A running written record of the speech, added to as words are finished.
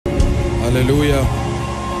Hallelujah.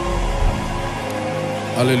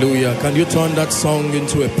 Hallelujah. Can you turn that song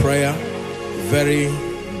into a prayer? Very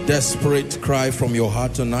desperate cry from your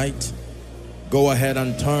heart tonight. Go ahead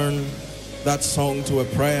and turn that song to a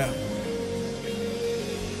prayer.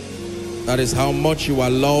 That is how much you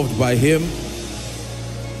are loved by him.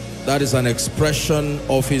 That is an expression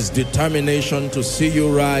of his determination to see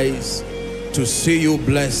you rise, to see you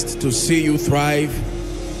blessed, to see you thrive.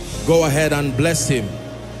 Go ahead and bless him.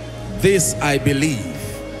 This I believe.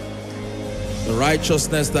 The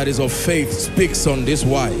righteousness that is of faith speaks on this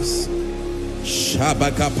wise.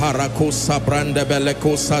 Shabaka parakosa brande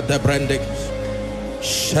belekosa de brandek.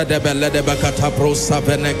 Shadebele de bakata prosa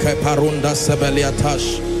veneke parunda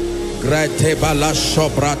sebeliatash. Grete balasho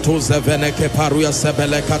bratu zeveneke paruya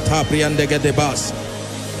sebeleka tabriande gedebas.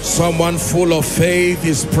 Someone full of faith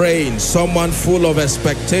is praying. Someone full of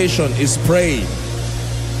expectation is praying.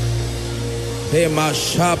 He has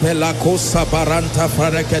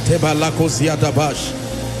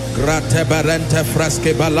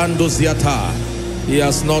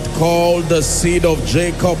not called the seed of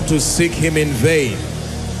Jacob to seek him in vain.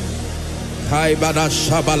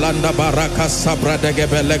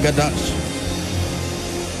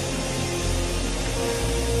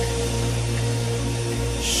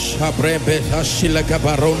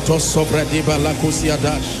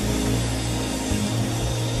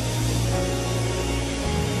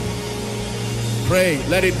 Pray,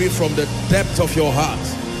 let it be from the depth of your heart.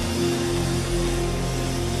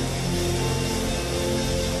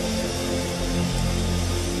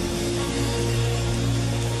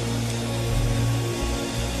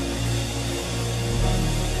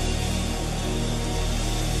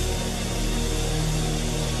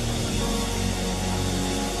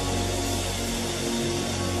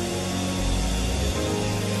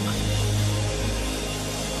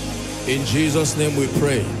 In Jesus' name we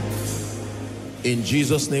pray. In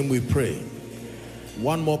Jesus' name we pray.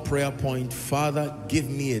 One more prayer point. Father, give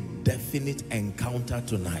me a definite encounter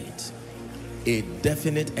tonight. A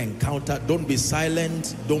definite encounter. Don't be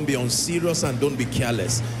silent, don't be unserious, and don't be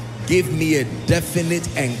careless. Give me a definite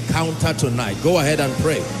encounter tonight. Go ahead and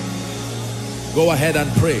pray. Go ahead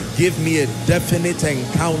and pray. Give me a definite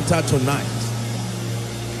encounter tonight.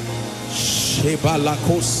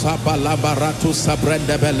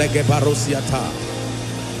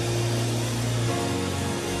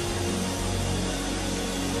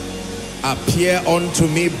 Appear unto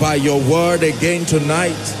me by your word again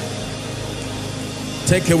tonight.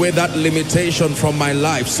 Take away that limitation from my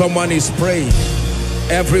life. Someone is praying.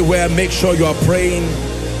 Everywhere, make sure you are praying.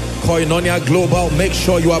 Koinonia Global, make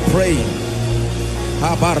sure you are praying.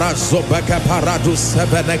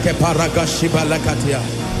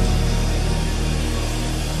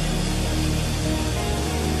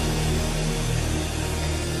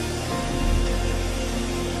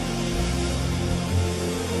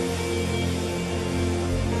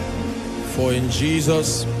 For in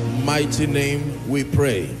Jesus' mighty name we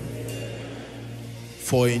pray.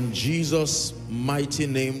 For in Jesus' mighty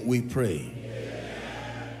name we pray.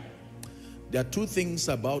 There are two things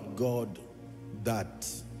about God that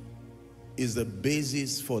is the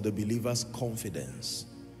basis for the believer's confidence.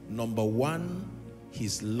 Number one,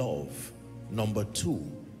 his love. Number two,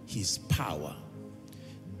 his power.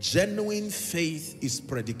 Genuine faith is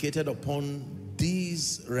predicated upon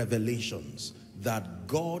these revelations. That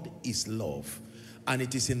God is love, and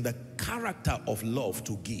it is in the character of love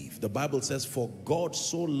to give. The Bible says, for God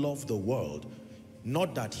so loved the world,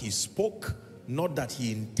 not that he spoke, not that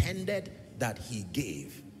he intended, that he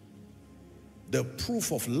gave. The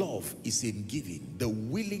proof of love is in giving, the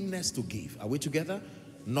willingness to give. Are we together?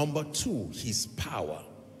 Number two, his power.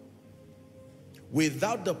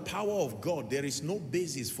 Without the power of God, there is no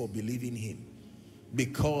basis for believing him,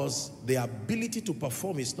 because the ability to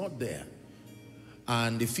perform is not there.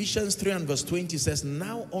 And Ephesians 3 and verse 20 says,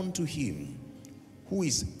 now unto him who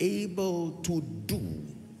is able to do.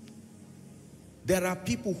 There are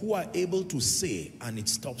people who are able to say and it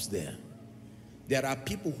stops there. There are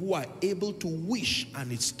people who are able to wish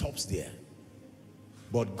and it stops there.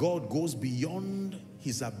 But God goes beyond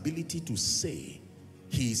his ability to say.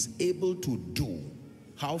 He is able to do.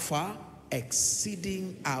 How far?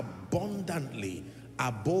 Exceeding abundantly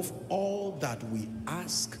above all that we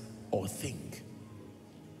ask or think.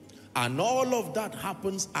 And all of that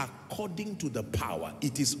happens according to the power.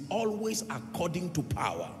 It is always according to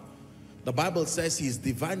power. The Bible says his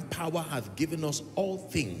divine power hath given us all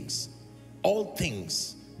things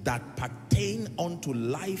that pertain unto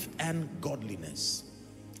life and godliness.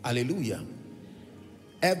 Hallelujah.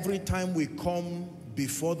 Every time we come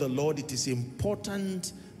before the Lord, it is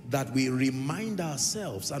important that we remind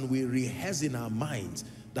ourselves and we rehearse in our minds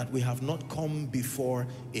that we have not come before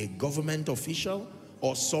a government official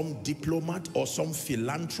or some diplomat or some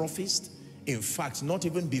philanthropist. In fact, not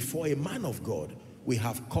even before a man of God. We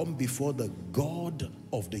have come before the God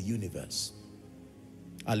of the universe.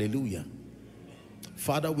 Hallelujah.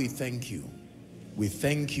 Father, we thank you. We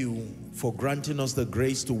thank you for granting us the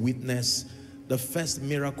grace to witness the first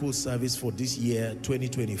miracle service for this year,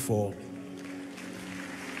 2024.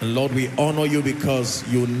 And Lord, we honor you because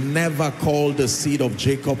you never called the seed of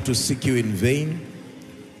Jacob to seek you in vain.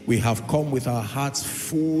 We have come with our hearts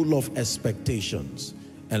full of expectations.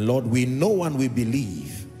 And Lord, we know and we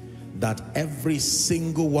believe that every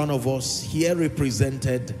single one of us here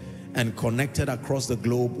represented and connected across the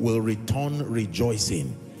globe will return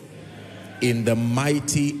rejoicing. In the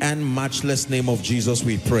mighty and matchless name of Jesus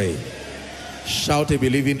we pray. Shout a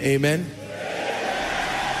believing amen.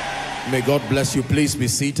 May God bless you. Please be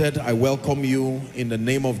seated. I welcome you in the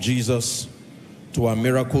name of Jesus to our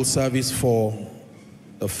miracle service, for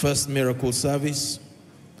the first miracle service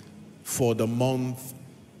for the month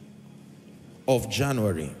of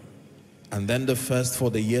January, and then the first for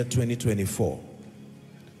the year 2024.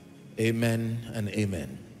 Amen and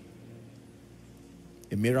amen.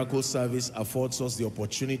 A miracle service affords us the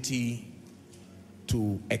opportunity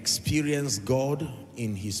to experience God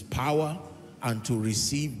in his power and to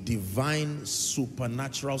receive divine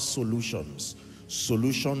supernatural solutions.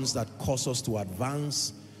 Solutions that cause us to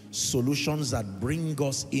advance. Solutions that bring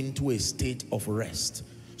us into a state of rest.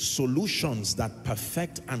 Solutions that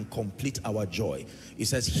perfect and complete our joy. It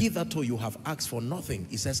says, hitherto you have asked for nothing.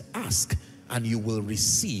 It says, ask and you will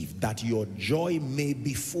receive, that your joy may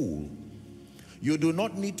be full. You do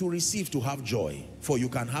not need to receive to have joy, for you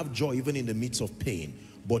can have joy even in the midst of pain.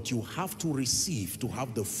 But you have to receive to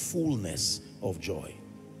have the fullness of joy.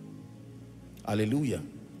 Hallelujah.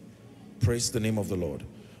 Praise the name of the Lord.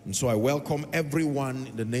 And so I welcome everyone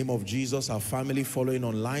in the name of Jesus, our family following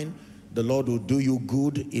online. The Lord will do you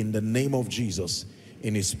good in the name of Jesus.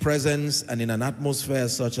 In his presence and in an atmosphere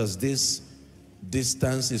such as this,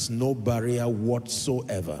 distance is no barrier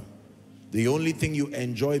whatsoever. The only thing you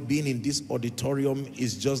enjoy being in this auditorium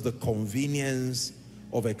is just the convenience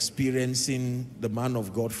of experiencing the man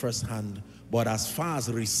of God firsthand. But as far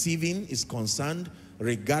as receiving is concerned,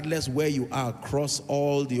 regardless where you are across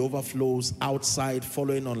all the overflows, outside,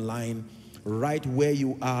 following online, right where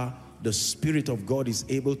you are, the Spirit of God is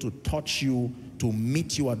able to touch you, to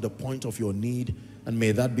meet you at the point of your need. And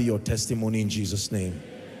may that be your testimony in Jesus' name.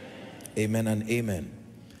 Amen and amen.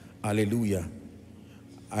 Hallelujah.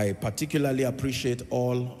 I particularly appreciate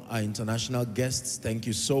all our international guests. Thank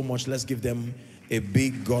you so much. Let's give them a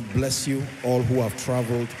big God bless you. All who have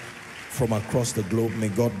traveled from across the globe, may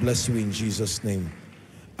God bless you in Jesus' name.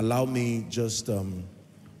 Allow me just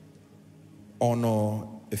honor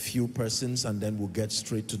a few persons and then we'll get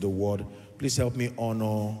straight to the word. Please help me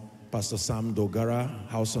honor Pastor Sam Dogara,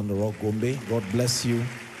 House on the Rock, Gombe. God bless you.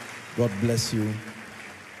 God bless you.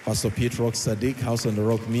 Pastor Pietrok Sadiq, House on the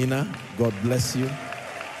Rock, Mina. God bless you.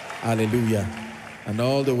 Hallelujah. And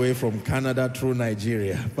all the way from Canada through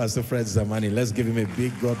Nigeria, Pastor Fred Zamani. Let's give him a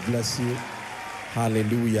big God bless you.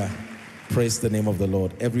 Hallelujah. Praise the name of the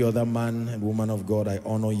Lord. Every other man and woman of God, I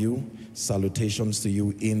honor you. Salutations to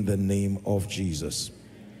you in the name of Jesus.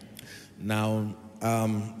 Now,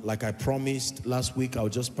 like I promised last week, I'll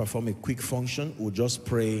just perform a quick function. We'll just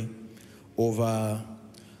pray over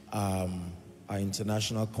our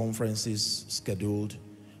international conferences scheduled.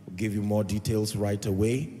 We'll give you more details right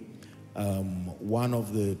away. One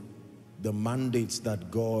of the mandates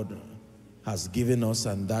that God has given us,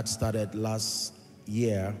 and that started last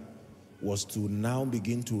year, was to now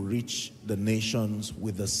begin to reach the nations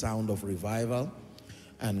with the sound of revival.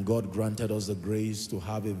 And God granted us the grace to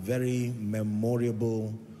have a very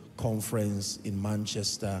memorable conference in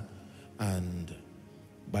Manchester. And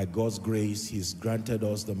by God's grace, he's granted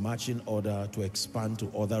us the marching order to expand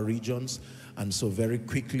to other regions. And so very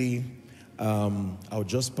quickly, I'll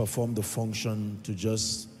just perform the function to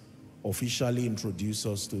just officially introduce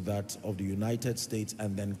us to that of the United States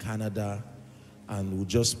and then Canada. And we'll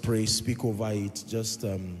just pray, speak over it, just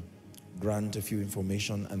grant a few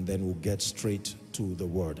information, and then we'll get straight to the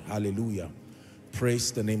word. Hallelujah.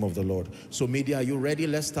 Praise the name of the Lord. So media, are you ready?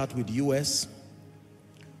 Let's start with US.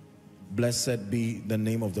 Blessed be the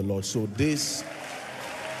name of the Lord. So this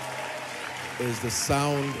is the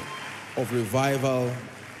sound of revival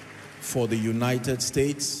for the United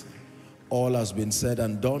States. All has been said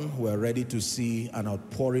and done. We're ready to see an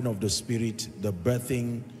outpouring of the Spirit, the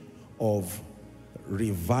birthing of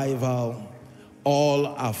revival. All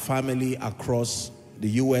our family across the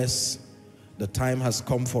US, The time has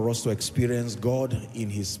come for us to experience God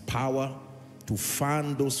in his power, to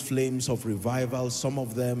fan those flames of revival. Some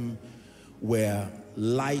of them were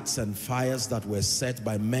lights and fires that were set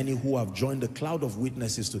by many who have joined the cloud of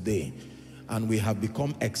witnesses today, and we have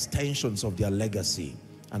become extensions of their legacy.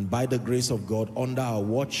 And by the grace of God, under our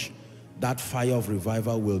watch, that fire of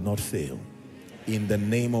revival will not fail, in the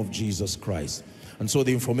name of Jesus Christ. And so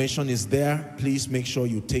the information is there. Please make sure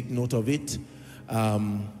you take note of it.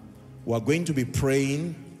 We're going to be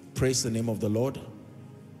praying, praise the name of the Lord,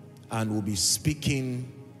 and we'll be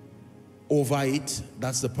speaking over it.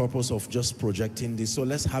 That's the purpose of just projecting this. So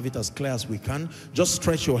let's have it as clear as we can. Just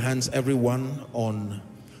stretch your hands, everyone, on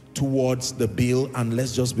towards the bill, and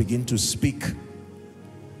let's just begin to speak.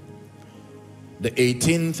 The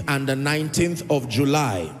 18th and the 19th of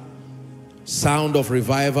July, Sound of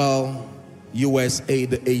Revival, USA,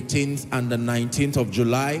 the 18th and the 19th of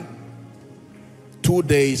July. 2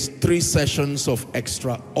 days, 3 sessions of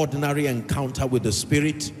extraordinary encounter with the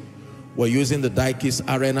Spirit. We're using the Dykes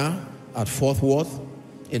Arena at Fort Worth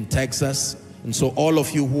in Texas. And so all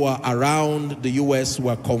of you who are around the US, who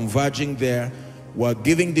are converging there, we're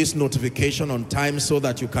giving this notification on time so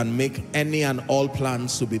that you can make any and all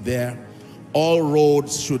plans to be there. All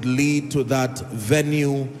roads should lead to that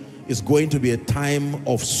venue. It's going to be a time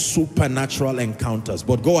of supernatural encounters.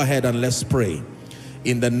 But go ahead and let's pray.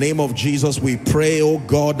 In the name of Jesus, we pray, oh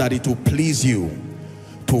God, that it will please you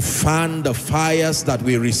to fan the fires that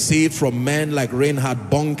we receive from men like Reinhard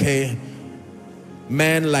Bonnke,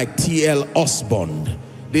 men like T.L. Osborne.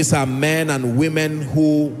 These are men and women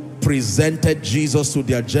who presented Jesus to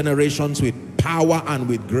their generations with power and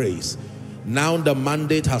with grace. Now the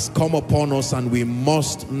mandate has come upon us and we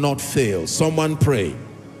must not fail. Someone pray.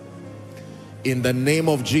 In the name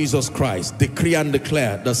of Jesus Christ, decree and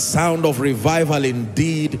declare the sound of revival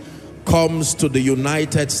indeed comes to the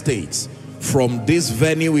United States. From this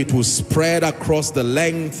venue, it will spread across the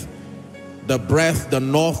length, the breadth, the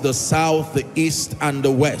north, the south, the east, and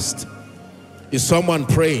the west. Is someone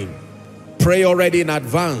praying? Pray already in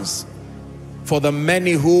advance for the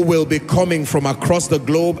many who will be coming from across the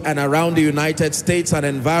globe and around the United States and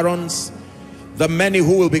environs, the many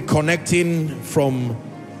who will be connecting from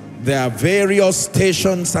their various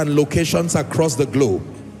stations and locations across the globe.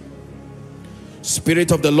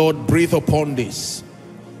 Spirit of the Lord, breathe upon this.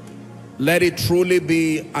 Let it truly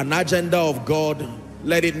be an agenda of God.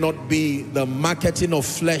 Let it not be the marketing of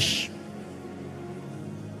flesh.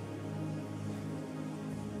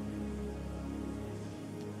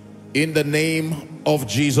 In the name of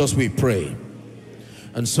Jesus we pray.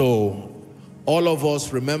 And so all of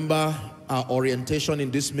us, remember, our orientation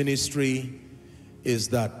in this ministry is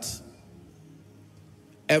that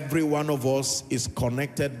every one of us is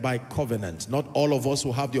connected by covenant. Not all of us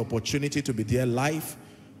will have the opportunity to be there live,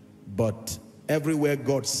 but everywhere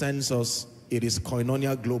God sends us, it is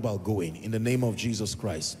Koinonia Global going in the name of Jesus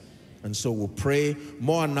Christ. And so we'll pray.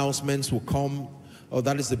 More announcements will come. Oh,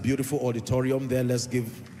 that is a beautiful auditorium there. Let's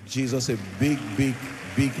give Jesus a big, big,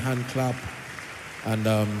 big hand clap.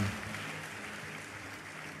 And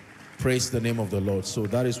praise the name of the Lord. So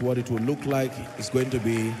that is what it will look like. It's going to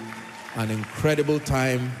be an incredible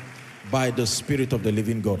time by the Spirit of the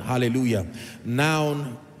living God. Hallelujah.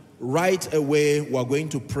 Now, right away, we're going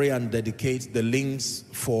to pray and dedicate the links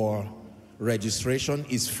for registration.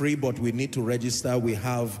 It's free, but we need to register. We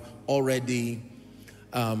have already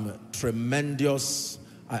tremendous,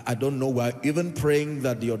 I don't know, we're even praying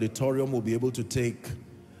that the auditorium will be able to take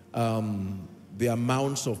the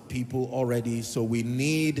amounts of people already. So we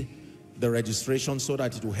need the registration so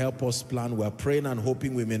that it will help us plan. We're praying and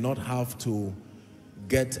hoping we may not have to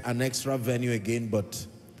get an extra venue again, but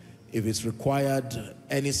if it's required,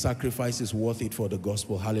 any sacrifice is worth it for the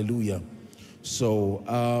gospel. Hallelujah. So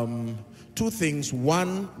 2 things.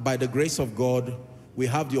 One, by the grace of God, we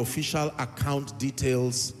have the official account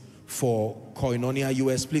details for Koinonia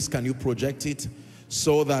US. Please, can you project it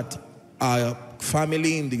so that our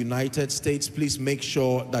family in the United States, please make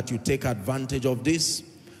sure that you take advantage of this.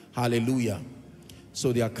 Hallelujah.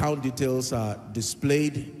 So the account details are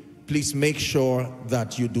displayed. Please make sure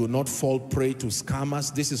that you do not fall prey to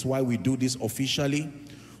scammers. This is why we do this officially.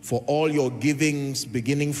 For all your givings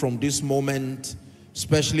beginning from this moment,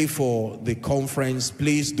 especially for the conference,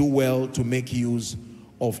 please do well to make use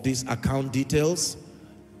of these account details.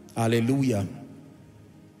 Hallelujah.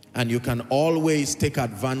 And you can always take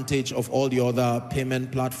advantage of all the other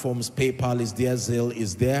payment platforms. PayPal is there, Zelle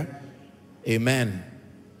is there. Amen.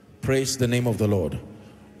 Praise the name of the Lord.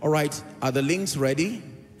 All right, are the links ready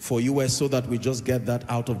for US so that we just get that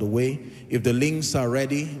out of the way? If the links are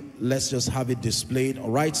ready, let's just have it displayed.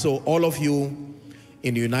 All right, so all of you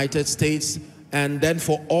in the United States. And then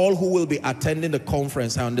for all who will be attending the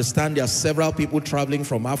conference, I understand there are several people traveling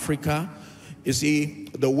from Africa. You see,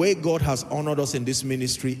 the way God has honored us in this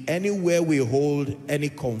ministry, anywhere we hold any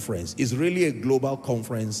conference is really a global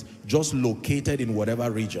conference, just located in whatever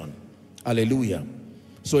region. Hallelujah.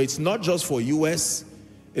 So it's not just for US,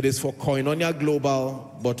 it is for Koinonia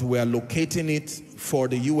Global, but we are locating it for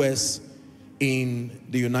the US in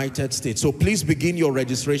the United States. So please begin your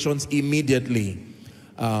registrations immediately.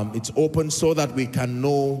 It's open so that we can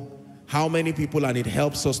know how many people, and it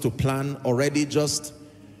helps us to plan already. Just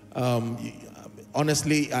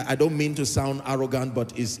honestly, I don't mean to sound arrogant,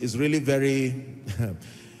 but it's really very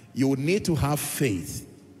you would need to have faith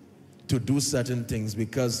to do certain things,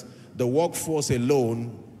 because the workforce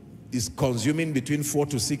alone is consuming between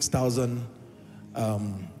 4,000 to 6,000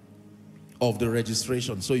 of the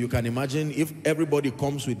registration. So you can imagine if everybody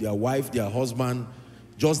comes with their wife, their husband,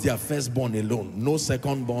 just their firstborn alone, no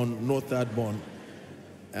secondborn, no thirdborn.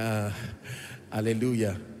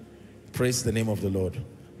 Hallelujah. Praise the name of the Lord.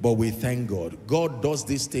 But we thank God. God does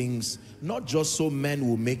these things not just so men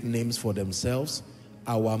will make names for themselves.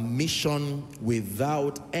 Our mission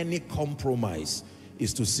without any compromise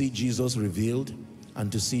is to see Jesus revealed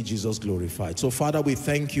and to see Jesus glorified. So Father, we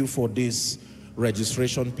thank you for this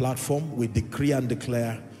registration platform. We decree and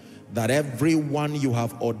declare that everyone you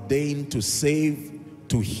have ordained to save,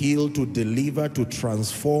 to heal, to deliver, to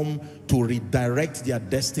transform, to redirect their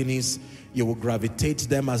destinies, you will gravitate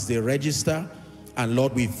them as they register. And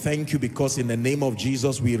Lord, we thank you because in the name of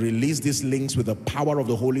Jesus, we release these links with the power of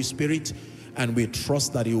the Holy Spirit, and we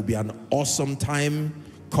trust that it will be an awesome time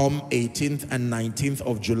come 18th and 19th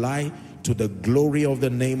of July to the glory of the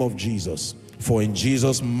name of Jesus. For in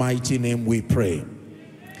Jesus' mighty name we pray.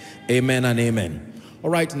 Amen and amen. All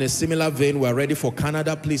right, in a similar vein, we're ready for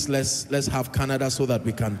Canada. Please, let's have Canada so that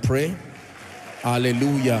we can pray.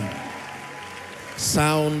 Hallelujah.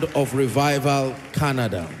 Sound of Revival,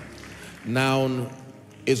 Canada. Now,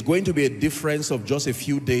 it's going to be a difference of just a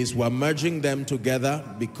few days. We're merging them together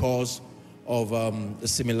because of the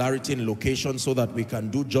similarity in location, so that we can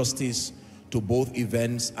do justice to both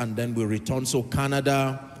events, and then we return. So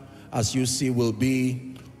Canada, as you see, will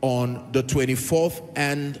be on the 24th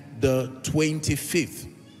and the 25th.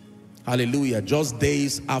 Hallelujah. Just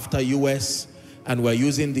days after US, and we're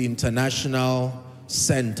using the International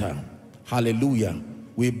Center. Hallelujah.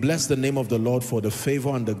 We bless the name of the Lord for the favor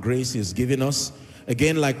and the grace he's given us.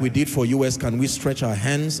 Again, like we did for US, can we stretch our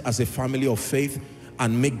hands as a family of faith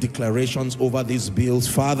and make declarations over these bills?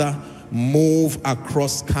 Father, move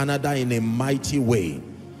across Canada in a mighty way.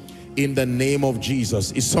 In the name of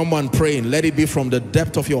Jesus. Is someone praying? Let it be from the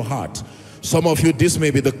depth of your heart. Some of you, this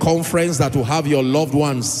may be the conference that will have your loved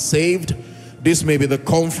ones saved. This may be the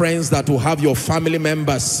conference that will have your family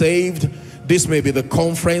members saved. This may be the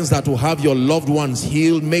conference that will have your loved ones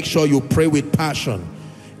healed. Make sure you pray with passion.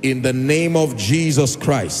 In the name of Jesus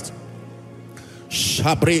Christ.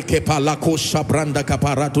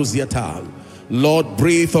 Lord,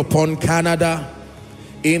 breathe upon Canada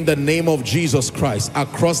in the name of Jesus Christ,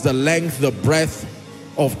 across the length, the breadth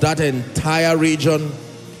of that entire region.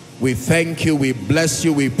 We thank you, we bless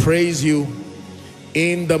you, we praise you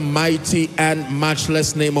in the mighty and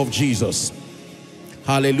matchless name of Jesus.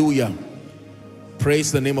 Hallelujah.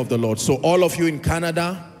 Praise the name of the Lord. So all of you in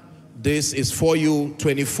Canada, this is for you,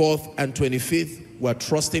 24th and 25th. We're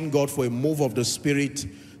trusting God for a move of the Spirit.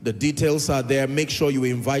 The details are there. Make sure you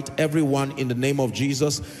invite everyone in the name of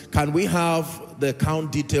Jesus. Can we have the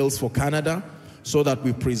account details for Canada so that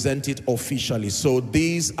we present it officially? So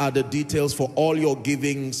these are the details for all your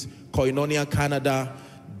givings. Koinonia Canada,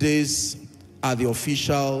 these are the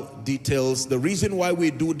official details. The reason why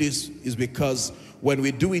we do this is because when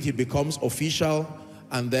we do it, it becomes official,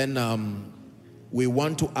 and then we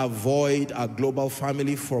want to avoid our global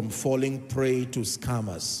family from falling prey to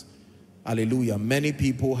scammers. Hallelujah. Many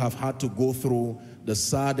people have had to go through the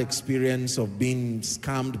sad experience of being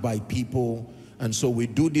scammed by people, and so we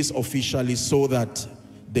do this officially so that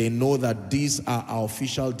they know that these are our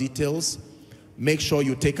official details. Make sure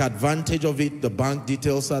you take advantage of it. The bank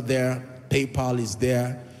details are there, PayPal is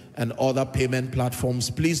there, and other payment platforms.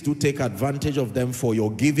 Please do take advantage of them for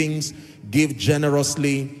your givings. Give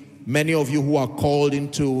generously. Many of you who are called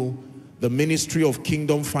into the ministry of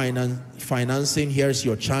kingdom financing, here's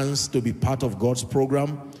your chance to be part of God's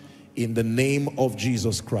program in the name of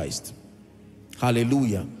Jesus Christ.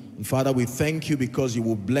 Hallelujah. And Father, we thank you because you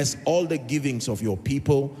will bless all the givings of your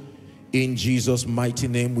people. In Jesus' mighty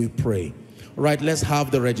name we pray. All right, let's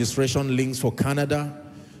have the registration links for Canada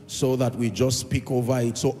so that we just speak over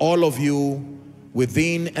it. So all of you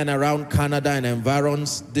within and around Canada and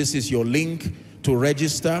environs, this is your link to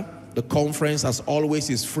register. The conference, as always,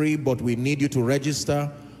 is free, but we need you to register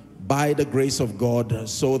by the grace of God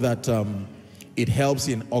so that it helps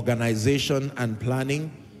in organization and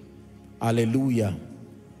planning. Hallelujah.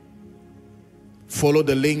 Follow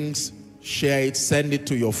the links, share it, send it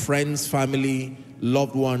to your friends, family,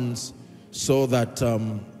 loved ones, so that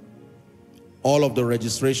all of the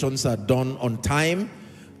registrations are done on time.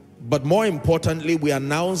 But more importantly, we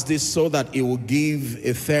announce this so that it will give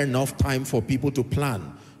a fair enough time for people to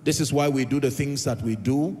plan. This is why we do the things that we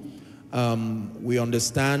do. We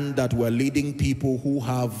understand that we're leading people who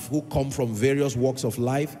come from various walks of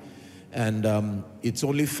life, and it's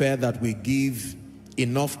only fair that we give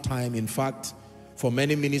enough time. In fact, for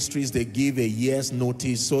many ministries, they give a year's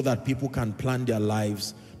notice so that people can plan their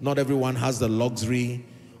lives. Not everyone has the luxury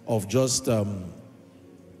of just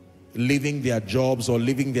leaving their jobs or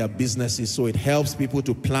leaving their businesses, so it helps people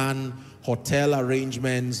to plan hotel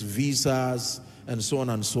arrangements, visas, and so on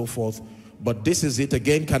and so forth. But this is it.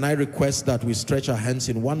 Again, can I request that we stretch our hands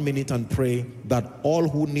in 1 minute and pray that all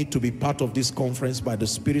who need to be part of this conference by the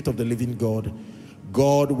Spirit of the living God,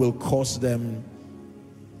 God will cause them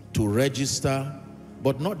to register,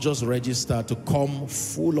 but not just register, to come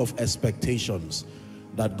full of expectations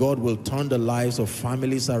that God will turn the lives of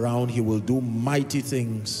families around. He will do mighty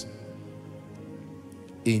things.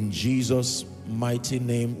 In Jesus' mighty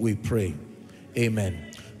name we pray. Amen.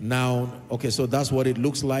 Now, okay, so that's what it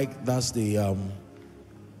looks like. That's the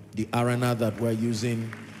arena that we're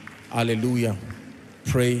using. Hallelujah.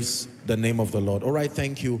 Praise the name of the Lord. All right,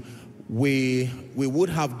 thank you. We would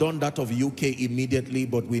have done that of UK immediately,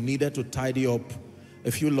 but we needed to tidy up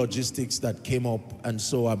a few logistics that came up, and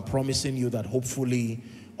so I'm promising you that hopefully,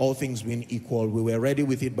 all things being equal, we were ready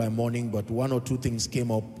with it by morning, but 1 or 2 things came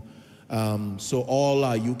up. So all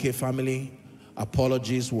our UK family,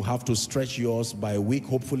 apologies, we'll have to stretch yours by a week.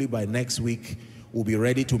 Hopefully by next week, we'll be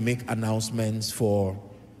ready to make announcements for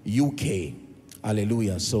UK.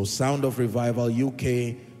 Hallelujah. So Sound of Revival,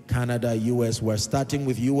 UK, Canada, US. We're starting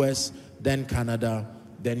with US, then Canada,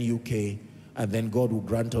 then UK, and then God will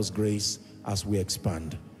grant us grace as we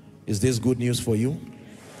expand. Is this good news for you?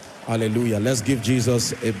 Hallelujah. Let's give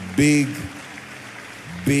Jesus a big,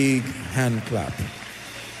 big hand clap.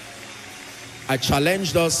 I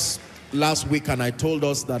challenged us last week and I told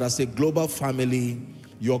us that as a global family,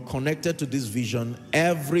 you're connected to this vision.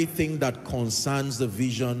 Everything that concerns the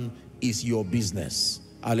vision is your business.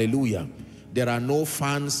 Hallelujah. There are no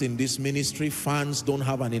fans in this ministry. Fans don't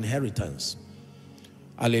have an inheritance.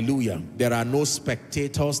 Hallelujah. There are no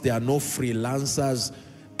spectators. There are no freelancers.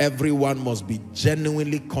 Everyone must be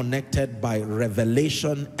genuinely connected by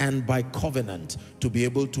revelation and by covenant to be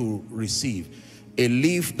able to receive. A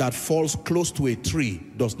leaf that falls close to a tree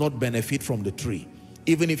does not benefit from the tree,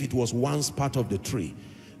 even if it was once part of the tree.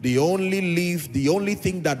 The only leaf, the only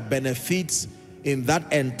thing that benefits in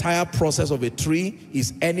that entire process of a tree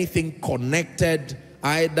is anything connected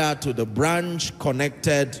either to the branch,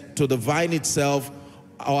 connected to the vine itself,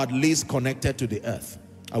 or at least connected to the earth.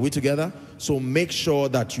 Are we together? So make sure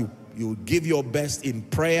that you give your best in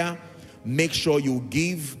prayer. Make sure you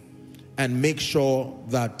give, and make sure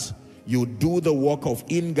that you do the work of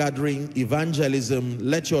ingathering, evangelism.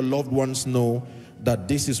 Let your loved ones know that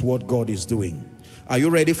this is what God is doing. Are you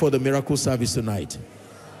ready for the miracle service tonight?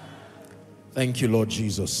 Thank you, Lord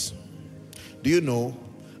Jesus. Do you know,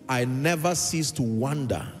 I never cease to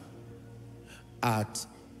wonder at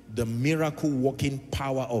the miracle working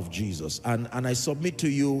power of Jesus. And I submit to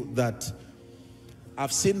you that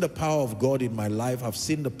I've seen the power of God in my life. I've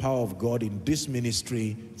seen the power of God in this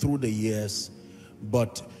ministry through the years.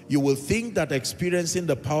 But you will think that experiencing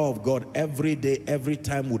the power of God every day, every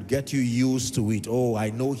time would get you used to it. Oh, I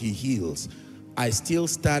know He heals. I still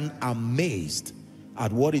stand amazed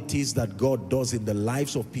at what it is that God does in the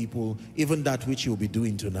lives of people, even that which you'll be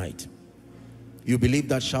doing tonight. You believe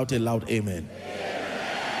that? Shout a loud amen.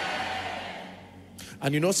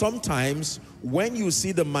 And you know, sometimes when you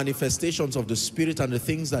see the manifestations of the Spirit and the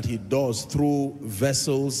things that He does through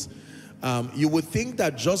vessels, you would think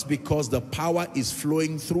that just because the power is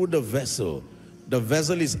flowing through the vessel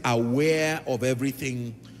is aware of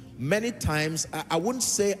everything. Many times, I wouldn't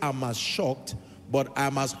say I'm as shocked, but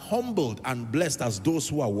I'm as humbled and blessed as those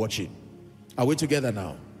who are watching. Are we together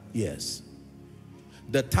now? Yes.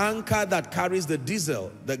 The tanker that carries the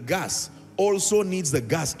diesel, the gas, also needs the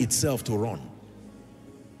gas itself to run.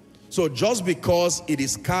 So just because it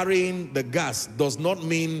is carrying the gas does not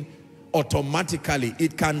mean automatically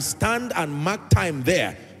it can stand and mark time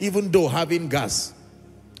there, even though having gas.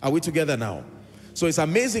 Are we together now? So it's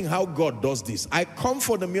amazing how God does this. I come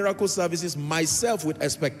for the miracle services myself with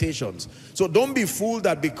expectations. So don't be fooled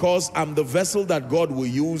that because I'm the vessel that God will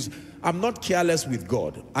use, I'm not careless with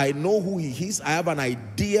God. I know who he is. I have an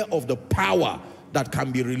idea of the power that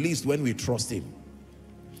can be released when we trust him.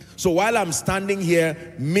 So while I'm standing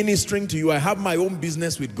here ministering to you, I have my own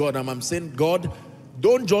business with God, and I'm saying, God,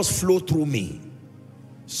 don't just flow through me.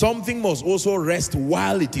 Something must also rest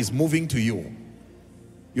while it is moving to you.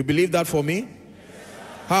 You believe that for me?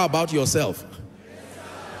 How about yourself?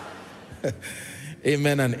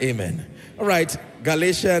 Amen and amen. All right,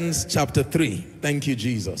 Galatians chapter 3. Thank you,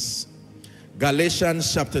 Jesus.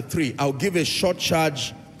 Galatians chapter 3. I'll give a short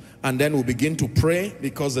charge and then we'll begin to pray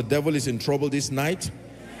because the devil is in trouble this night.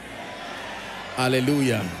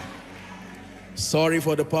 Hallelujah. Sorry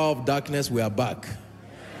for the power of darkness. We are back.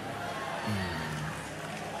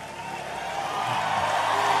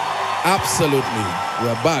 Absolutely. We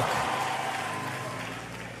are back.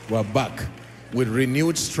 We're back with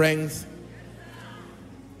renewed strength.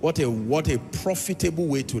 What a profitable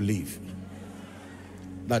way to live.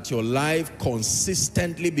 That your life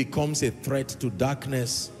consistently becomes a threat to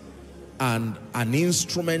darkness and an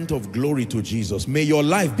instrument of glory to Jesus. May your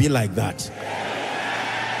life be like that.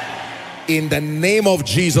 In the name of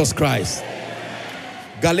Jesus Christ.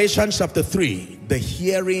 Galatians chapter 3, the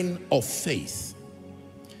hearing of faith.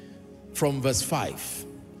 From verse 5.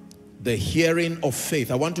 The hearing of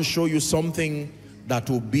faith. I want to show you something that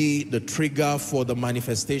will be the trigger for the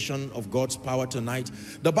manifestation of God's power tonight.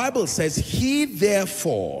 The Bible says, he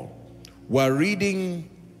therefore, we're reading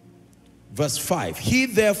verse 5. He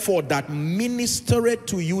therefore that ministereth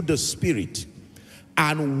to you the Spirit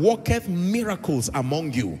and worketh miracles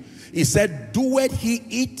among you. He said, doeth he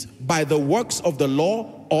it by the works of the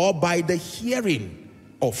law or by the hearing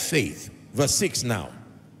of faith? Verse 6 now.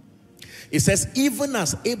 It says, even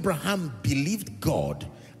as Abraham believed God,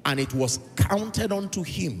 and it was counted unto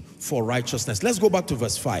him for righteousness. Let's go back to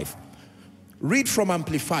verse 5. Read from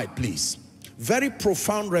Amplified, please. Very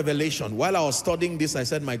profound revelation. While I was studying this, I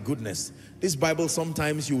said, my goodness, this Bible,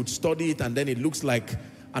 sometimes you would study it and then it looks like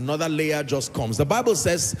another layer just comes. The Bible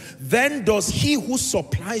says, then does he who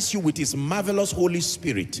supplies you with his marvelous Holy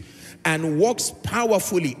Spirit and works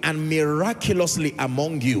powerfully and miraculously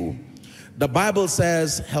among you. The Bible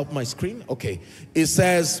says, help my screen. Okay. It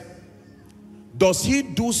says, does he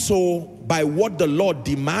do so by what the Lord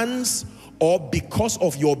demands or because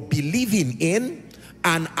of your believing in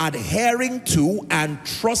and adhering to and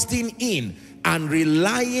trusting in and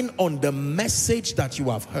relying on the message that you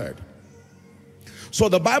have heard? So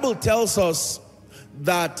the Bible tells us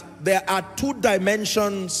that there are two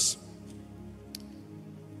dimensions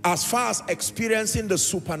as far as experiencing the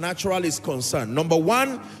supernatural is concerned. Number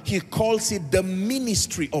one, he calls it the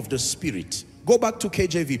ministry of the Spirit. Go back to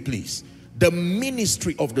KJV, please. The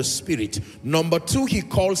ministry of the Spirit. Number two, he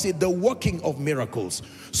calls it the working of miracles.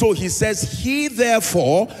 So he says, he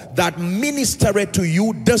therefore that ministereth to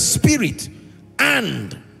you the Spirit,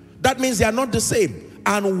 and that means they are not the same,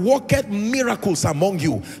 and worketh miracles among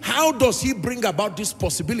you. How does he bring about this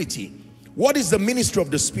possibility? What is the ministry of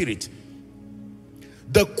the Spirit?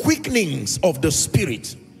 The quickenings of the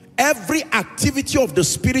Spirit. Every activity of the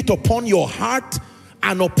Spirit upon your heart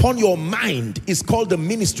and upon your mind is called the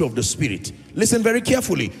ministry of the Spirit. Listen very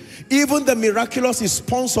carefully. Even the miraculous is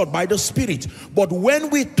sponsored by the Spirit. But when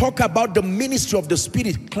we talk about the ministry of the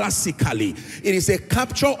Spirit classically, it is a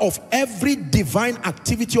capture of every divine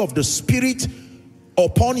activity of the Spirit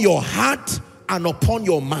upon your heart and upon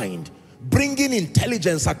your mind, bringing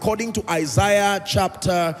intelligence according to Isaiah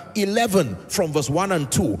chapter 11 from verse 1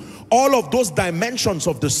 and 2. All of those dimensions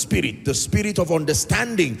of the Spirit of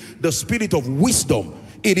understanding, the Spirit of wisdom,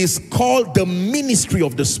 it is called the ministry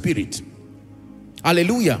of the Spirit.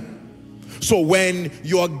 Hallelujah. So when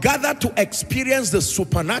you are gathered to experience the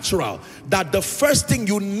supernatural, that the first thing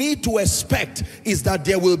you need to expect is that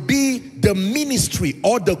there will be the ministry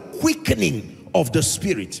or the quickening of the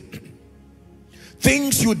Spirit.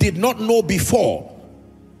 Things you did not know before.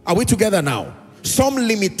 Are we together now? Some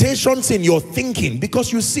limitations in your thinking,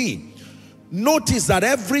 because you see, notice that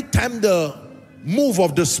every time the move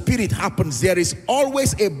of the Spirit happens, there is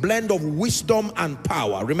always a blend of wisdom and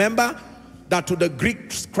power. Remember that to the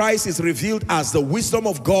Greeks, Christ is revealed as the wisdom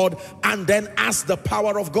of God and then as the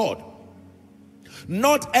power of God.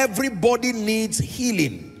 Not everybody needs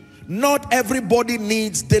healing. Not everybody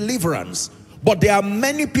needs deliverance. But there are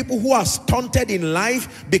many people who are stunted in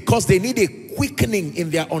life because they need a quickening in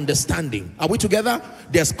their understanding. Are we together?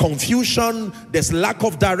 There's confusion, there's lack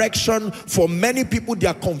of direction. For many people, they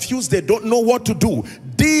are confused, they don't know what to do.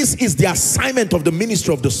 This is the assignment of the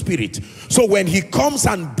ministry of the Spirit. So when he comes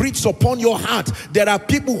and breathes upon your heart, there are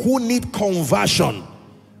people who need conversion.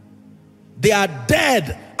 They are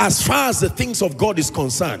dead as far as the things of God is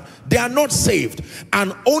concerned. They are not saved.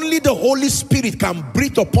 And only the Holy Spirit can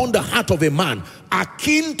breathe upon the heart of a man,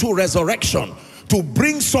 akin to resurrection, to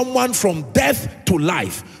bring someone from death to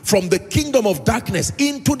life, from the kingdom of darkness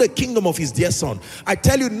into the kingdom of his dear Son. I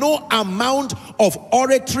tell you, no amount of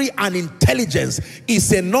oratory and intelligence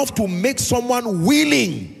is enough to make someone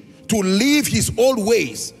willing to leave his old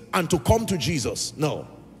ways and to come to Jesus. No.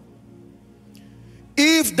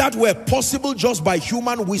 If that were possible just by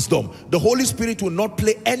human wisdom, the Holy Spirit will not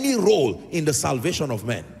play any role in the salvation of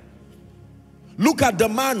men. Look at the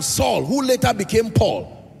man Saul, who later became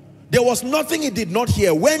Paul. There was nothing he did not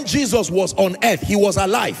hear. When Jesus was on earth, he was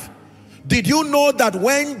alive. Did you know that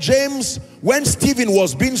when Stephen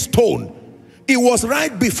was being stoned, it was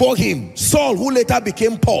right before him, Saul, who later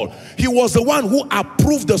became Paul, he was the one who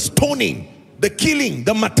approved the stoning, the killing,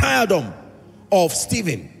 the martyrdom of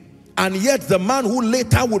Stephen. And yet the man who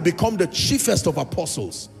later would become the chiefest of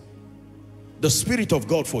apostles, the Spirit of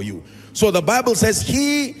God for you. So the Bible says,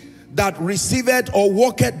 he that receiveth or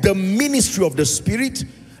walketh the ministry of the Spirit.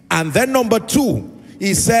 And then number 2,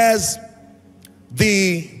 he says,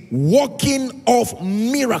 the working of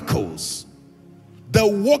miracles. The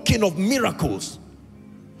working of miracles.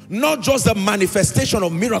 Not just the manifestation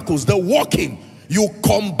of miracles, the working. You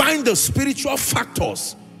combine the spiritual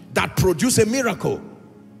factors that produce a miracle.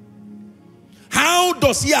 How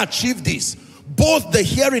does he achieve this? Both the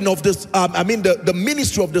hearing of this, the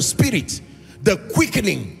ministry of the Spirit, the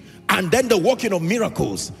quickening, and then the working of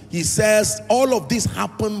miracles. He says all of this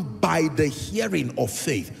happened by the hearing of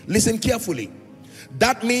faith. Listen carefully.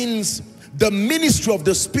 That means the ministry of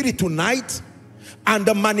the Spirit tonight and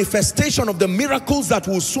the manifestation of the miracles that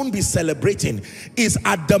we'll soon be celebrating is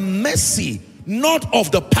at the mercy, not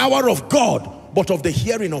of the power of God, but of the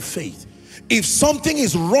hearing of faith. If something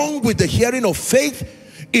is wrong with the hearing of faith,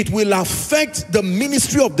 it will affect the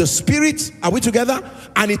ministry of the Spirit. Are we together?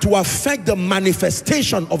 And it will affect the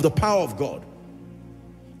manifestation of the power of God.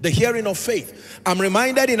 The hearing of faith. I'm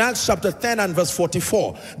reminded in Acts chapter 10 and verse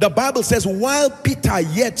 44. The Bible says, while Peter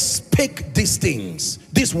yet spake these things,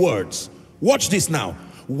 these words. Watch this now.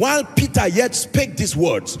 While Peter yet spake these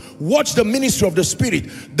words, watch the ministry of the Spirit.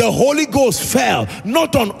 The Holy Ghost fell,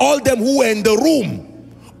 not on all them who were in the room,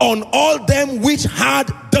 on all them which had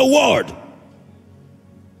the word.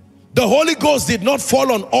 The Holy Ghost did not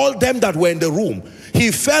fall on all them that were in the room. He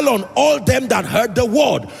fell on all them that heard the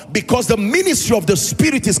word, because the ministry of the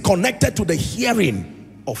Spirit is connected to the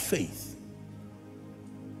hearing of faith.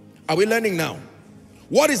 Are we learning now?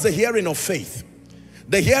 What is the hearing of faith?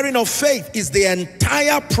 The hearing of faith is the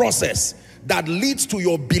entire process that leads to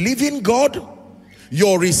your believing God,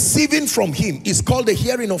 your receiving from him is called the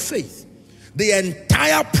hearing of faith. The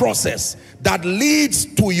entire process that leads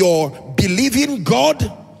to your believing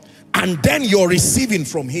God and then your receiving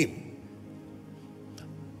from him.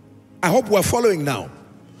 I hope we're following now.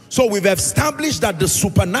 So we've established that the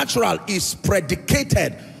supernatural is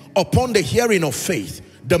predicated upon the hearing of faith.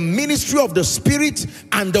 The ministry of the Spirit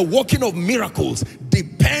and the working of miracles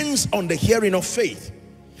depends on the hearing of faith.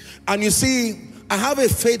 And you see, I have a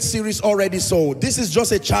faith series already, so this is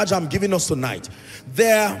just a charge I'm giving us tonight.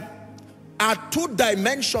 There are 2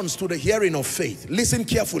 dimensions to the hearing of faith. Listen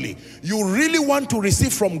carefully. You really want to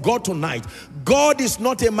receive from God tonight. God is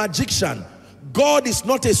not a magician. God is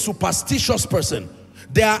not a superstitious person.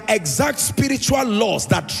 There are exact spiritual laws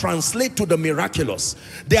that translate to the miraculous.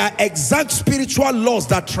 There are exact spiritual laws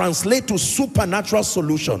that translate to supernatural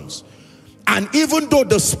solutions. And even though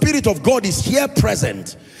the Spirit of God is here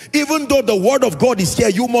present, even though the Word of God is here,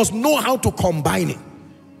 you must know how to combine it.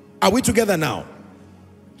 Are we together now?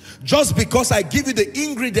 Just because I give you the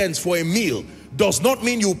ingredients for a meal does not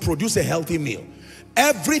mean you produce a healthy meal.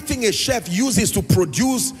 Everything a chef uses to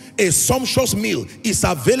produce a sumptuous meal is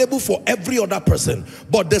available for every other person.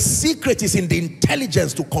 But the secret is in the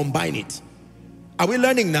intelligence to combine it. Are we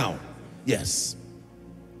learning now? Yes.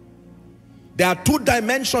 There are 2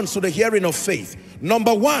 dimensions to the hearing of faith.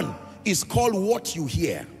 Number 1 is called what you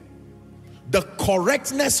hear. The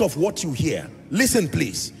correctness of what you hear. Listen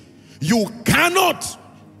please. You cannot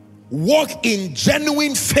walk in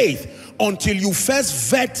genuine faith until you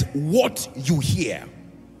first vet what you hear.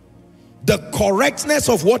 The correctness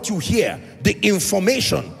of what you hear, the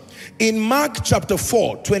information. In Mark chapter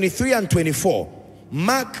 4, 23 and 24,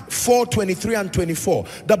 Mark 4:23 and 24.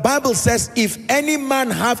 The Bible says, if any man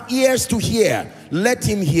have ears to hear, let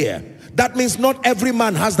him hear. That means not every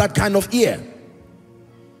man has that kind of ear.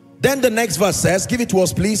 Then the next verse says, give it to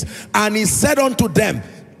us please. And he said unto them,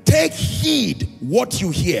 take heed what you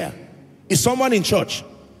hear. Is someone in church?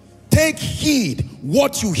 Take heed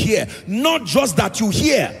what you hear. Not just that you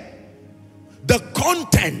hear. The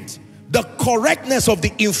content, the correctness of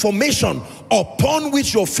the information upon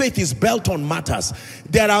which your faith is built on matters.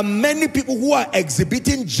 There are many people who are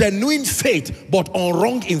exhibiting genuine faith but on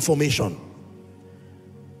wrong information.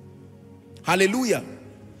 Hallelujah.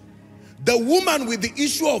 The woman with the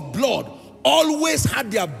issue of blood always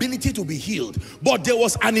had the ability to be healed, but there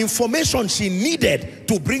was an information she needed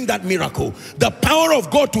to bring that miracle. The power of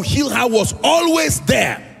God to heal her was always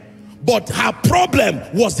there, but her problem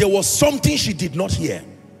was there was something she did not hear.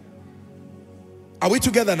 Are we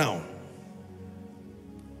together now?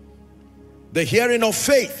 The hearing of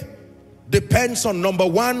faith depends on, number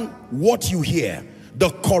one, what you hear, the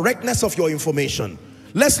correctness of your information.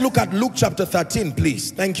 Let's look at Luke chapter 13,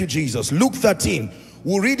 please. Thank you, Jesus. Luke 13.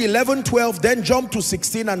 We'll read 11, 12, then jump to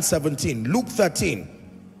 16 and 17. Luke 13.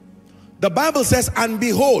 The Bible says, and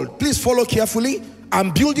behold, please follow carefully.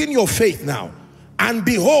 I'm building your faith now. And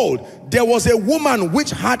behold, there was a woman which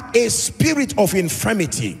had a spirit of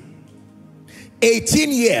infirmity.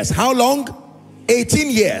 18 years. How long? 18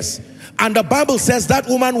 years. And the Bible says that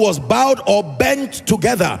woman was bowed or bent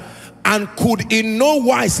together and could in no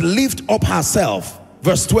wise lift up herself.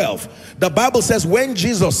 Verse 12. The Bible says when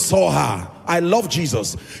Jesus saw her, I love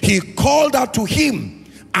Jesus, he called out to him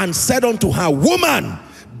and said unto her, woman,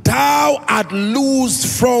 thou art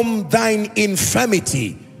loosed from thine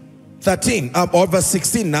infirmity. 13 or verse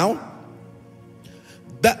 16 now.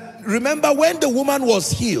 Remember when the woman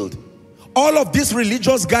was healed, all of these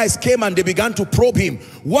religious guys came and they began to probe him.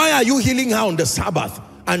 Why are you healing her on the Sabbath?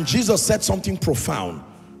 And Jesus said something profound.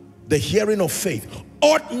 The hearing of faith.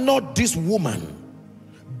 Ought not this woman,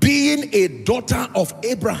 being a daughter of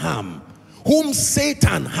Abraham, whom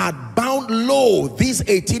Satan had bound low these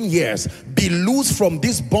 18 years, be loosed from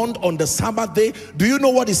this bond on the Sabbath day? Do you know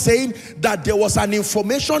what he's saying? That there was an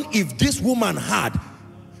information if this woman had,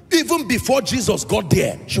 even before Jesus got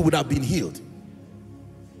there, she would have been healed.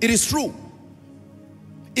 It is true.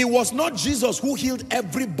 It was not Jesus who healed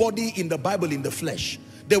everybody in the Bible in the flesh.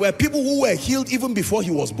 There were people who were healed even before he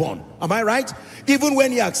was born. Am I right? Even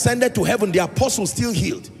when he ascended to heaven, the apostles still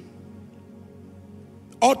healed.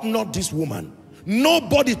 Ought not this woman?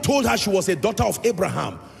 Nobody told her she was a daughter of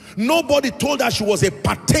Abraham. Nobody told her she was a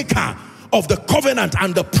partaker of the covenant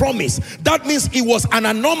and the promise. That means it was an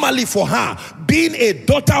anomaly for her, being a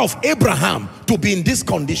daughter of Abraham, to be in this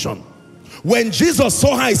condition. When Jesus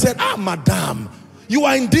saw her, he said, ah, madam, you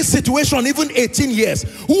are in this situation even 18 years.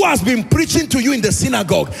 Who has been preaching to you in the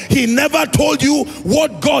synagogue? He never told you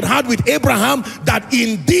what God had with Abraham, that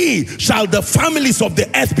in thee shall the families of the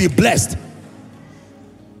earth be blessed.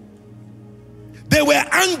 They were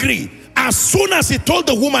angry. As soon as he told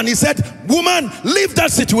the woman, he said, woman, leave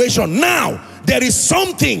that situation. Now, there is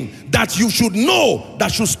something that you should know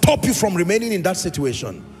that should stop you from remaining in that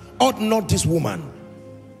situation. Ought not this woman?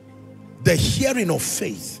 The hearing of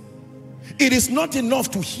faith. It is not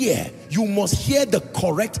enough to hear. You must hear the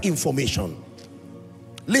correct information.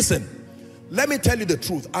 Listen, let me tell you the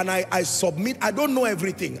truth. And I submit, I don't know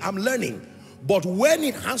everything. I'm learning. But when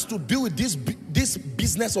it has to do with this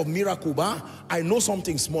business of miracle, I know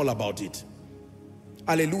something small about it.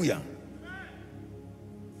 Hallelujah.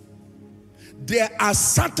 There are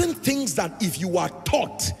certain things that if you are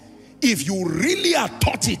taught, if you really are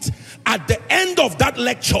taught it, at the end of that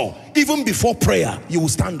lecture, even before prayer, you will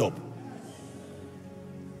stand up.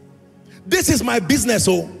 This is my business.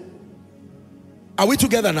 Oh, are we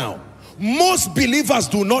together now? Most believers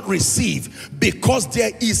do not receive because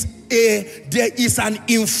there is an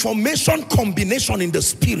information combination in the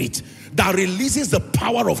spirit that releases the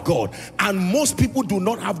power of God, and most people do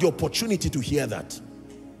not have the opportunity to hear that.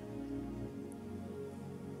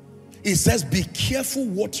 It says, be careful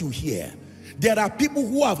what you hear. There are people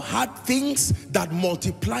who have had things that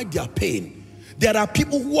multiply their pain. There are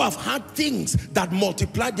people who have had things that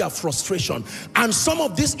multiply their frustration. And some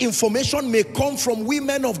of this information may come from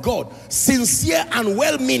women of God, sincere and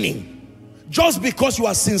well-meaning. Just because you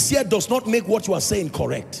are sincere does not make what you are saying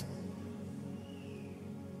correct.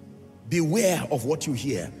 Beware of what you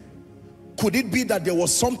hear. Could it be that there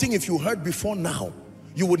was something, if you heard before now,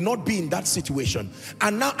 you would not be in that situation?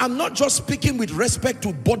 And now I'm not just speaking with respect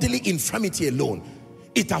to bodily infirmity alone.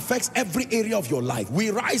 It affects every area of your life.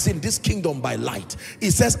 We rise in this kingdom by light.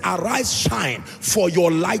 It says, arise, shine, for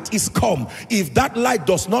your light is come. If that light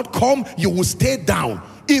does not come, you will stay down.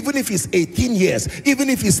 Even if it's 18 years, even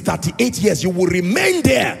if it's 38 years, you will remain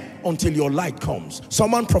there until your light comes.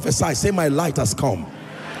 Someone prophesy, say, my light has come.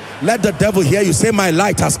 Let the devil hear you, say, my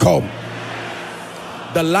light has come.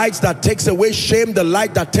 The light that takes away shame, the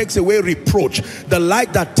light that takes away reproach, the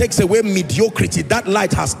light that takes away mediocrity, that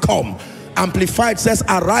light has come. Amplified says,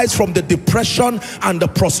 arise from the depression and the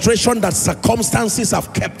prostration that circumstances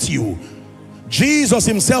have kept you. Jesus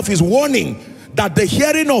himself is warning that the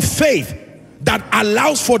hearing of faith that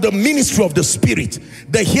allows for the ministry of the Spirit,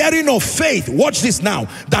 the hearing of faith, watch this now,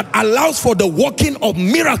 that allows for the working of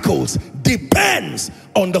miracles depends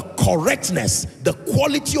on the correctness, the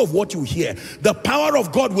quality of what you hear. The power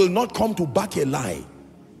of God will not come to back a lie.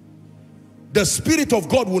 The Spirit of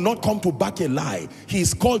God will not come to back a lie. He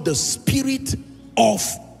is called the Spirit of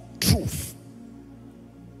truth.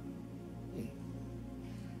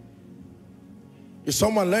 Is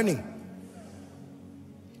someone learning?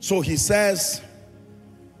 So he says,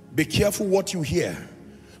 be careful what you hear.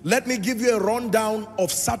 Let me give you a rundown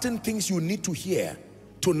of certain things you need to hear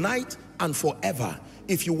tonight and forever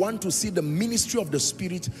if you want to see the ministry of the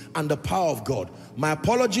Spirit and the power of God. My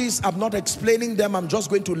apologies, I'm not explaining them, I'm just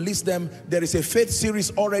going to list them. There is a faith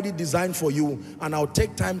series already designed for you, and I'll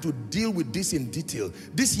take time to deal with this in detail.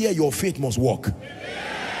 This year your faith must work.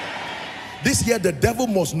 This year the devil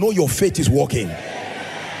must know your faith is working.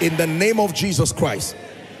 In the name of Jesus Christ.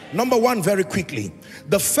 Number one, very quickly,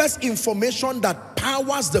 the first information that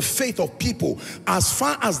powers the faith of people as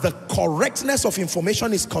far as the correctness of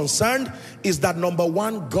information is concerned is that, number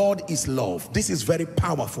one, God is love. This is very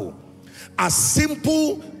powerful. As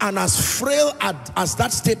simple and as frail as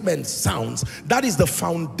that statement sounds, that is the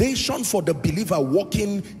foundation for the believer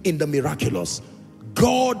walking in the miraculous.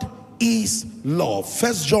 God is love.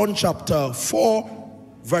 1 John chapter 4,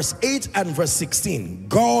 verse 8 and verse 16.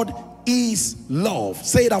 God is love.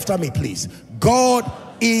 Say it after me, please. God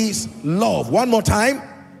is love. One more time.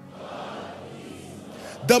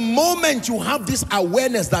 The moment you have this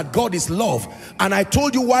awareness that God is love, and I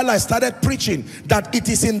told you while I started preaching that it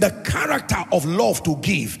is in the character of love to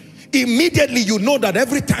give, immediately you know that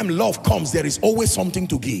every time love comes, there is always something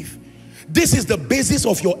to give. This is the basis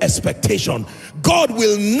of your expectation. God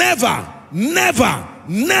will never, never,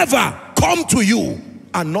 never come to you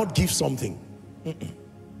and not give something.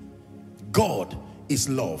 God is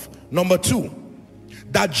love. Number two,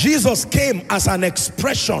 that Jesus came as an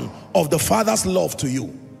expression of the Father's love to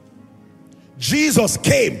you. Jesus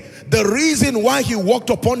came. The reason why he walked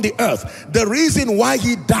upon the earth, the reason why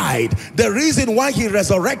he died, the reason why he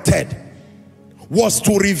resurrected was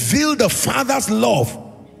to reveal the Father's love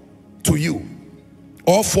to you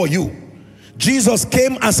or for you. Jesus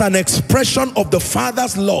came as an expression of the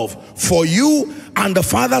Father's love for you and the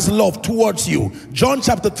Father's love towards you. John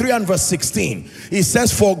chapter 3 and verse 16. He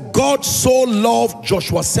says, for God so loved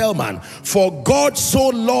Joshua Selman. For God so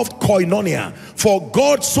loved Koinonia. For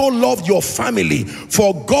God so loved your family.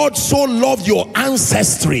 For God so loved your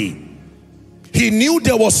ancestry. He knew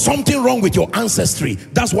there was something wrong with your ancestry.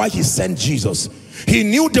 That's why he sent Jesus. He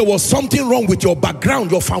knew there was something wrong with your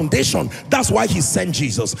background, your foundation. That's why he sent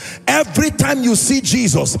Jesus. Every time you see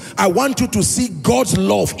Jesus, I want you to see God's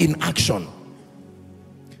love in action.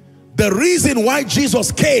 The reason why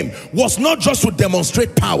Jesus came was not just to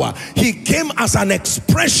demonstrate power. He came as an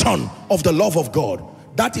expression of the love of God.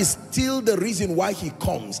 That is still the reason why he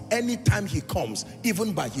comes. Anytime he comes,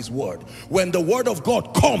 even by his word. When the word of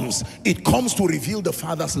God comes, it comes to reveal the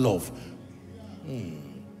Father's love.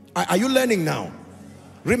 Are you learning now?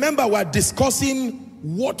 Remember, we're discussing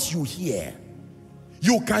what you hear.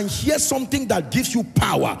 You can hear something that gives you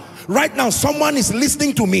power. Right now, someone is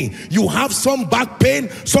listening to me. You have some back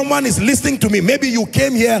pain. Someone is listening to me. Maybe you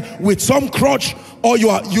came here with some crutch, or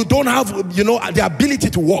you don't have, the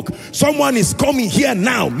ability to walk. Someone is coming here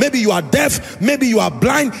now. Maybe you are deaf. Maybe you are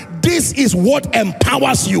blind. This is what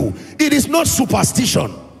empowers you. It is not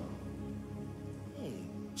superstition.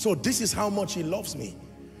 So this is how much he loves me.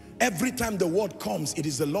 Every time the word comes, it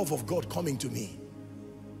is the love of God coming to me,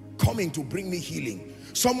 coming to bring me healing.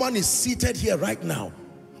 Someone is seated here right now,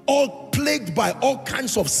 all plagued by all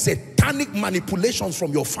kinds of satanic manipulations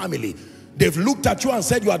from your family. They've looked at you and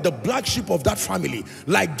said you are the black sheep of that family,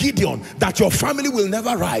 like Gideon, that your family will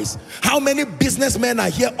never rise. How many businessmen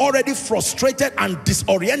are here already frustrated and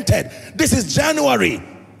disoriented? This is January,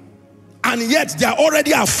 and yet they are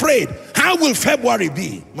already afraid. How will February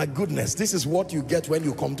be? My goodness, this is what you get when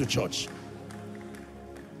you come to church.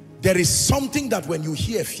 There is something that when you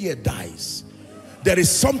hear, fear dies. There is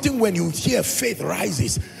something when you hear faith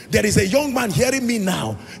rises. There is a young man hearing me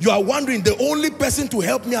now. You are wondering, the only person to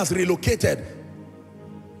help me has relocated.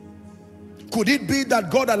 Could it be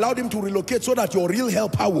that God allowed him to relocate so that your real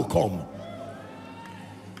helper will come?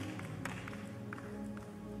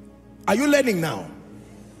 Are you learning now?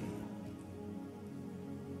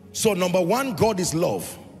 So number one, God is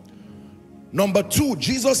love. Number two,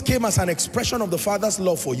 Jesus came as an expression of the Father's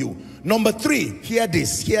love for you. Number three, hear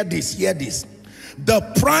this, hear this, hear this. The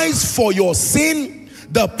price for your sin,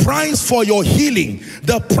 the price for your healing,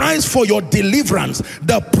 the price for your deliverance,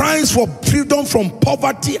 the price for freedom from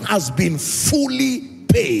poverty has been fully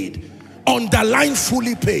paid. Underline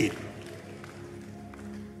fully paid.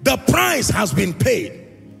 The price has been paid.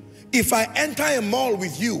 If I enter a mall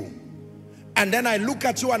with you and then I look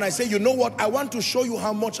at you and I say, you know what, I want to show you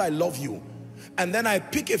how much I love you. And then I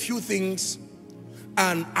pick a few things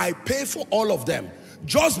and I pay for all of them.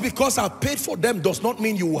 Just because I paid for them does not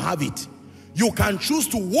mean you will have it. You can choose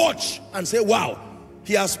to watch and say, wow,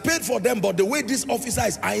 he has paid for them, but the way this officer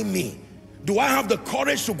is eyeing me, do I have the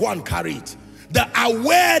courage to go and carry it? The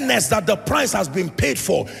awareness that the price has been paid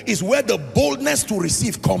for is where the boldness to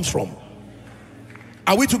receive comes from.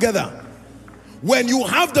 Are we together? When you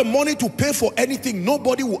have the money to pay for anything,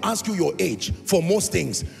 nobody will ask you your age for most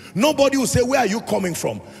things. Nobody will say, where are you coming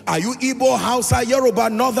from? Are you Igbo, Hausa, Yoruba,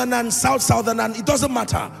 Northern, Southern? It doesn't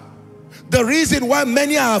matter. The reason why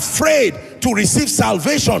many are afraid to receive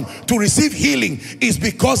salvation, to receive healing, is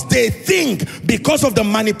because they think, because of the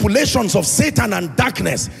manipulations of Satan and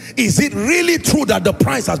darkness, is it really true that the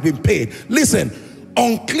price has been paid? Listen,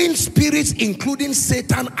 unclean spirits, including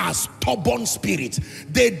Satan, are stubborn spirits.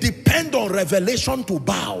 They depend on revelation to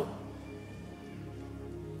bow.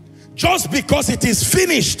 Just because it is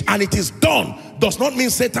finished and it is done does not mean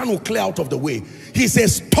Satan will clear out of the way. He's a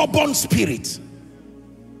stubborn spirit.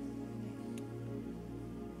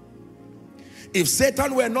 If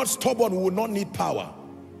Satan were not stubborn, we would not need power.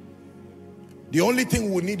 The only thing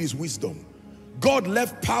we would need is wisdom. God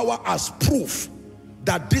left power as proof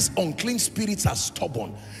that these unclean spirits are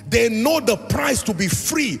stubborn. They know the price to be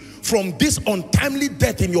free from this untimely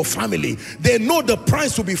death in your family. They know the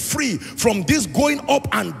price to be free from this going up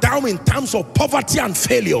and down in terms of poverty and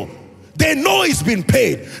failure. They know it's been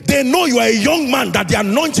paid. They know you are a young man that the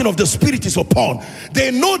anointing of the Spirit is upon.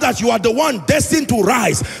 They know that you are the one destined to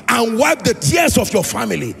rise and wipe the tears of your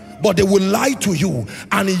family. But they will lie to you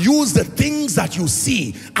and use the things that you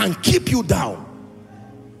see and keep you down.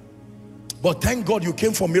 But thank God you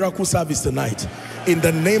came for miracle service tonight. In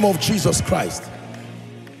the name of Jesus Christ.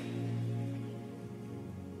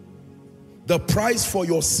 The price for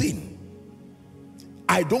your sin.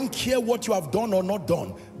 I don't care what you have done or not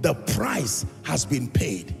done. The price has been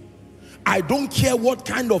paid. I don't care what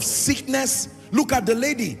kind of sickness. Look at the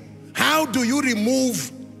lady. How do you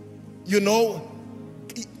remove, you know,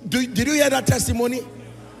 did you hear that testimony?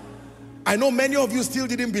 I know many of you still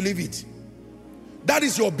didn't believe it. That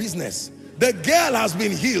is your business. The girl has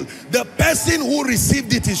been healed. The person who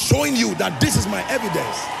received it is showing you that this is my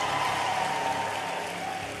evidence.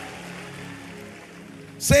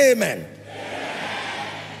 Say amen.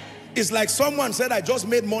 It's like someone said, I just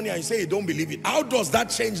made money, and you say you don't believe it. How does that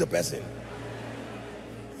change the person?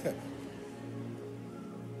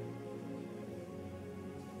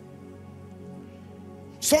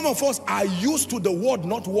 Some of us are used to the word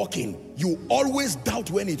not working. You always doubt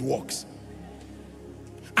when it works.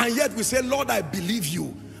 And yet we say, Lord, I believe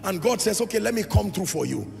you. And God says, okay, let me come through for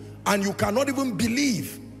you. And you cannot even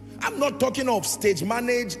believe. I'm not talking of stage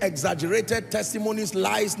managed, exaggerated testimonies,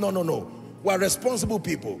 lies. No, no, no. We're responsible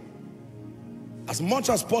people. As much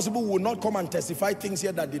as possible, we will not come and testify things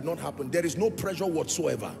here that did not happen. There is no pressure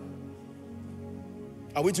whatsoever.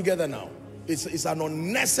 Are we together now? It's an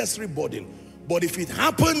unnecessary burden. But if it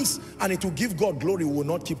happens and it will give God glory, we will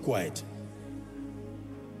not keep quiet.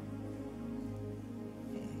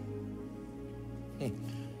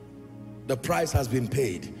 The price has been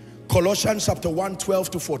paid. Colossians chapter 1,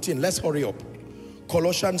 12 to 14. Let's hurry up.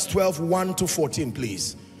 Colossians 12, 1 to 14,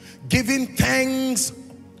 please. Giving thanks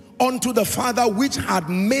unto the Father which had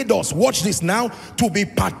made us, watch this now, to be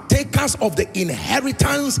partakers of the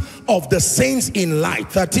inheritance of the saints in light.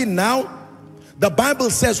 13 now. The Bible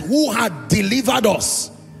says, who had delivered us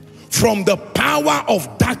from the power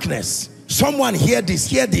of darkness. Someone hear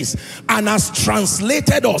this, and has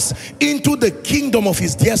translated us into the kingdom of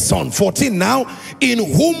his dear Son. 14 now, in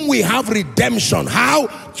whom we have redemption. How?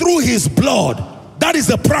 Through his blood. That is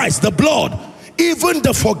the price, the blood, even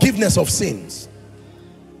the forgiveness of sins.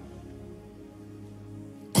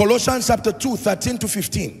 Colossians chapter 2, 13 to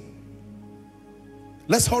 15.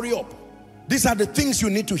 Let's hurry up. These are the things you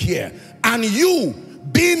need to hear. And you,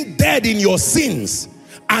 being dead in your sins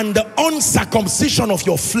and the uncircumcision of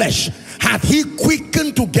your flesh, hath he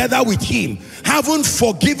quickened together with him, having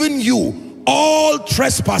forgiven you all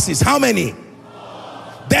trespasses. How many?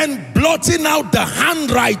 Then blotting out the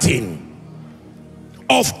handwriting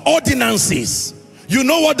of ordinances. You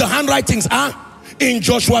know what the handwritings are? In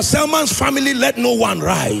Joshua Selman's family, let no one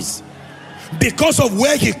rise. Because of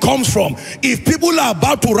where he comes from, if people are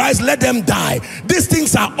about to rise, let them die. These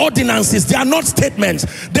things are ordinances. They are not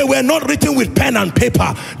statements. They were not written with pen and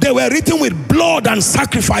paper. They were written with blood and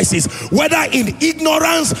sacrifices. Whether in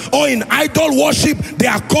ignorance or in idol worship, they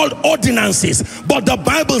are called ordinances. But the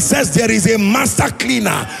Bible says there is a master cleaner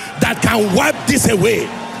that can wipe this away.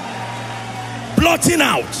 Blotting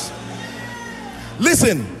out.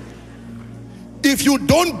 Listen, if you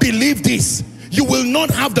don't believe this, you will not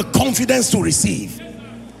have the confidence to receive.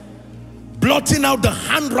 Blotting out the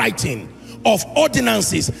handwriting of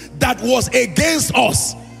ordinances that was against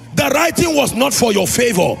us. The writing was not for your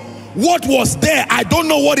favor. What was there, I don't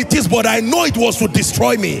know what it is, but I know it was to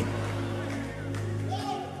destroy me.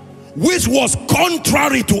 Which was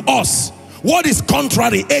contrary to us. What is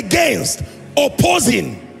contrary? Against,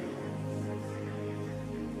 opposing.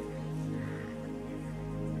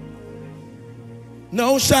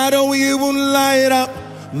 No shadow you won't light up,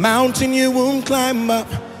 mountain you won't climb up,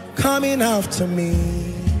 coming after me.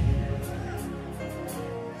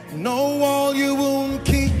 No wall you won't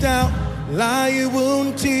kick down, lie you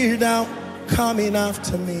won't tear down, coming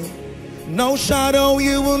after me. No shadow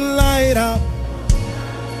you won't light up,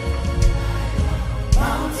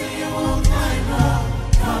 mountain you won't climb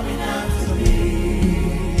up, coming after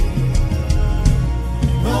me.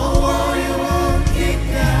 No wall you won't kick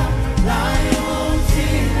down, lie you won't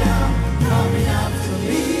tear down, coming after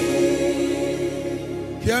me.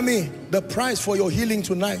 Hear me, the price for your healing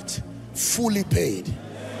tonight, fully paid.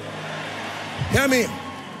 Hear me.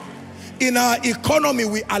 In our economy,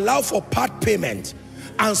 we allow for part payment,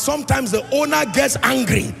 and sometimes the owner gets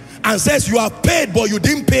angry and says you have paid but you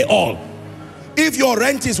didn't pay all. If your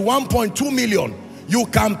rent is 1.2 million, you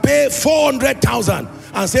can pay 400,000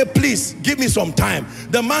 and say, please give me some time.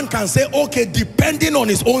 The man can say, okay, depending on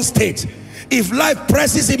his own state. If life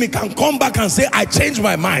presses him, he can come back and say, I changed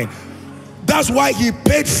my mind. That's why he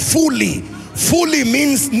paid fully. Fully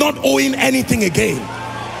means not owing anything again.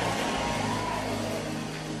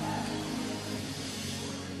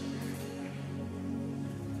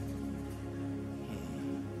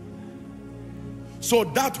 So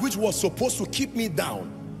that which was supposed to keep me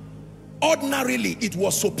down, ordinarily it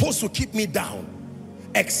was supposed to keep me down,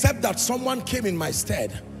 except that someone came in my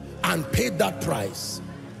stead and paid that price.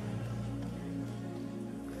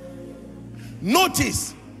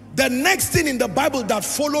 Notice, the next thing in the Bible that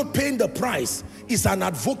followed paying the price is an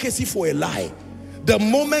advocacy for a lie. The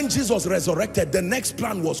moment Jesus resurrected, the next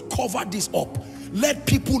plan was cover this up. Let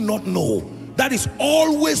people not know. That is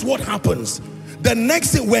always what happens. The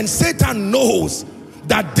next thing, when Satan knows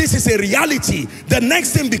that this is a reality, the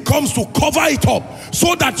next thing becomes to cover it up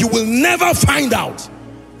so that you will never find out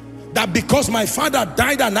that because my father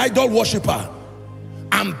died an idol worshiper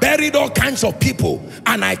and buried all kinds of people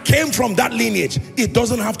and I came from that lineage. It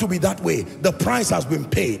doesn't have to be that way. The price has been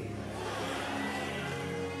paid.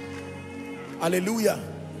 Hallelujah.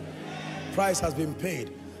 Price has been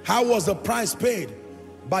paid. How was the price paid?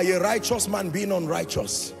 By a righteous man being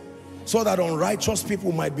unrighteous, so that unrighteous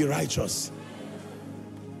people might be righteous.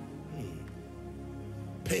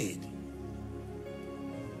 Paid.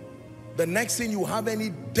 The next thing you have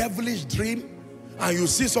any devilish dream and you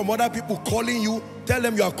see some other people calling you, tell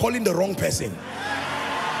them you are calling the wrong person.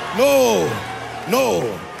 No,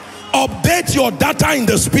 no. Update your data in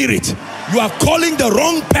the spirit. You are calling the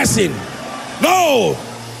wrong person. No,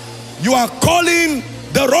 you are calling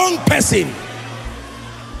the wrong person.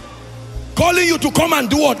 Calling you to come and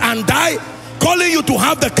do what? And die? Calling you to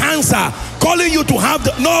have the cancer? Calling you to have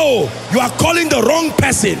the... No, you are calling the wrong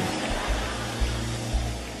person.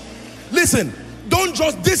 Listen, don't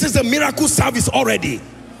just... This is a miracle service already.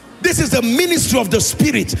 This is the ministry of the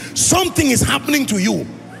Spirit. Something is happening to you.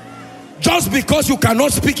 Just because you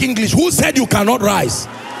cannot speak English, who said you cannot rise?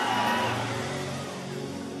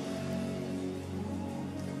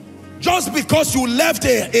 Just because you left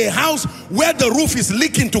a house where the roof is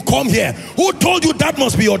leaking to come here, who told you that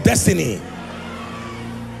must be your destiny?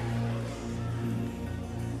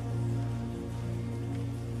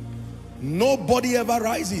 Nobody ever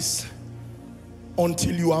rises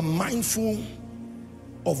until you are mindful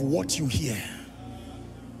of what you hear.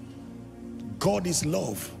 God is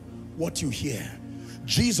love. What you hear.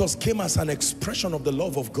 Jesus came as an expression of the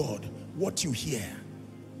love of God. What you hear.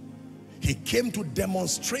 He came to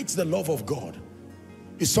demonstrate the love of God.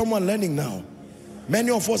 Is someone learning now?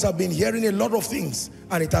 Many of us have been hearing a lot of things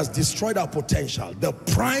and it has destroyed our potential. The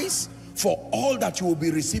price for all that you will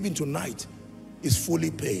be receiving tonight is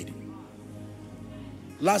fully paid.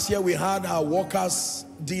 Last year we had our workers'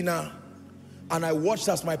 dinner and I watched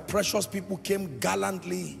as my precious people came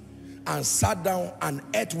gallantly and sat down and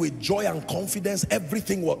ate with joy and confidence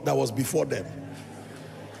everything that was before them.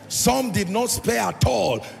 Some did not spare at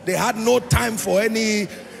all. They had no time for any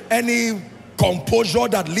composure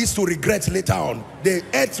that leads to regrets later on. They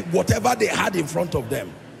ate whatever they had in front of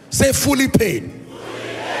them. Say fully paid.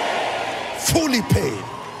 Fully paid. Fully paid.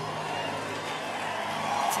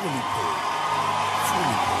 Fully paid.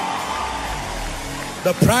 Fully paid.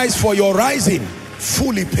 The price for your rising,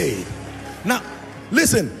 fully paid. Now,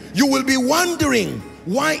 listen, you will be wondering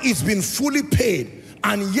why it's been fully paid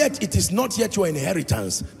and yet it is not yet your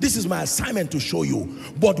inheritance. This is my assignment to show you.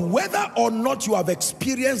 But whether or not you have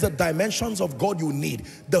experienced the dimensions of God you need,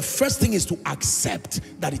 the first thing is to accept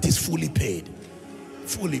that it is fully paid.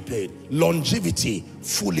 Fully paid. Longevity,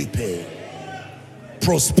 fully paid.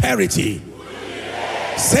 Prosperity.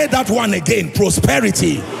 Say that one again.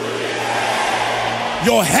 Prosperity.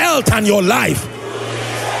 Your health and your life.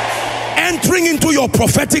 Entering into your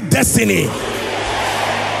prophetic destiny.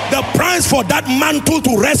 The price for that mantle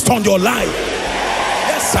to rest on your life.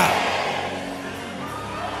 Yes, sir.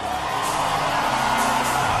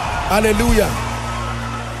 Hallelujah.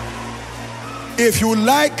 If you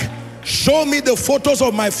like, show me the photos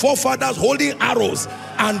of my forefathers holding arrows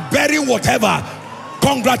and burying whatever.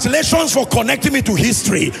 Congratulations for connecting me to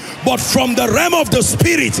history. But from the realm of the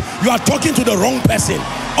spirit, you are talking to the wrong person.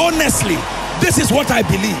 Honestly, this is what I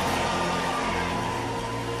believe.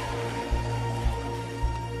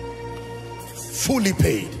 Fully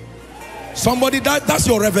paid. Somebody, that's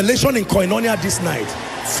your revelation in Koinonia this night.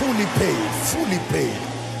 Fully paid, fully paid,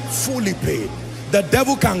 fully paid. The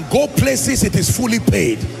devil can go places, it is fully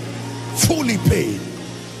paid. Fully paid.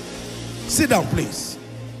 Sit down, please.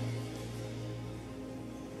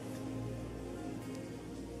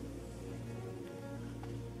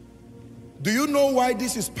 Do you know why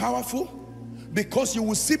this is powerful? Because you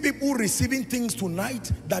will see people receiving things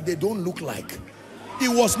tonight that they don't look like. It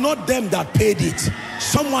was not them that paid it.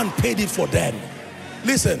 Someone paid it for them.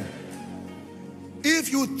 Listen,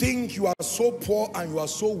 if you think you are so poor and you are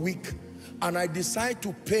so weak, and I decide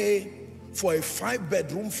to pay for a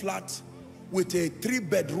 5-bedroom flat with a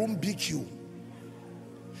 3-bedroom BQ,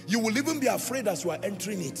 you will even be afraid as you are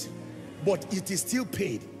entering it, but it is still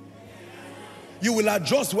paid. You will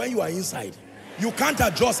adjust when you are inside. You can't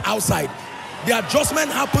adjust outside. The adjustment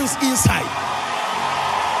happens inside.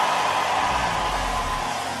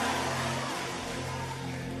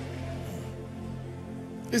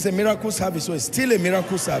 It's a miracle service, so it's still a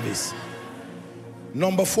miracle service.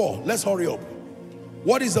 Number 4, let's hurry up.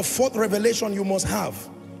 What is the 4th revelation you must have?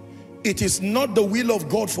 It is not the will of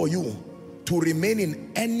God for you to remain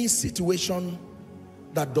in any situation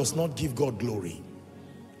that does not give God glory.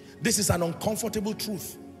 This is an uncomfortable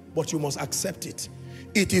truth, but you must accept it.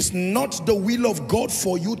 It is not the will of God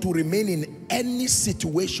for you to remain in any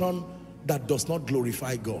situation that does not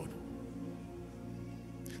glorify God.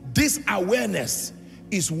 This awareness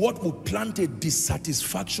is what will plant a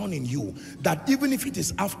dissatisfaction in you, that even if it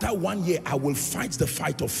is after 1 year, I will fight the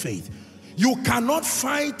fight of faith. You cannot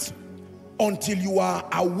fight until you are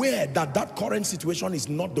aware that that current situation is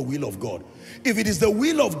not the will of God. If it is the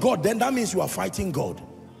will of God, then that means you are fighting God.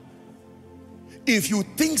 If you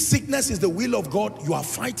think sickness is the will of God, you are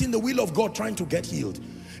fighting the will of God trying to get healed.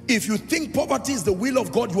 If you think poverty is the will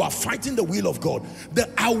of God, you are fighting the will of God.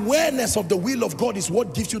 The awareness of the will of God is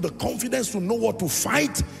what gives you the confidence to know what to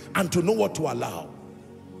fight and to know what to allow.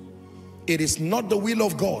 It is not the will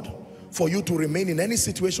of God for you to remain in any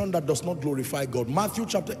situation that does not glorify God. Matthew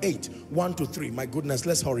chapter 8, 1-3. My goodness,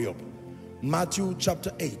 let's hurry up. Matthew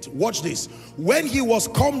chapter 8. Watch this. When he was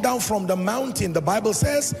come down from the mountain, the Bible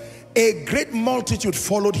says, a great multitude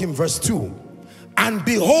followed him. Verse 2. And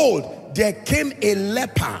behold, there came a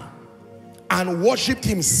leper and worshipped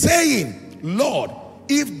him, saying, Lord,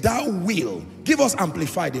 if thou wilt. Give us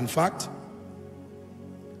amplified, in fact.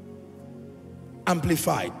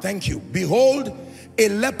 Amplified. Thank you. Behold, a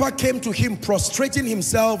leper came to him, prostrating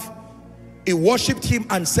himself. He worshipped him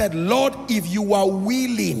and said, Lord, if you are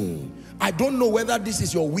willing, I don't know whether this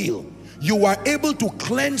is your will, you are able to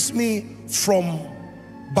cleanse me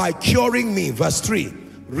by curing me. Verse 3.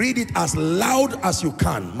 Read it as loud as you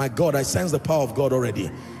can. My God, I sense the power of God already.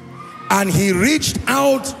 And he reached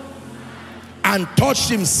out and touched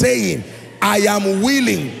him, saying, I am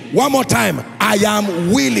willing. One more time. I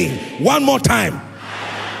am willing. One more time.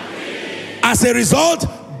 As a result,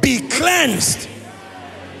 be cleansed.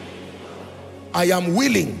 I am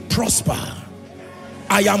willing, prosper.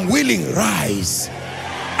 I am willing, rise.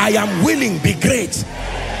 I am willing, be great.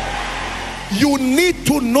 You need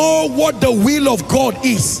to know what the will of God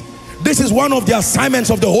is. This is one of the assignments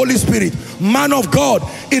of the Holy Spirit. Man of God,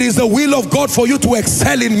 it is the will of God for you to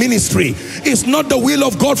excel in ministry. It's not the will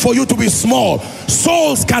of God for you to be small.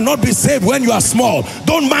 Souls cannot be saved when you are small.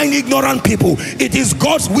 Don't mind ignorant people. It is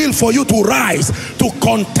God's will for you to rise, to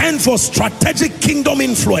contend for strategic kingdom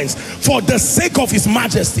influence for the sake of His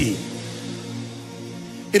majesty.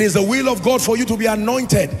 It is the will of God for you to be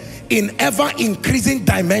anointed in ever-increasing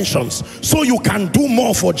dimensions so you can do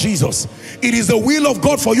more for Jesus. It is the will of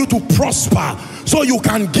God for you to prosper so you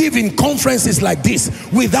can give in conferences like this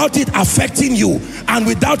without it affecting you and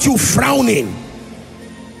without you frowning.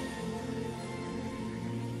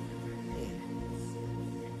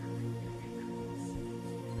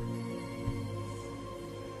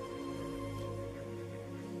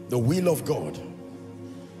 The will of God.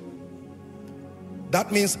 That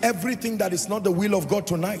means everything that is not the will of God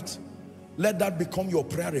tonight, let that become your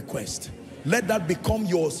prayer request. Let that become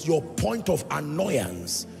your point of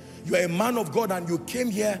annoyance. You are a man of God and you came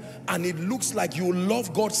here and it looks like you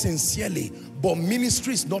love God sincerely, but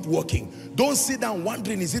ministry is not working. Don't sit down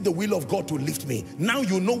wondering, is it the will of God to lift me? Now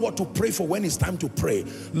you know what to pray for when it's time to pray.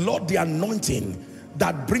 Lord, the anointing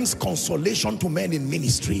that brings consolation to men in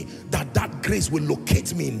ministry, that grace will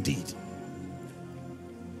locate me indeed.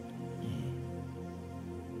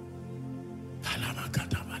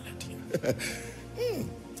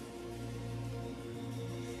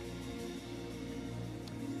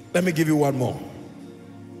 Let me give you one more.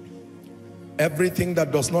 Everything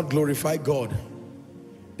that does not glorify God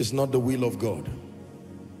is not the will of God.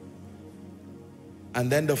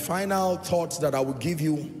 And then the final thoughts that I will give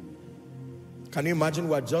you, can you imagine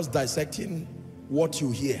we're just dissecting what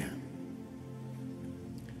you hear?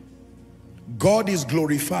 God is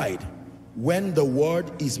glorified when the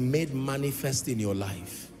word is made manifest in your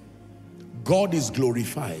life. God is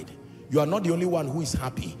glorified. You are not the only one who is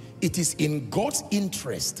happy. It is in God's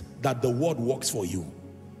interest that the word works for you.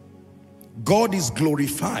 God is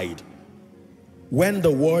glorified when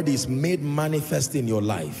the word is made manifest in your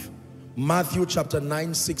life. Matthew chapter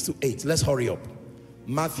 9, 6 to 8. Let's hurry up.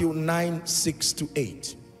 Matthew 9, 6 to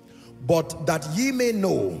 8. But that ye may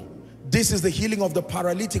know, this is the healing of the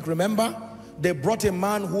paralytic. Remember, they brought a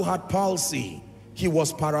man who had palsy. He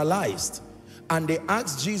was paralyzed. And they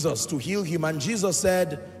asked Jesus to heal him, and Jesus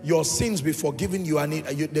said, your sins be forgiven you. And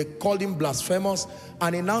they called him blasphemous,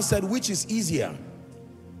 and he now said, which is easier?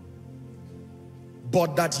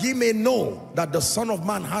 But that ye may know that the Son of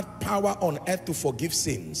Man had power on earth to forgive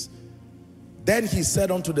sins. Then he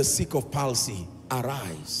said unto the sick of palsy,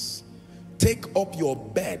 arise, take up your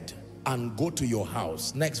bed and go to your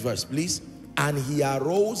house. Next verse, please. And he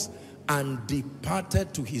arose and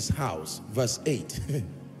departed to his house. Verse 8.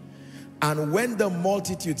 And when the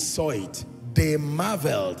multitude saw it, they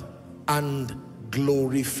marveled and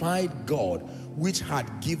glorified God, which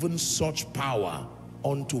had given such power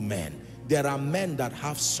unto men. There are men that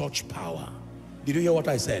have such power. Did you hear what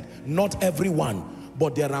I said? Not everyone,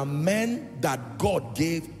 but there are men that God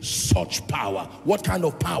gave such power. What kind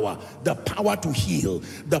of power? The power to heal,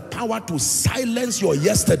 the power to silence your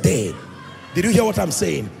yesterday. Did you hear what I'm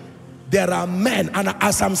saying? There are men, and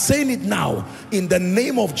as I'm saying it now, in the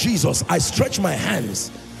name of Jesus, I stretch my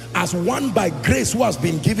hands as one by grace who has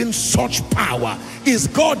been given such power. Is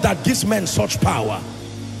God that gives men such power.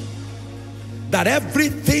 That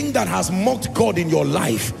everything that has mocked God in your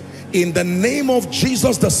life, in the name of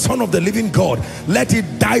Jesus, the Son of the living God, let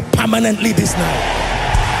it die permanently this night.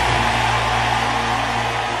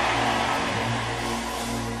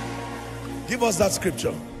 Give us that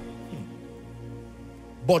scripture.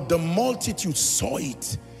 But the multitude saw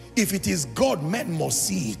it. If it is God, men must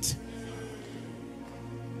see it.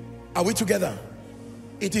 Are we together?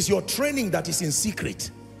 It is your training that is in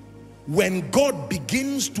secret. When God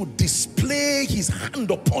begins to display his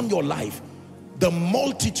hand upon your life, the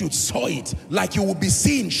multitude saw it, like you will be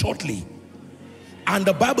seeing shortly. And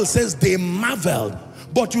the Bible says they marveled.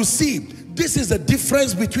 But you see, this is the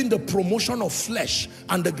difference between the promotion of flesh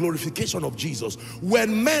and the glorification of Jesus.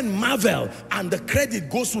 When men marvel and the credit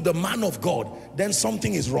goes to the man of God, then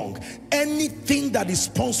something is wrong. Anything that is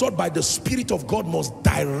sponsored by the Spirit of God must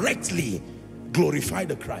directly glorify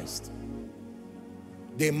the Christ.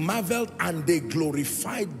 They marveled and they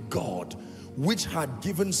glorified God, which had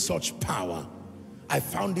given such power. I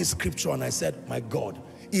found this scripture and I said, my God,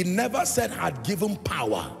 it never said had given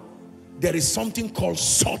power. There is something called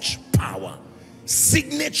such power.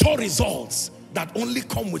 Signature results that only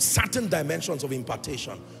come with certain dimensions of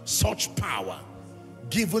impartation. Such power,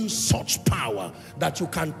 given such power that you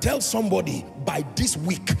can tell somebody by this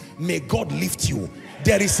week, may God lift you.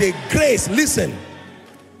 There is a grace. Listen,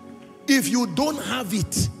 if you don't have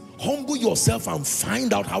it, humble yourself and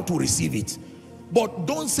find out how to receive it. But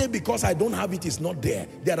don't say because I don't have it, it's not there.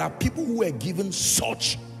 There are people who are given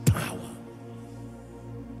such power.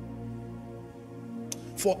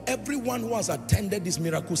 For everyone who has attended this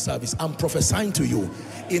miracle service, I'm prophesying to you,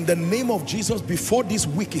 in the name of Jesus, before this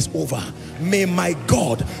week is over, may my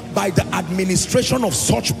God, by the administration of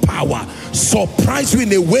such power, surprise you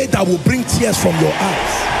in a way that will bring tears from your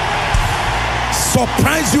eyes.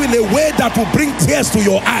 Surprise you in a way that will bring tears to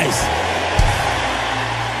your eyes.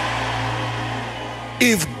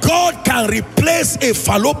 If God can replace a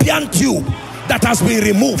fallopian tube that has been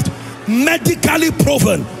removed, medically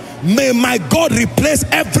proven, may my God replace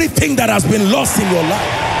everything that has been lost in your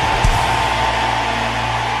life.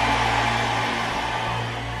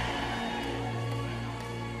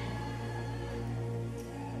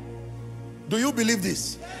 Do you believe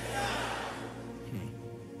this?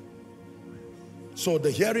 So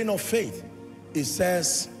the hearing of faith, it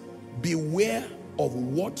says, beware of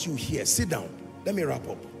what you hear. Sit down. Let me wrap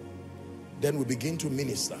up. Then we begin to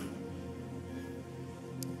minister.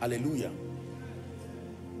 Hallelujah.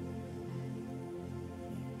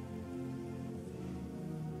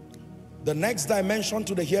 The next dimension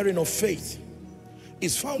to the hearing of faith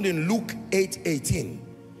is found in Luke 8:18.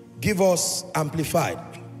 Give us amplified.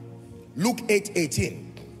 Luke 8:18.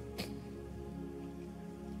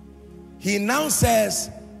 He now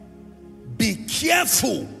says, be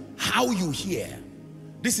careful how you hear.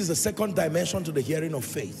 This is the second dimension to the hearing of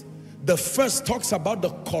faith. The first talks about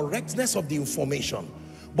the correctness of the information,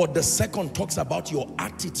 but the second talks about your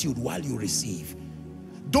attitude while you receive.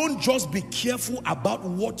 Don't just be careful about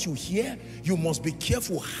what you hear, you must be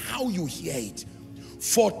careful how you hear it.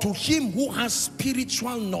 For to him who has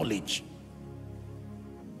spiritual knowledge,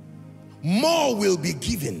 more will be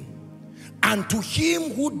given. And to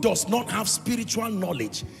him who does not have spiritual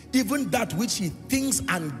knowledge, even that which he thinks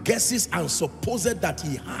and guesses and supposes that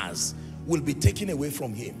he has will be taken away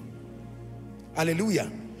from him.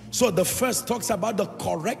 Hallelujah. So the first talks about the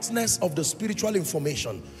correctness of the spiritual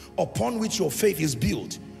information upon which your faith is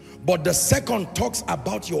built. But the second talks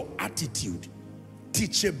about your attitude,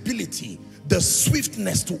 teachability, the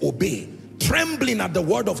swiftness to obey, trembling at the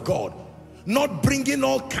word of God, not bringing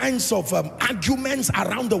all kinds of arguments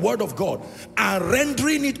around the word of God and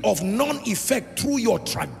rendering it of non-effect through your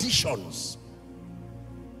traditions.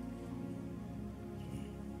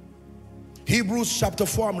 Hebrews chapter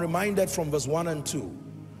 4, I'm reminded from verse 1 and 2.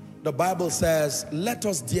 The Bible says, let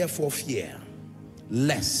us therefore fear,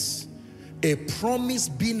 lest a promise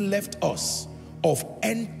being left us of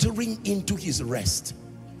entering into his rest.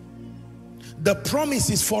 The promise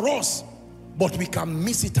is for us, but we can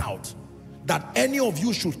miss it out, that any of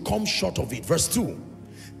you should come short of it. Verse 2,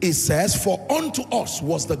 it says, for unto us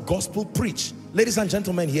was the gospel preached. Ladies and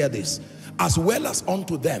gentlemen, hear this. As well as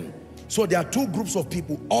unto them. So there are two groups of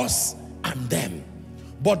people, us and them.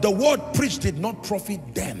 But the word preached did not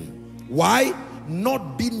profit them. Why?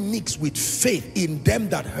 Not being mixed with faith in them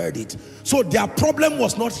that heard it. So their problem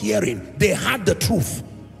was not hearing. They had the truth,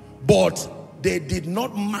 but they did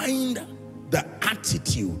not mind the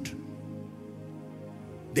attitude.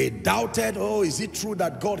 They doubted, oh, is it true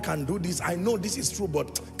that God can do this? I know this is true,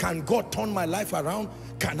 but can God turn my life around?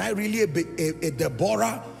 Can I really be a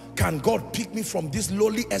Deborah? Can God pick me from this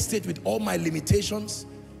lowly estate with all my limitations?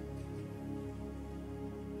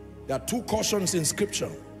 There are two cautions in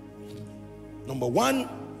scripture. Number one,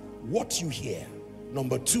 what you hear.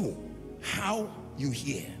 Number two, how you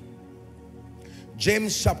hear.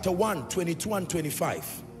 James chapter 1, 22 and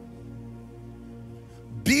 25.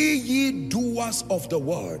 Be ye doers of the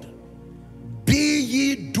word. Be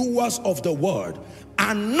ye doers of the word,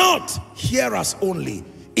 and not hearers only.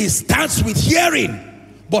 It starts with hearing,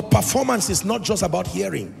 but performance is not just about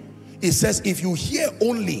hearing. It says if you hear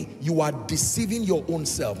only, you are deceiving your own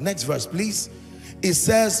self. Next verse, please. It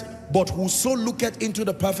says, but whoso looketh into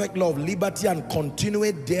the perfect law of liberty and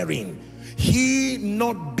continueth therein, he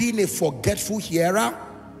not being a forgetful hearer,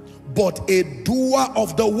 but a doer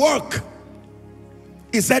of the work.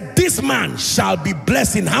 It said, this man shall be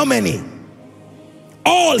blessed in how many?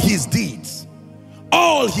 All his deeds.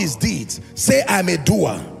 All his deeds. Say, I'm a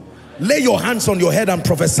doer. Lay your hands on your head and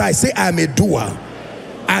prophesy. Say, I'm a doer.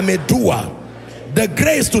 I'm a doer. The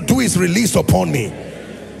grace to do is released upon me.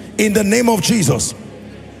 In the name of Jesus.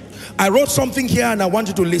 I wrote something here and I want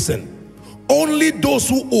you to listen. Only those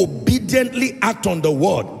who obediently act on the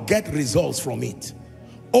word get results from it.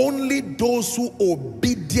 Only those who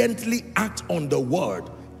obediently act on the word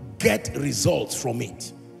get results from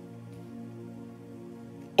it.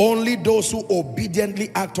 Only those who obediently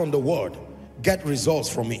act on the word get results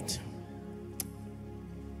from it.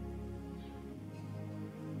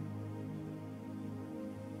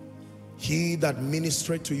 He that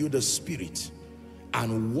ministered to you the Spirit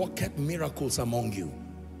and worketh miracles among you,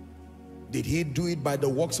 did he do it by the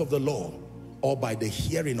works of the law or by the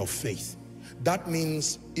hearing of faith? That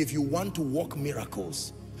means if you want to work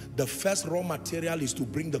miracles, the first raw material is to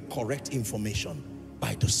bring the correct information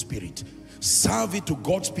by the Spirit. Serve it to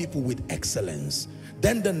God's people with excellence.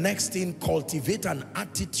 Then the next thing, cultivate an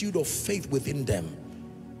attitude of faith within them.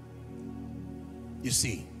 You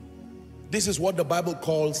see, this is what the Bible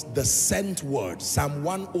calls the sent word. Psalm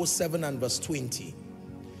 107 and verse 20.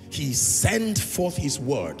 He sent forth his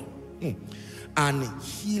word and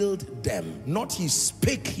healed them. Not he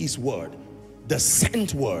spake his word, the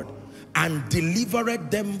sent word, and delivered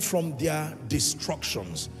them from their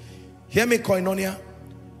destructions. Hear me, Koinonia.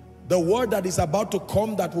 The word that is about to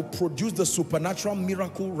come that will produce the supernatural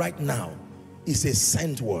miracle right now is a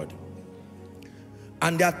sent word.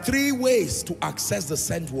 And there are three ways to access the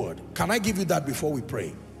sent word. Can I give you that before we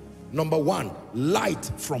pray? Number one,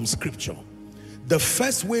 light from scripture. The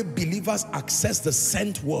first way believers access the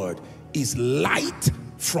sent word is light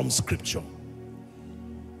from scripture.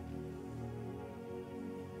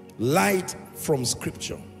 Light from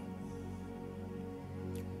scripture.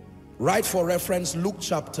 Write for reference Luke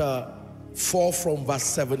chapter 4 from verse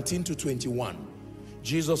 17 to 21.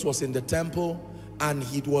 Jesus was in the temple and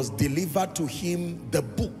it was delivered to him the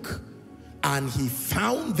book, and he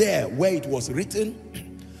found there where it was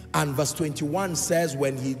written, and verse 21 says,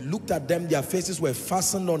 when he looked at them, their faces were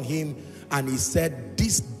fastened on him, and he said,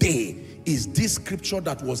 this day is this scripture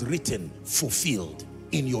that was written fulfilled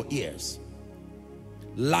in your ears.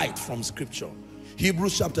 Light from scripture.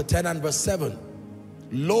 Hebrews chapter 10 and verse 7.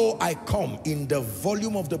 Lo, I come, in the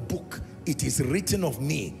volume of the book it is written of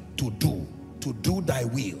me to do thy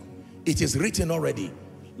will. It is written already.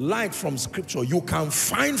 Light from scripture. You can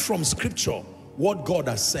find from scripture what God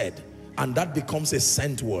has said, and that becomes a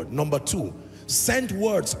sent word. Number two, sent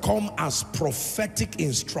words come as prophetic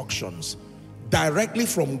instructions directly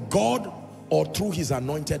from God or through his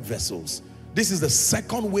anointed vessels. This is the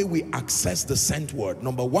second way we access the sent word.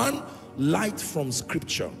 Number one, light from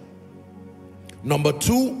scripture. Number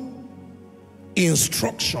two,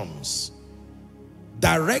 instructions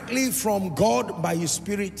directly from God by his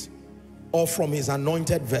Spirit or from his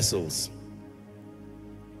anointed vessels.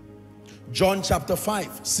 John chapter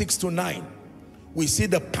 5, 6 to 9. We see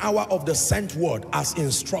the power of the sent word as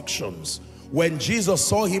instructions. When Jesus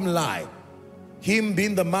saw him lie, him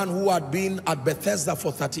being the man who had been at Bethesda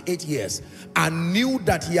for 38 years and knew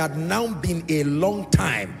that he had now been a long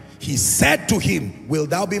time, he said to him, will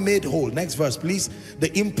thou be made whole? Next verse, please.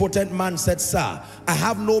 The impotent man said, sir, I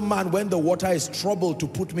have no man when the water is troubled to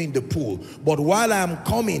put me in the pool. But while I am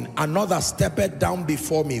coming, another steppeth down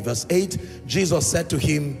before me. Verse 8, Jesus said to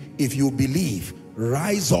him, if you believe,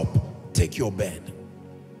 rise up, take your bed.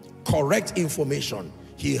 Correct information.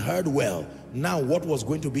 He heard well. Now, what was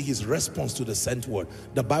going to be his response to the sent word?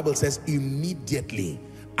 The Bible says immediately,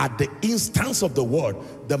 at the instance of the word,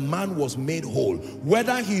 the man was made whole.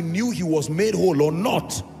 Whether he knew he was made whole or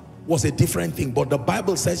not was a different thing, but the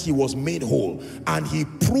Bible says he was made whole, and he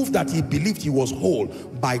proved that he believed he was whole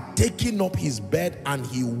by taking up his bed, and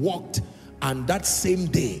he walked, and that same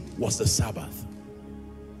day was the Sabbath.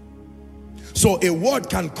 So a word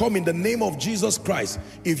can come in the name of Jesus Christ.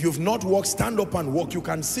 If you've not walked, stand up and walk. You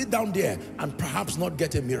can sit down there and perhaps not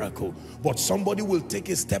get a miracle, but somebody will take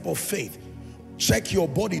a step of faith. Check your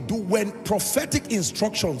body. When prophetic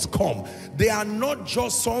instructions come, they are not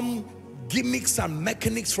just some gimmicks and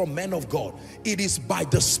mechanics from men of God. It is by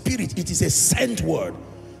the Spirit. It is a sent word.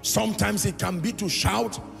 Sometimes it can be to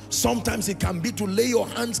shout, sometimes it can be to lay your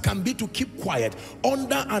hands, can be to keep quiet.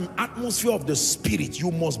 Under an atmosphere of the Spirit, you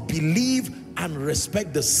must believe and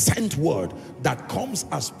respect the sent word that comes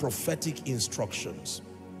as prophetic instructions.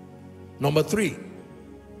 Number three,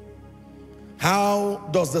 how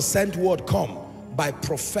does the sent word come? By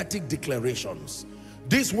prophetic declarations.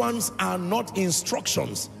 These ones are not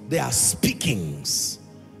instructions, they are speakings.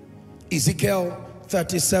 Ezekiel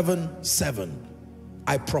 37:7.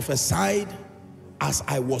 I prophesied as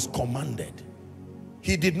I was commanded.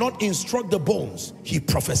 He did not instruct the bones, he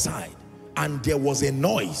prophesied. And there was a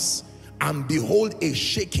noise, and behold, a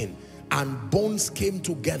shaking, and bones came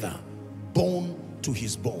together, bone to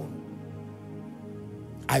his bone.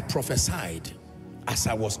 I prophesied as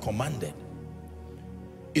I was commanded.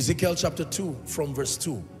 Ezekiel chapter 2 from verse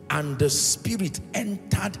 2. And the Spirit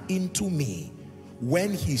entered into me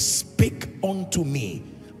when he spake unto me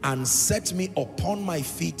and set me upon my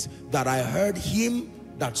feet, that I heard him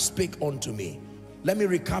that spake unto me. Let me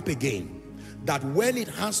recap again. That when it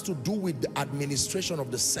has to do with the administration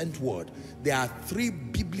of the sent word, there are three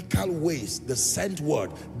biblical ways the sent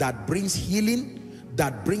word that brings healing,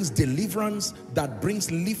 that brings deliverance, that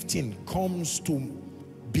brings lifting comes to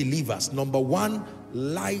believers. Number one,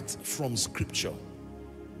 light from scripture.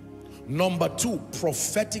 Number two,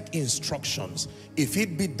 prophetic instructions. If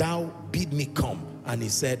it be thou, bid me come. And he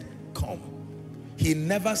said, come. He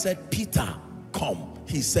never said, Peter, come.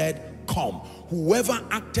 He said, come. Whoever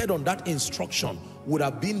acted on that instruction would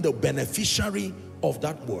have been the beneficiary of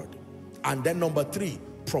that word. And then number three,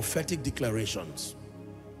 prophetic declarations.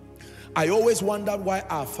 I always wondered why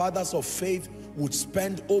our fathers of faith would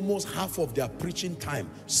spend almost half of their preaching time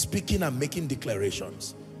speaking and making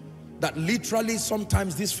declarations. That literally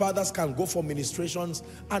sometimes these fathers can go for ministrations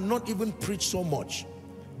and not even preach so much.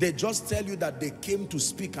 They just tell you that they came to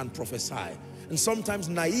speak and prophesy. And sometimes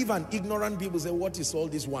naive and ignorant people say, what is all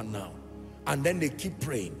this one now? And then they keep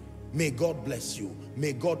praying. May God bless you.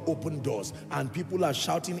 May God open doors. And people are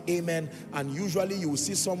shouting amen. And usually you will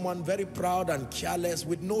see someone very proud and careless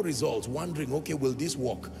with no results, wondering, okay, will this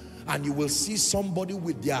work? And you will see somebody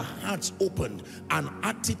with their hearts opened, an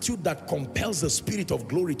attitude that compels the Spirit of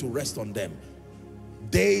glory to rest on them.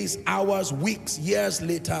 Days, hours, weeks, years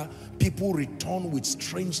later, people return with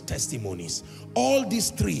strange testimonies. All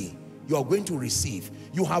these three you are going to receive.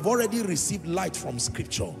 You have already received light from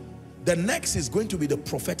scripture. The next is going to be the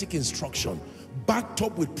prophetic instruction, backed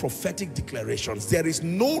up with prophetic declarations. There is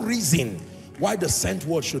no reason why the sent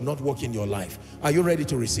word should not work in your life. Are you ready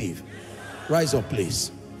to receive? Rise up,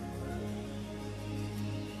 please.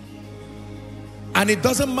 And it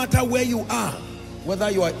doesn't matter where you are,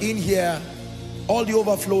 whether you are in here, all the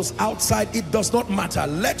overflows outside, it does not matter.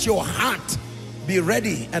 Let your heart be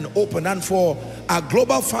ready and open. And for our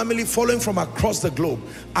global family following from across the globe,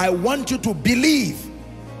 I want you to believe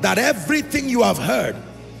that everything you have heard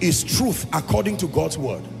is truth according to God's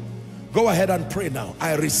word. Go ahead and pray now.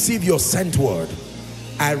 I receive your sent word.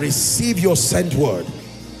 I receive your sent word.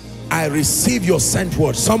 I receive your sent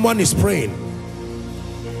word. Someone is praying.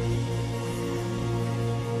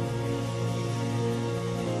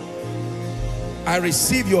 I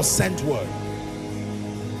receive your sent word.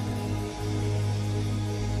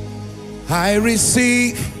 I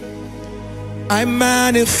receive, I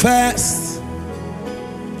manifest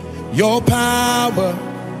your power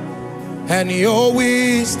and your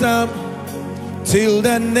wisdom till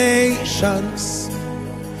the nations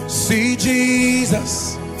see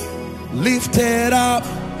Jesus lifted up,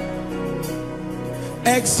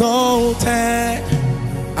 exalted.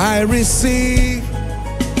 I receive,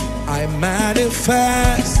 I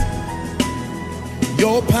manifest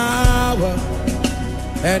your power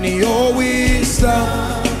and your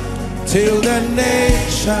wisdom till the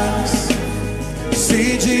nations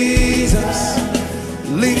see Jesus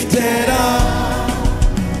lifted up,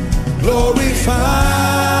 glorified.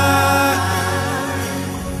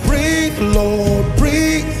 Breathe, Lord,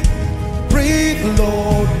 breathe, breathe,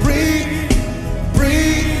 Lord, breathe,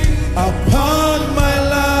 breathe upon my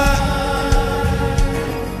life.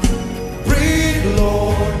 Breathe,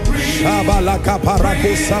 Lord, breathe,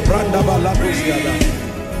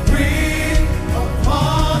 breathe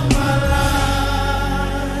upon my life.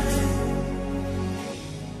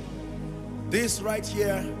 This right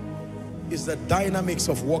here is the dynamics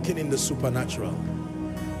of walking in the supernatural.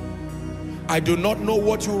 I do not know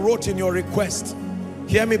what you wrote in your request.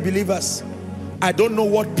 Hear me, believers. I don't know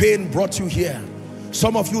what pain brought you here.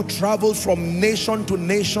 Some of you traveled from nation to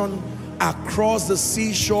nation across the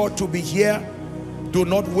seashore to be here. Do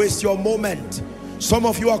not waste your moment. Some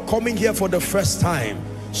of you are coming here for the first time.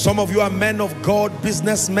 Some of you are men of God,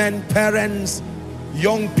 businessmen, parents,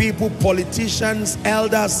 young people, politicians,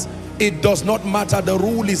 elders. It does not matter. The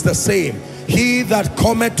rule is the same. He that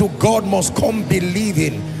cometh to God must come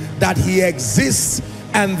believing that he exists,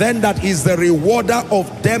 and then that is the rewarder of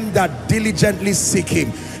them that diligently seek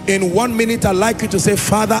him. In 1 minute, I'd like you to say,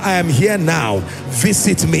 Father, I am here now.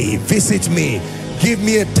 Visit me, visit me. Give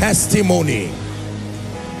me a testimony.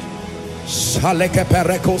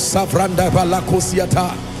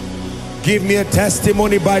 Give me a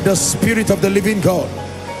testimony by the Spirit of the living God.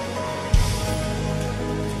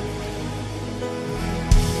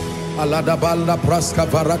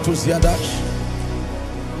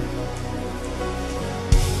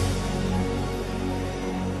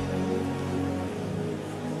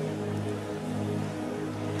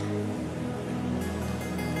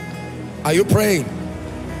 Are you praying?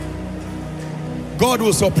 God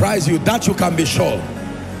will surprise you. That you can be sure.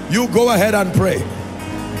 You go ahead and pray.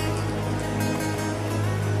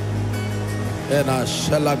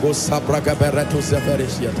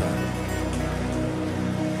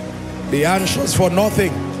 Be anxious for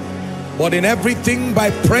nothing, but in everything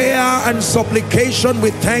by prayer and supplication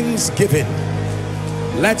with thanksgiving,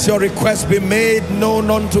 let your requests be made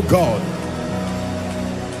known unto God.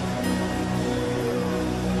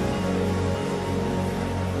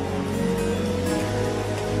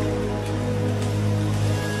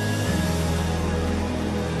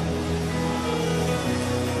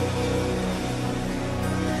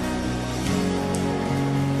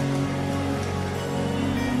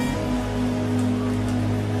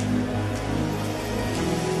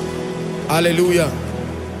 Hallelujah.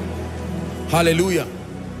 Hallelujah.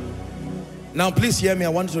 Now please hear me. I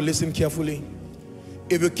want you to listen carefully.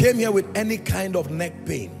 If you came here with any kind of neck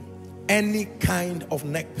pain, any kind of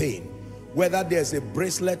neck pain, whether there's a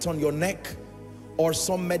bracelet on your neck or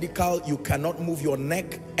some medical, you cannot move your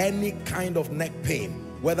neck, any kind of neck pain,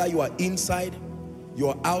 whether you are inside, you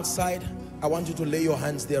are outside, I want you to lay your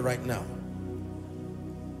hands there right now.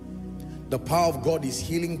 The power of God is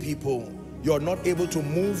healing people. You're not able to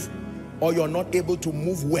move, or you're not able to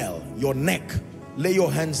move well, your neck, lay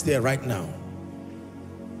your hands there right now.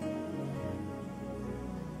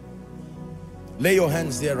 Lay your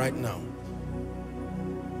hands there right now.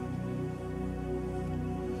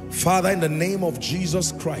 Father, in the name of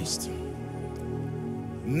Jesus Christ,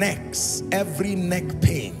 necks, every neck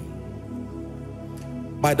pain,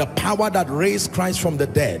 by the power that raised Christ from the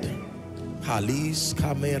dead,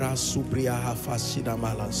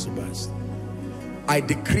 I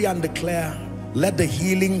decree and declare, let the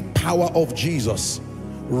healing power of Jesus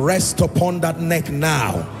rest upon that neck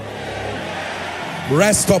now.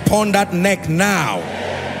 Rest upon that neck now.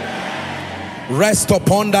 Rest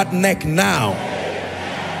upon that neck now.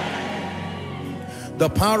 The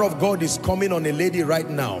power of God is coming on a lady right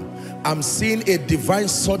now. I'm seeing a divine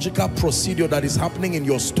surgical procedure that is happening in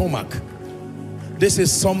your stomach. This is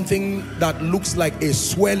something that looks like a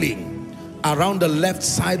swelling around the left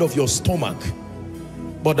side of your stomach.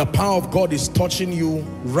 But the power of God is touching you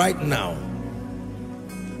right now.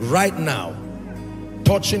 Right now.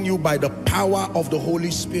 Touching you by the power of the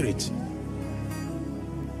Holy Spirit.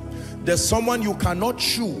 There's someone you cannot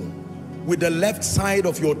chew with the left side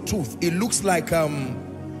of your tooth. It looks like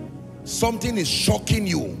something is shocking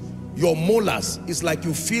you. Your molars, it's like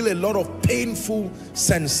you feel a lot of painful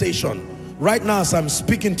sensation. Right now as I'm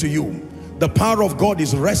speaking to you, the power of God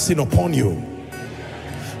is resting upon you.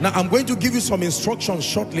 Now I'm going to give you some instructions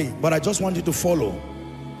shortly, but I just want you to follow.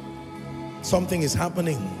 Something is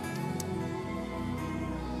happening.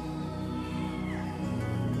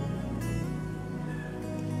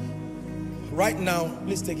 Right now,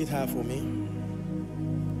 please take it higher for me.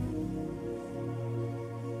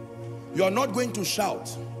 You are not going to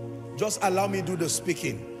shout. Just allow me to do the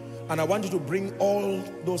speaking. And I want you to bring all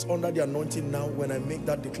those under the anointing now when I make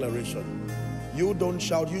that declaration. You don't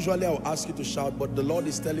shout. Usually I'll ask you to shout, but the Lord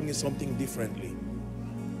is telling me something differently.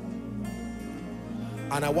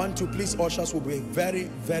 And I want to, please, ushers will be very,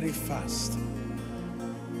 very fast.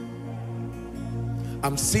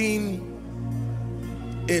 I'm seeing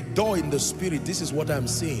a door in the spirit. This is what I'm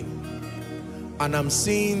seeing. And I'm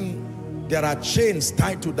seeing there are chains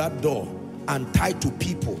tied to that door and tied to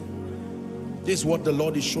people. This is what the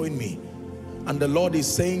Lord is showing me. And the Lord is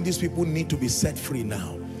saying these people need to be set free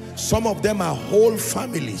now. Some of them are whole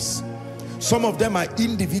families. Some of them are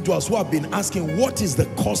individuals who have been asking, what is the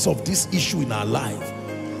cause of this issue in our life?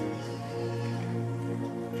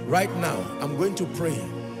 Right now, I'm going to pray.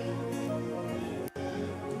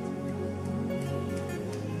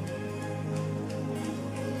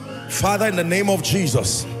 Father, in the name of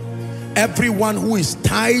Jesus, everyone who is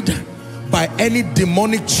tied by any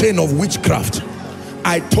demonic chain of witchcraft,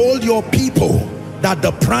 I told your people that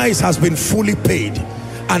the price has been fully paid.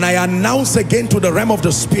 And I announce again to the realm of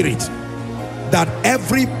the spirit that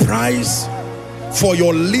every price for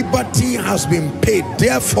your liberty has been paid.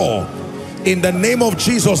 Therefore, in the name of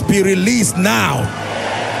Jesus, be released now.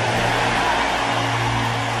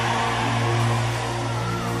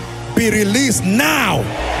 Be released now.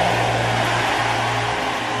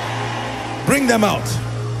 Bring them out.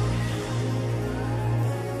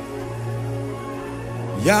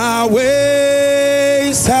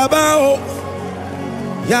 Yahweh Sabaoth,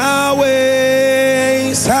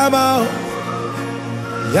 Yahweh Sabaoth,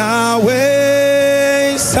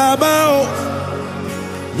 Yahweh Sabaoth,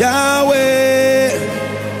 Yahweh.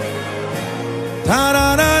 Ta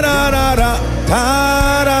da da da da da,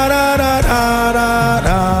 ta da da da da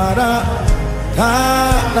da da, ta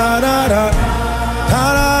da da da.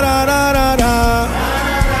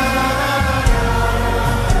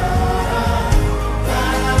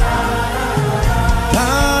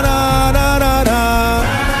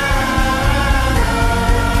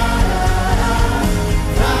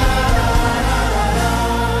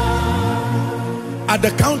 at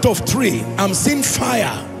the count of 3, I'm seeing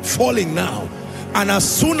fire falling now. And as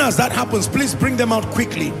soon as that happens, please bring them out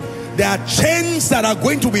quickly. There are chains that are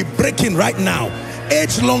going to be breaking right now.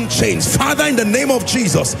 Age-long chains. Father, in the name of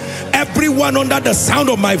Jesus, everyone under the sound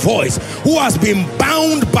of my voice who has been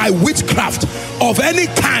bound by witchcraft of any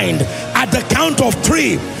kind, at the count of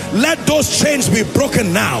 3, let those chains be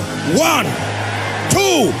broken now. 1,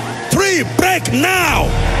 2, 3. Break now.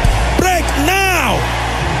 Break now.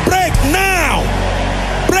 Break now.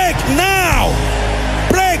 Break now.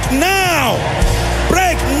 Break now.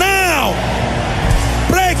 Break now.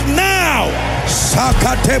 Break now.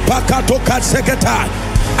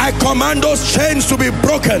 I command those chains to be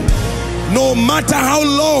broken. No matter how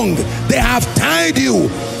long they have tied you,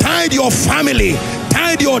 tied your family,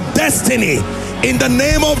 tied your destiny, in the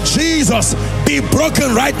name of Jesus, be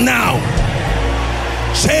broken right now.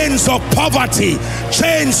 Chains of poverty,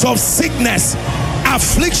 chains of sickness,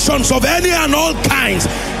 afflictions of any and all kinds,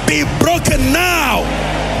 be broken now.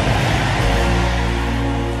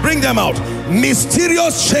 Bring them out.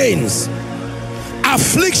 Mysterious chains,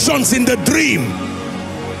 afflictions in the dream,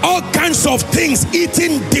 all kinds of things,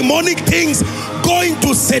 eating demonic things, going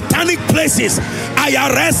to satanic places. I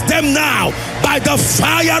arrest them now by the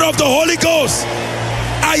fire of the Holy Ghost.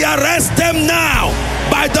 I arrest them now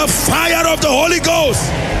by the fire of the Holy Ghost.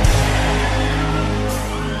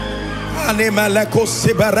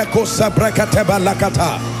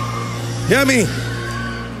 Hear me.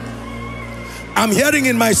 I'm hearing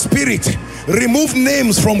in my spirit, remove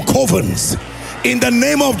names from covens in the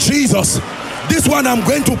name of Jesus. This one I'm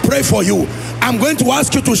going to pray for you. I'm going to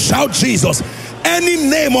ask you to shout Jesus. Any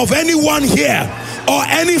name of anyone here or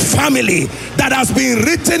any family that has been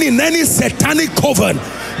written in any satanic coven,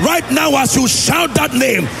 right now as you shout that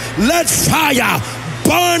name, let fire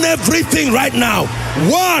burn everything right now.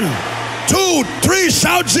 1, 2, 3,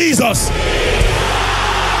 shout Jesus.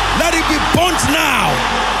 Let it be burnt now.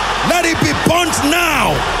 Let it be burnt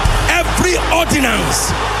now. Every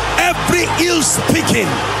ordinance, every ill speaking,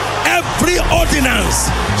 every ordinance,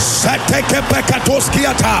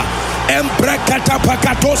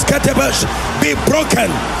 be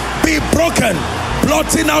broken, be broken.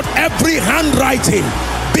 Blotting out every handwriting,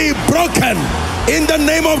 be broken in the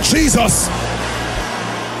name of Jesus.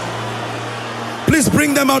 Please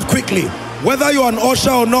bring them out quickly. Whether you're an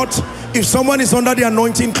usher or not, if someone is under the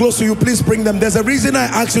anointing close to you, please bring them. There's a reason I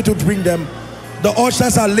asked you to bring them. The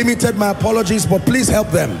ushers are limited, my apologies, but please help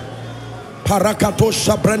them.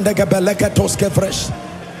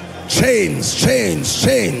 Chains, chains,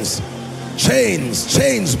 chains, chains,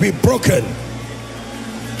 chains be broken.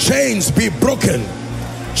 Chains be broken.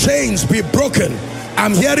 Chains be broken.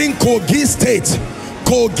 I'm hearing Kogi State.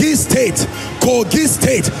 Kogi State. Kogi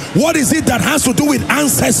State. What is it that has to do with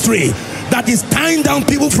ancestry that is tying down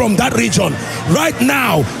people from that region? Right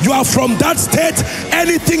now, you are from that state.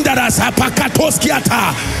 Anything that has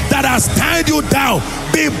that has tied you down,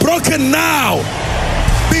 be broken now.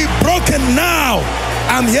 Be broken now.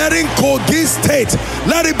 I'm hearing Kogi State.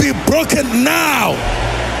 Let it be broken now.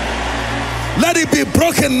 Let it be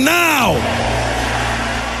broken now.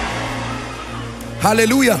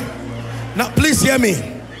 Hallelujah. Now please hear me.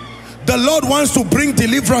 The Lord wants to bring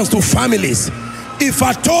deliverance to families. If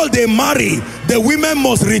at all they marry, the women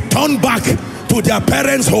must return back to their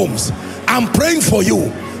parents' homes. I'm praying for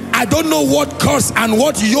you. I don't know what curse and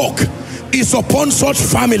what yoke is upon such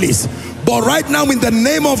families, but right now in the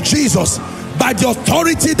name of Jesus, by the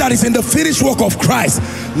authority that is in the finished work of Christ,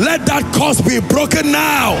 let that curse be broken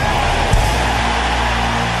now.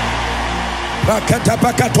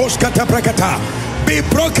 Be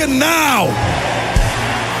broken now.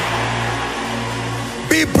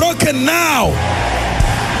 Be broken now.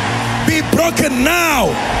 Be broken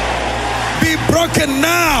now. Be broken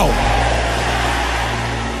now.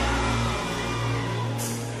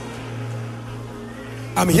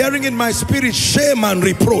 I'm hearing in my spirit shame and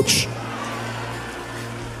reproach.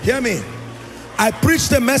 Hear me. I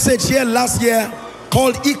preached a message here last year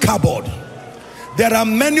called Ichabod. There are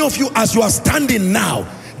many of you, as you are standing now,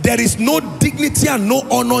 there is no dignity and no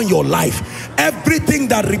honor in your life. Everything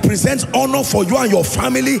that represents honor for you and your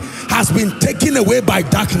family has been taken away by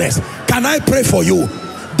darkness. Can I pray for you?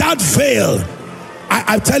 That veil,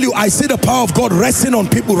 I tell you, I see the power of God resting on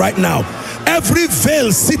people right now. Every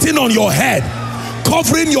veil sitting on your head,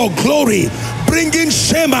 covering your glory, bringing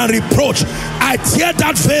shame and reproach, I tear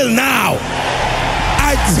that veil now.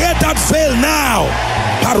 I tear that veil now.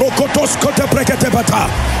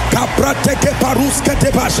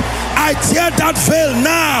 I tear that veil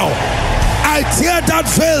now. I tear that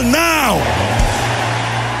veil now.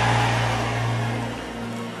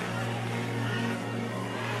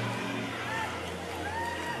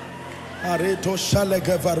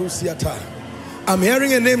 I'm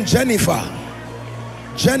hearing a name, Jennifer.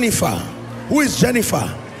 Jennifer. Who is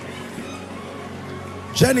Jennifer?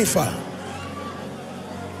 Jennifer.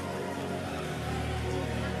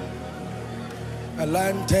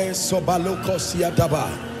 Let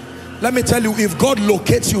me tell you, if God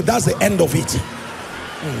locates you, that's the end of it.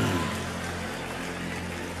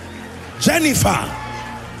 Jennifer,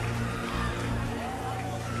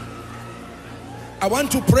 I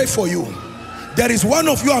want to pray for you. There is one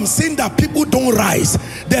of you, I'm seeing that people don't rise.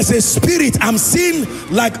 There's a spirit I'm seeing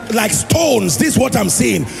like stones. This is what I'm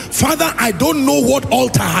seeing. Father, I don't know what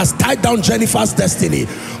altar has tied down Jennifer's destiny,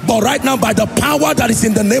 but right now, by the power that is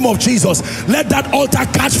in the name of Jesus, let that altar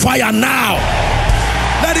catch fire now.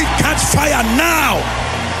 Let it catch fire now.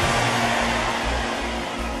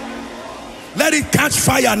 Let it catch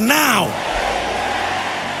fire now.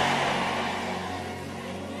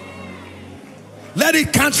 Let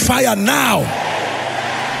it catch fire now.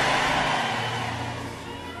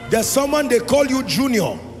 There's someone, they call you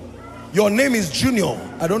Junior. Your name is Junior.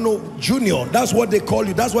 I don't know, Junior. That's what they call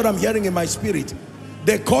you. That's what I'm hearing in my spirit.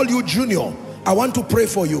 They call you Junior. I want to pray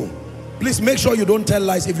for you. Please make sure you don't tell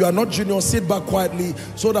lies. If you are not Junior, sit back quietly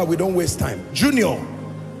so that we don't waste time. Junior.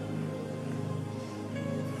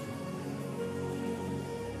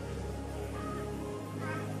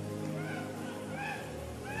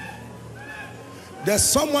 There's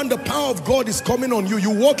someone, the power of God is coming on you.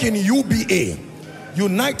 You walk in UBA,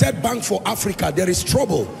 United Bank for Africa. There is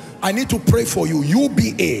trouble. I need to pray for you.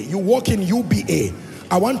 UBA. You walk in UBA.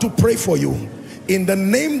 I want to pray for you. In the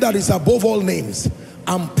name that is above all names,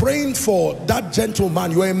 I'm praying for that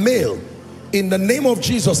gentleman. You are a male. In the name of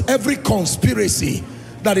Jesus, every conspiracy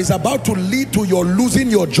that is about to lead to your losing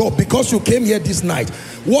your job because you came here this night,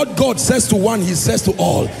 what God says to one, he says to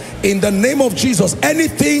all. In the name of Jesus,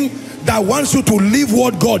 anything that wants you to leave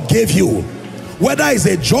what God gave you, whether it's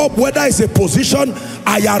a job, whether it's a position,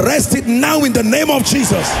 I arrest it now in the name of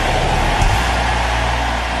Jesus.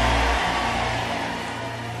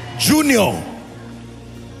 Junior.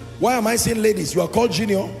 Why am I saying ladies? You are called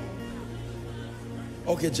Junior?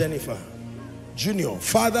 Okay, Jennifer. Junior.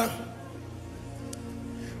 Father,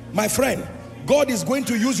 my friend, God is going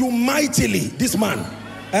to use you mightily. This man,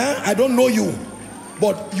 I don't know you,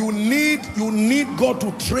 but you need God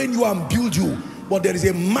to train you and build you. But there is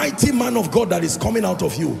a mighty man of God that is coming out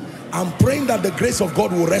of you. I'm praying that the grace of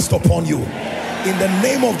God will rest upon you in the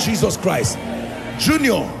name of Jesus Christ.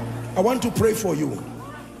 Junior, I want to pray for you.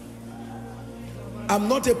 I'm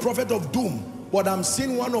not a prophet of doom, but I'm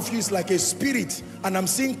seeing one of you is like a spirit, and I'm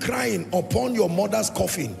seeing crying upon your mother's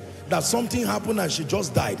coffin that something happened and she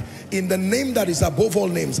just died. In the name that is above all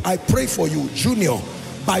names, I pray for you, Junior,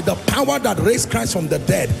 by the power that raised Christ from the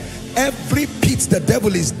dead. Every pit the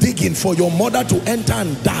devil is digging for your mother to enter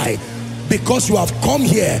and die, because you have come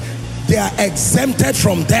here, they are exempted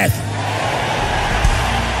from death.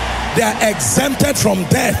 They are exempted from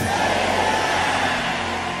death.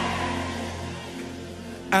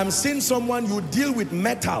 I'm seeing someone, you deal with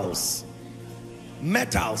metals.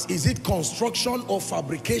 Metals, is it construction or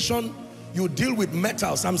fabrication? You deal with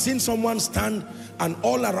metals. I'm seeing someone stand and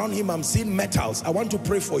all around him I'm seeing metals. I want to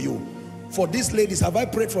pray for you. For these ladies, have I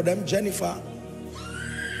prayed for them? Jennifer,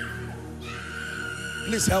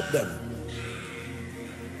 please help them.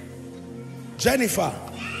 Jennifer,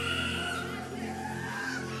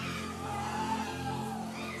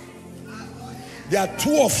 there are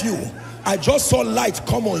two of you. I just saw light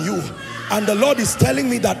come on you, and the Lord is telling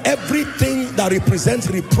me that everything that represents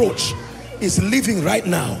reproach is leaving right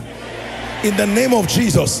now in the name of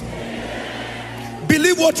Jesus.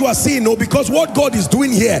 Believe what you are seeing, no, because what God is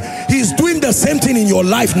doing here, he's doing the same thing in your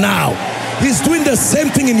life now. He's doing the same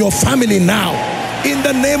thing in your family now, in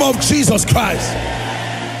the name of Jesus Christ.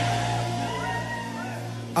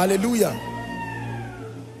 Hallelujah.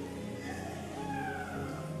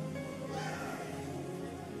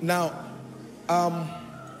 Now,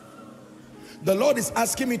 the Lord is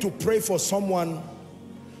asking me to pray for someone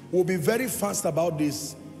who will be very fast about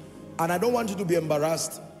this, and I don't want you to be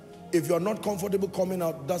embarrassed. If you're not comfortable coming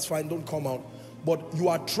out, that's fine, don't come out. But you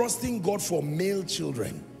are trusting God for male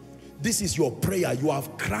children. This is your prayer. You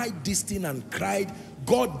have cried this thing and cried.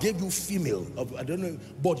 God gave you female, I don't know,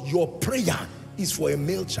 but your prayer is for a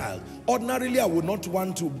male child. Ordinarily, I would not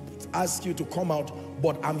want to ask you to come out,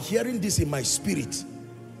 but I'm hearing this in my spirit.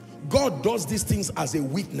 God does these things as a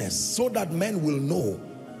witness so that men will know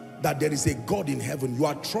that there is a God in heaven. You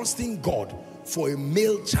are trusting God for a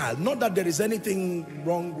male child. Not that there is anything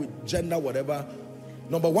wrong with gender, whatever.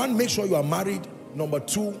 Number one, make sure you are married. Number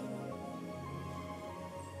two,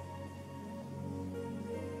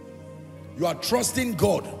 you are trusting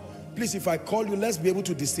God Please, if I call you, let's be able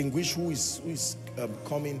to distinguish who is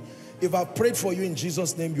coming. If I've prayed for you in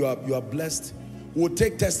Jesus' name, you are blessed. We'll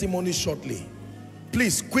take testimonies shortly.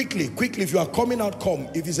 Please, quickly, if you are coming out, come.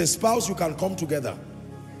 If it's a spouse, you can come together.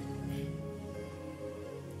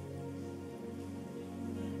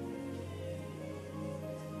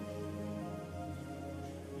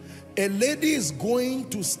 A lady is going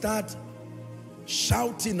to start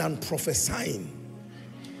shouting and prophesying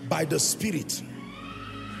by the Spirit.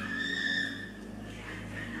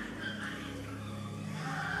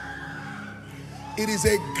 It is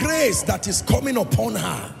a grace that is coming upon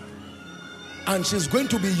her, and she's going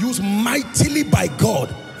to be used mightily by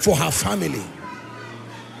God for her family.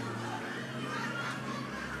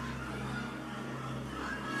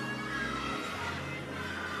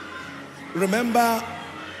 Remember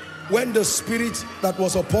when the Spirit that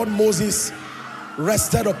was upon Moses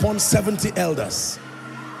rested upon 70 elders.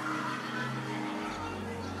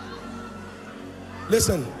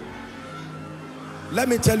 Listen, let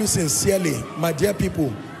me tell you sincerely, my dear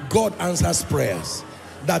people, God answers prayers.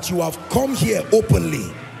 That you have come here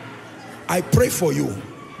openly, I pray for you.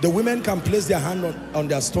 The women can place their hand on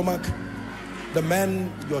their stomach, the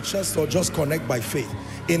men your chest, or just connect by faith.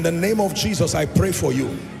 In the name of Jesus, I pray for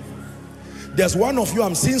you. There's one of you,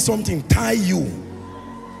 I'm seeing something tie you.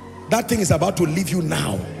 That thing is about to leave you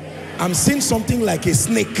now. I'm seeing something like a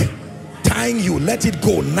snake tying you. Let it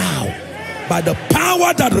go now. By the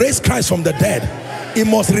power that raised Christ from the dead, it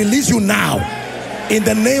must release you now. In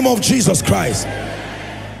the name of Jesus Christ.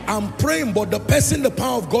 I'm praying, but the person the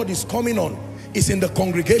power of God is coming on is in the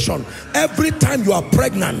congregation. Every time you are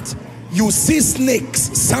pregnant, you see snakes,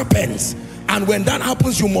 serpents, and when that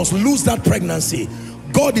happens, you must lose that pregnancy.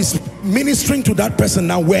 God is ministering to that person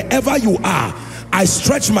now. Wherever you are, I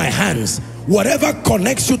stretch my hands. Whatever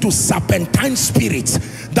connects you to serpentine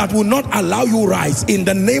spirits that will not allow you rise, in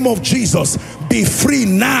the name of Jesus, be free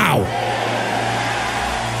now.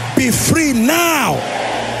 Be free now.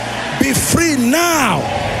 Be free now.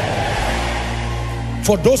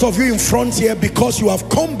 For those of you in front here, because you have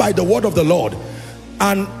come by the word of the Lord,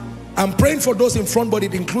 and I'm praying for those in front, but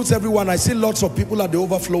it includes everyone. I see lots of people at the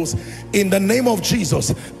overflows. In the name of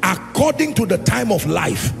Jesus, according to the time of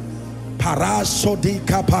life,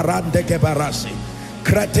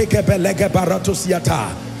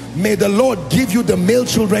 may the Lord give you the male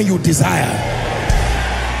children you desire.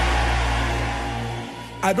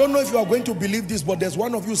 I don't know if you are going to believe this, but there's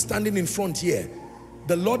one of you standing in front here.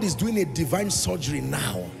 The Lord is doing a divine surgery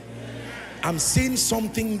now. I'm seeing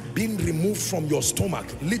something being removed from your stomach,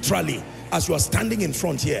 literally, as you are standing in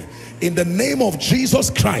front here. In the name of Jesus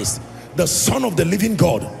Christ, the Son of the living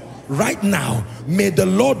God, right now, may the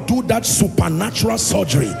Lord do that supernatural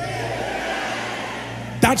surgery.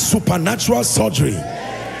 That supernatural surgery.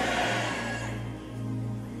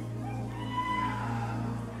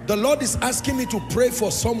 The Lord is asking me to pray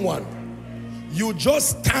for someone. You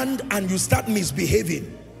just stand and you start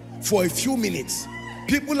misbehaving for a few minutes.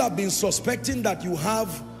 People have been suspecting that you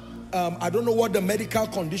have, I don't know what the medical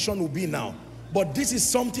condition will be now, but this is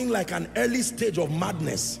something like an early stage of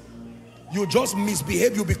madness. You just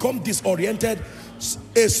misbehave, you become disoriented.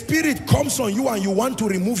 A spirit comes on you and you want to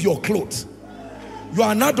remove your clothes. You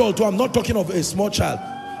are an adult, I'm not talking of a small child,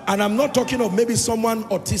 and I'm not talking of maybe someone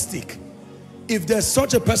autistic. If there's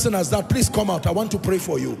such a person as that, please come out. I want to pray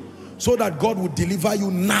for you so that God will deliver you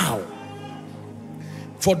now.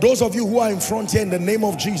 For those of you who are in front here, in the name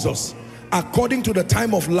of Jesus, according to the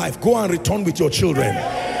time of life, go and return with your children.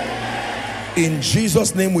 In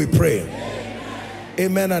Jesus' name we pray.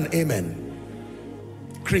 Amen and amen.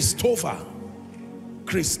 Christopher.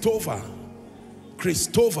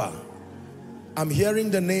 I'm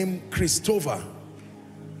hearing the name Christopher.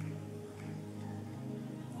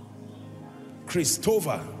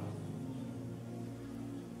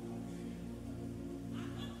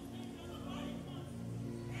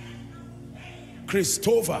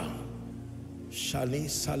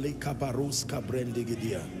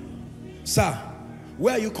 Sir,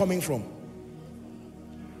 where are you coming from?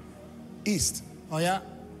 East. Oh yeah.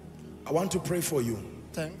 I want to pray for you.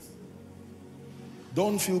 Thanks.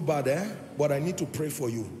 Don't feel bad, but I need to pray for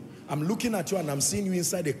you. I'm looking at you and I'm seeing you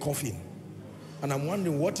inside a coffin. And I'm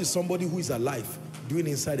wondering, what is somebody who is alive doing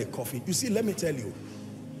inside a coffin? You see, let me tell you,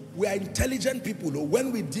 we are intelligent people.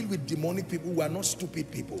 When we deal with demonic people, we are not stupid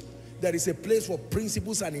people. There is a place for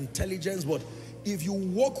principles and intelligence, but if you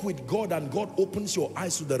walk with God and God opens your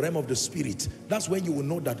eyes to the realm of the spirit, that's when you will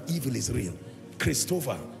know that evil is real.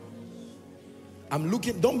 Christopher, I'm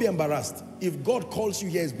looking, don't be embarrassed. If God calls you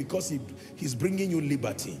here, it's because he's bringing you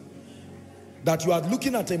liberty. That you are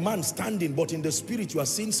looking at a man standing, but in the spirit you are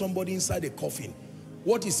seeing somebody inside a coffin.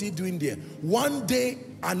 What is he doing there? One day,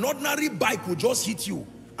 an ordinary bike will just hit you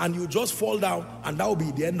and you just fall down, and that will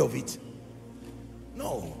be the end of it.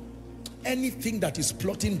 No. Anything that is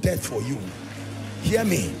plotting death for you, hear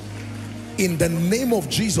me, in the name of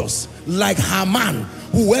Jesus, like Haman,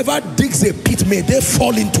 whoever digs a pit, may they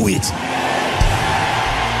fall into it.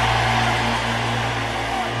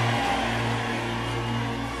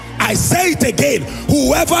 I say it again,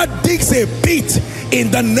 whoever digs a pit, in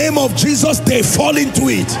the name of Jesus, they fall into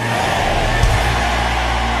it.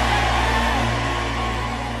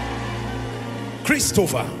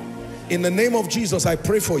 Christopher, in the name of Jesus, I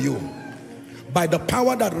pray for you. By the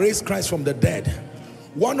power that raised Christ from the dead,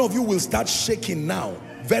 one of you will start shaking now,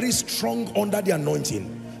 very strong under the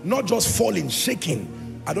anointing. Not just falling,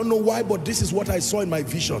 shaking. I don't know why, but this is what I saw in my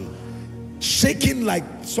vision. Shaking like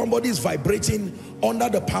somebody is vibrating under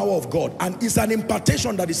the power of God. And it's an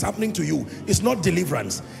impartation that is happening to you. It's not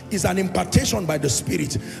deliverance. It's an impartation by the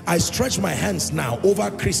Spirit. I stretch my hands now over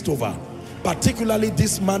Christopher, particularly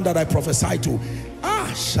this man that I prophesy to.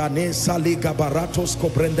 Shane Sali Gabaratos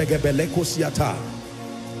Kobrende Gebeleko Siata.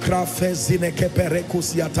 Krafe Zineke Pereko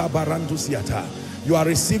Siata Barandu Siata. You are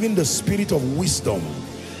receiving the spirit of wisdom.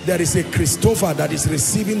 There is a Christopher that is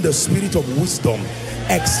receiving the spirit of wisdom.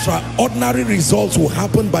 Extraordinary results will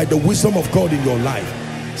happen by the wisdom of God in your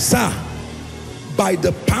life. Sir, by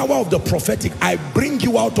the power of the prophetic, I bring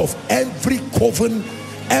you out of every coven,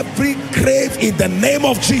 every grave in the name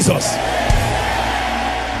of Jesus.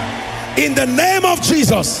 In the name of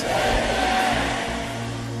Jesus.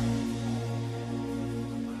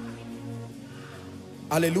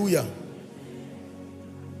 Hallelujah.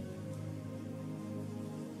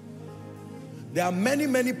 There are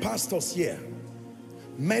many pastors here.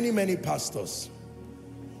 Many pastors.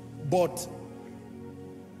 But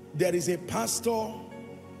there is a pastor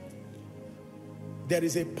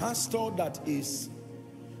that is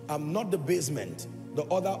not the basement, the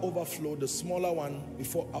other overflow, the smaller one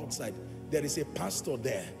before outside. There is a pastor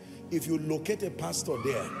there. If you locate a pastor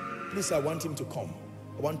there, please, I want him to come.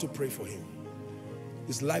 I want to pray for him.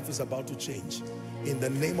 His life is about to change in the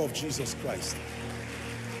name of Jesus Christ.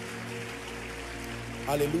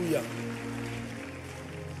 Hallelujah.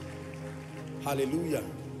 Hallelujah.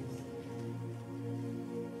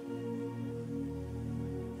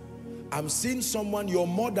 I'm seeing someone, your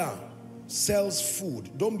mother sells food.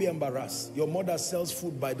 Don't be embarrassed. Your mother sells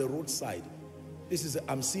food by the roadside.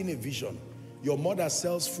 I'm seeing a vision. Your mother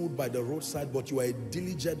sells food by the roadside, but you are a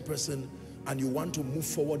diligent person and you want to move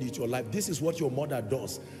forward with your life. This is what your mother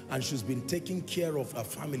does, and she's been taking care of her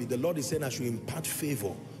family. The Lord is saying I should impart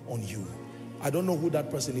favor on you. I don't know who that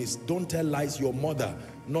person is. Don't tell lies. Your mother,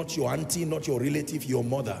 not your auntie, not your relative, your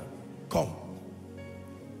mother. Come.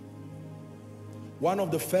 One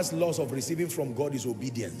of the first laws of receiving from God is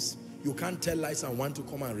obedience. You can't tell lies and want to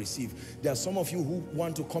come and receive. There are some of you who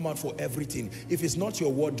want to come out for everything. If it's not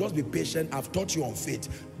your word, just be patient. I've taught you on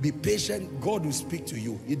faith. Be patient. God will speak to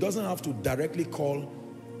you. He doesn't have to directly call.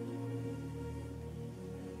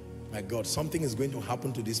 My God, something is going to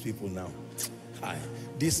happen to these people now. Hi.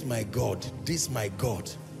 This my God. This my God.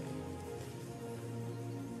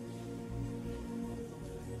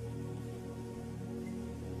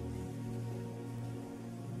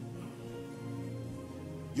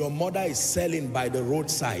 Your mother is selling by the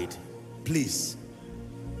roadside. Please,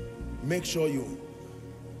 make sure you.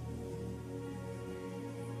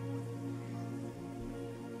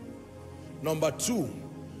 Number two,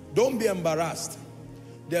 don't be embarrassed.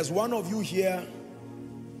 There's one of you here.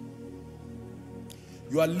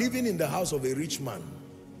 You are living in the house of a rich man.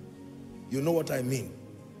 You know what I mean.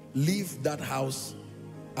 Leave that house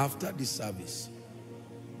after this service.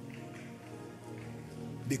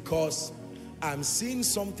 Because I'm seeing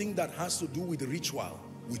something that has to do with ritual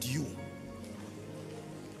with you.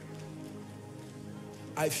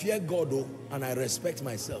 I fear God, though, and I respect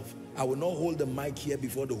myself. I will not hold the mic here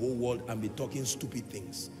before the whole world and be talking stupid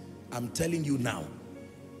things. I'm telling you now.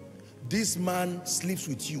 This man sleeps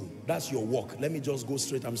with you. That's your work. Let me just go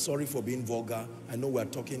straight. I'm sorry for being vulgar. I know we're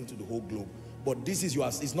talking to the whole globe. But this is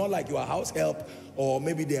yours. It's not like you are house help or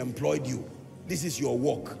maybe they employed you. This is your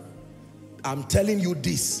work. I'm telling you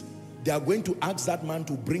this. They are going to ask that man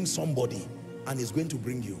to bring somebody, and he's going to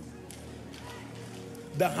bring you.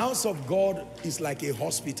 The house of God is like a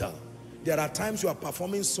hospital. There are times you are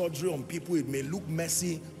performing surgery on people. It may look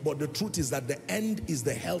messy, but the truth is that the end is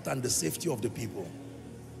the health and the safety of the people.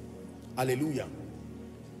 Hallelujah.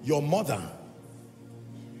 Your mother,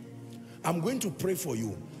 I'm going to pray for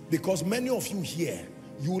you, because many of you here,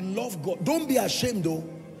 you love God. Don't be ashamed though.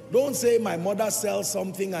 Don't say my mother sells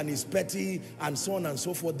something and is petty and so on and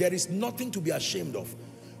so forth. There is nothing to be ashamed of.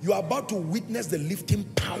 You are about to witness the lifting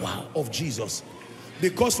power of Jesus.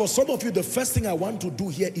 Because for some of you, the first thing I want to do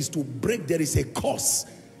here is to break. There is a curse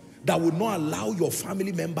that will not allow your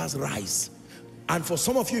family members rise. And for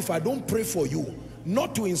some of you, if I don't pray for you,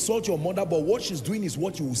 not to insult your mother, but what she's doing is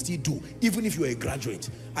what you will still do, even if you're a graduate.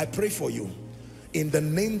 I pray for you in the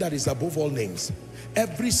name that is above all names.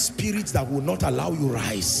 Every spirit that will not allow you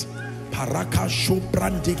rise, as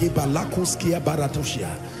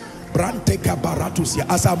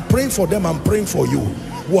I'm praying for them, I'm praying for you.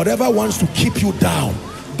 Whatever wants to keep you down,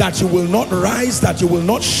 that you will not rise, that you will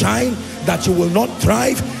not shine, that you will not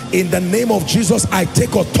thrive, in the name of Jesus, I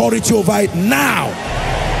take authority over it now.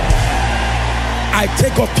 I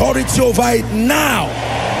take authority over it now.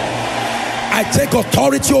 I take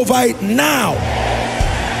authority over it now.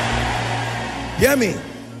 Hear me.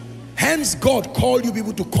 Hence God called you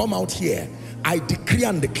people to come out here. I decree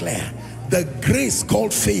and declare the grace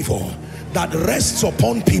called favor that rests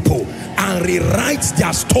upon people and rewrites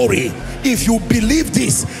their story. If you believe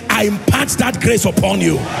this, I impart that grace upon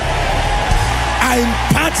you. I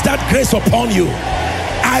impart that grace upon you.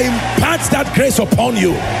 I impart that grace upon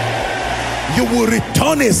you. You will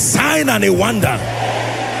return a sign and a wonder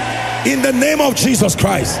in the name of Jesus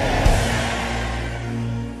Christ.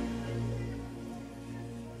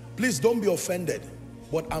 Please don't be offended,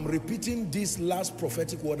 but I'm repeating this last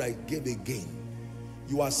prophetic word I gave again.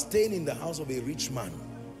 You are staying in the house of a rich man.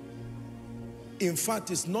 In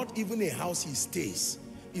fact, it's not even a house he stays.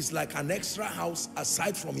 It's like an extra house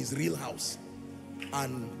aside from his real house.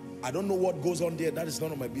 And I don't know what goes on there. That is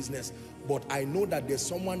none of my business. But I know that there's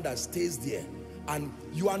someone that stays there. And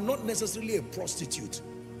you are not necessarily a prostitute.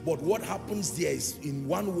 But what happens there is, in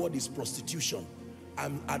one word, is prostitution.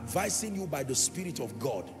 I'm advising you by the Spirit of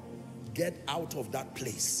God, get out of that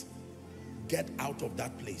place. Get out of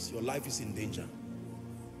that place. Your life is in danger.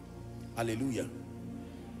 Hallelujah.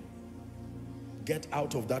 Get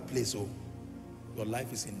out of that place. Oh, your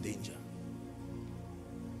life is in danger.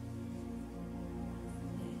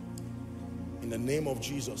 In the name of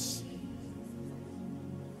Jesus.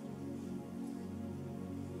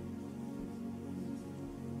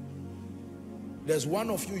 There's one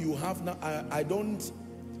of you have now,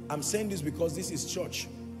 I'm saying this because this is church.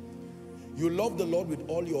 You love the Lord with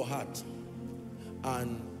all your heart,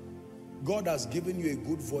 and God has given you a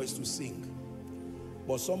good voice to sing.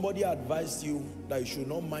 But somebody advised you that you should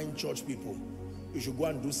not mind church people. You should go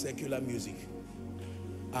and do secular music.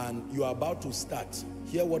 And you are about to start.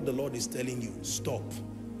 Hear what the Lord is telling you. Stop.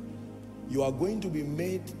 You are going to be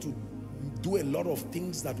made to do a lot of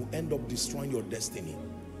things that will end up destroying your destiny.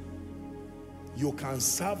 You can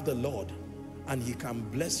serve the Lord and He can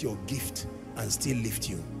bless your gift and still lift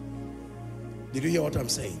you. Did you hear what I'm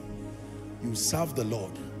saying? You serve the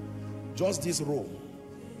Lord. Just this row,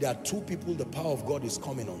 there are two people the power of God is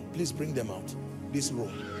coming on. Please bring them out. This row.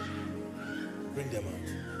 Bring them out.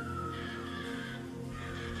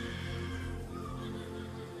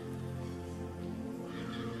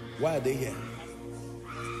 Why are they here?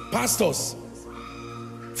 Pastors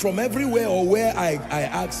from everywhere, or where I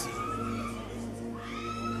ask.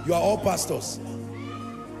 You are all pastors.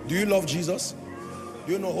 Do you love Jesus?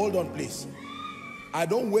 Do you know? Hold on, please. I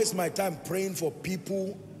don't waste my time praying for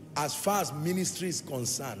people as far as ministry is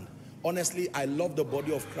concerned. Honestly, I love the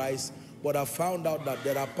body of Christ, but I found out that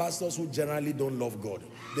there are pastors who generally don't love God.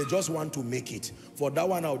 They just want to make it. For that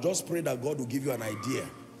one, I'll just pray that God will give you an idea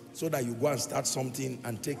so that you go and start something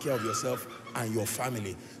and take care of yourself and your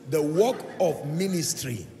family. The work of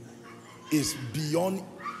ministry is beyond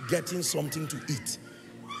getting something to eat.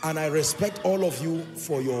 And I respect all of you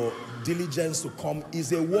for your diligence to come.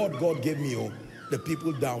 It's a word God gave me, oh, the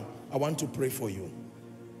people down. I want to pray for you.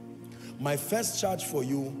 My first charge for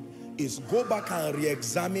you is go back and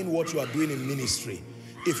re-examine what you are doing in ministry.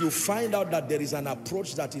 If you find out that there is an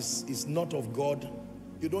approach that is not of God,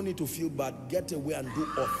 you don't need to feel bad. Get away and do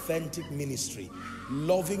authentic ministry.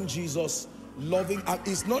 Loving Jesus, loving,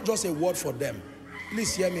 it's not just a word for them.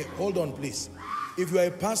 Please hear me. Hold on, please. If you are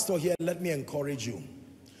a pastor here, let me encourage you.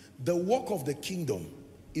 The work of the kingdom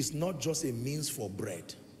is not just a means for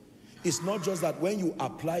bread. It's not just that when you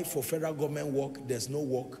apply for federal government work, there's no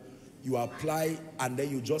work. You apply and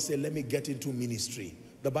then you just say, let me get into ministry.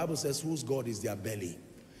 The Bible says, whose God is their belly.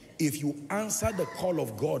 If you answer the call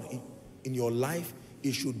of God in your life,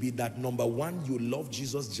 it should be that, number one, you love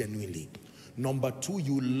Jesus genuinely. Number two,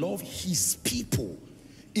 you love His people.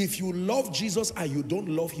 If you love Jesus and you don't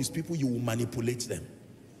love His people, you will manipulate them.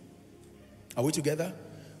 Are we together?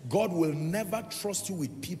 God will never trust you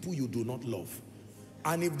with people you do not love.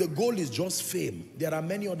 And if the goal is just fame, there are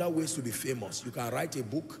many other ways to be famous. You can write a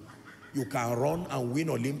book, you can run and win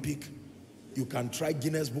Olympic, You can try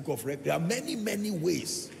Guinness Book of Records. There are many, many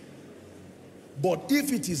ways. But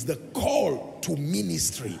if it is the call to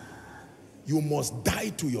ministry, you must die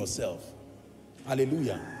to yourself.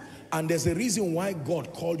 Hallelujah. And there's a reason why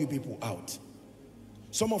God called you people out.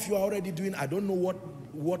 Some of you are already doing, I don't know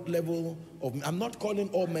what level of, I'm not calling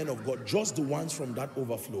all men of God, just the ones from that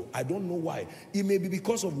overflow. I don't know why. It may be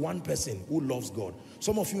because of one person who loves God.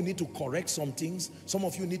 Some of you need to correct some things. Some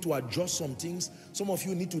of you need to adjust some things. Some of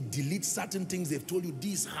you need to delete certain things. They've told you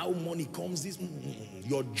this, how money comes, this.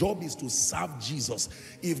 Your job is to serve Jesus.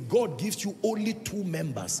 If God gives you only 2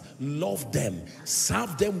 members, love them.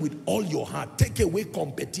 Serve them with all your heart. Take away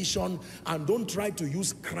competition and don't try to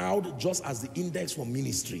use crowd just as the index for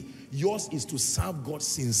ministry. Yours is to serve God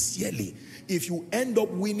sincerely. If you end up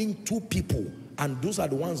winning 2 people and those are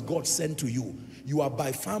the ones God sent to you, you are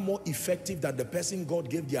by far more effective than the person God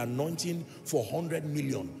gave the anointing for 100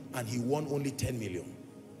 million and he won only 10 million.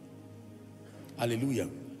 Hallelujah.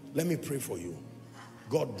 Let me pray for you.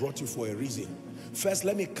 God brought you for a reason. First,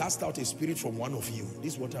 let me cast out a spirit from one of you.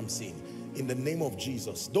 This is what I'm saying. In the name of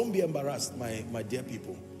Jesus. Don't be embarrassed, my dear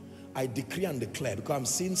people. I decree and declare, because I'm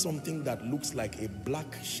seeing something that looks like a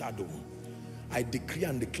black shadow. I decree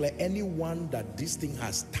and declare anyone that this thing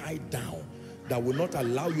has tied down, that will not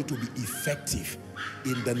allow you to be effective,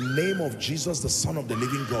 in the name of Jesus, the Son of the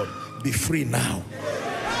living God, be free now.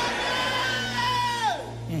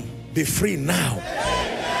 Be free now.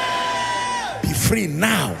 Be free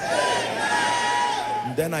now.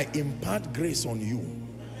 And then I impart grace on you.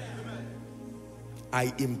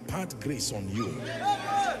 I impart grace on you.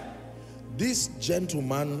 This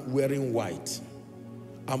gentleman wearing white,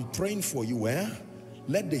 I'm praying for you.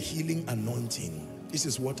 Let the healing anointing, this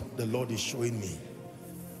is what the Lord is showing me.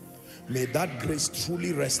 May that grace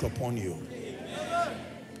truly rest upon you.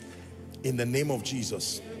 In the name of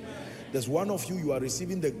Jesus. There's one of you, you are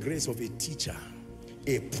receiving the grace of a teacher,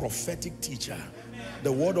 a prophetic teacher.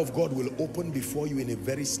 The word of God will open before you in a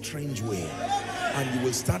very strange way, and you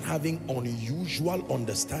will start having unusual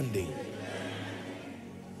understanding.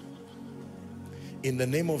 In the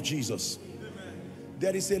name of Jesus.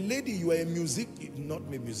 There is a lady, you are a not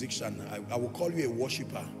a musician, I will call you a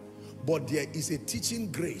worshiper, but there is a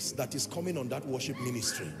teaching grace that is coming on that worship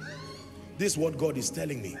ministry. This is what God is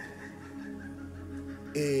telling me.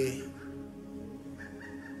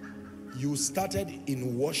 You started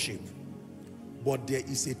in worship, but there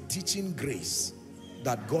is a teaching grace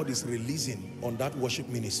that God is releasing on that worship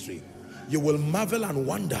ministry. You will marvel and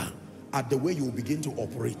wonder at the way you will begin to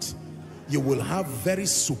operate. You will have very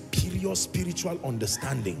superior spiritual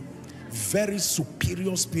understanding. Very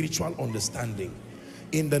superior spiritual understanding.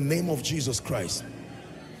 In the name of Jesus Christ.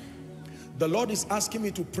 The Lord is asking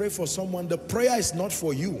me to pray for someone. The prayer is not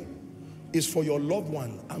for you. It's for your loved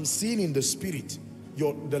one. I'm seeing in the spirit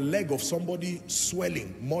the leg of somebody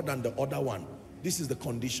swelling more than the other one. This is the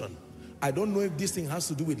condition. I don't know if this thing has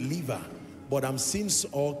to do with liver, but I'm seeing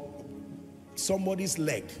somebody's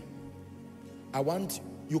leg.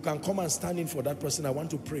 You can come and stand in for that person. I want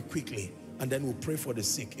to pray quickly, and then we'll pray for the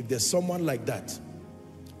sick. If there's someone like that,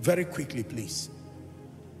 very quickly, please.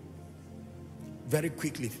 Very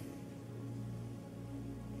quickly.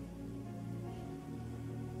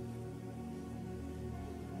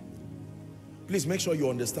 Please make sure you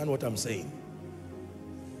understand what I'm saying.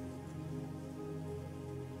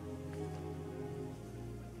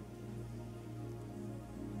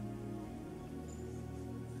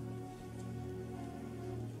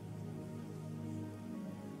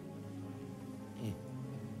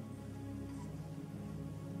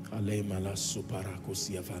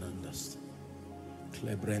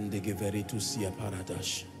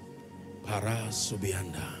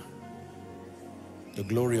 The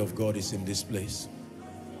glory of God is in this place.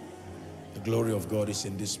 The glory of God is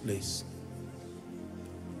in this place.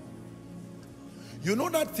 You know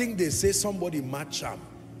that thing they say, somebody mad charm?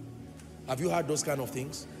 Have you heard those kind of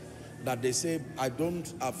things? That they say, I don't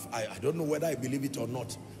know whether I believe it or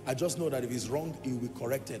not. I just know that if it's wrong, it will be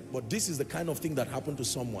corrected. But this is the kind of thing that happened to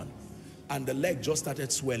someone. And the leg just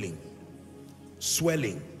started swelling.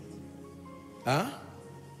 Swelling. I've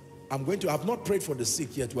not prayed for the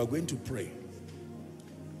sick yet. We're going to pray.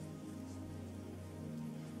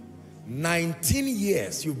 19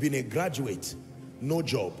 years you've been a graduate, no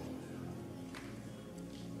job.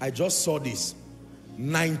 I just saw this.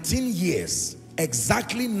 19 years,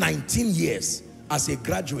 exactly 19 years as a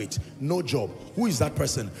graduate, no job. Who is that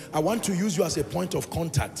person? I want to use you as a point of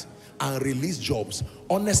contact and release jobs.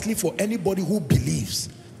 Honestly, for anybody who believes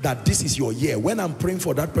that this is your year, when I'm praying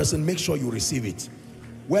for that person, make sure you receive it.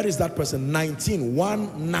 Where is that person?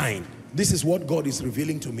 19. This is what God is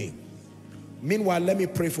revealing to me. Meanwhile, let me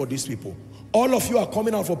pray for these people. All of you are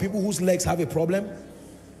coming out for people whose legs have a problem.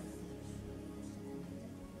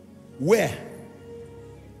 Where?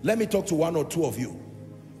 Let me talk to one or two of you.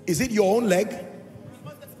 Is it your own leg?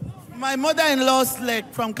 My mother-in-law's leg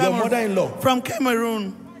from Cameroon. Your mother-in-law? From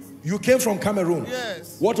Cameroon. You came from Cameroon?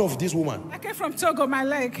 Yes. What of this woman? I came from Togo, my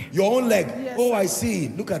leg. Your own leg? Yes. Oh, I see.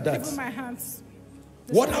 Look at that. Even my hands.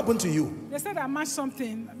 What happened to you? They said I matched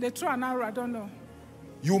something. They threw an arrow, I don't know.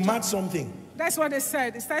 You matched something? That's what they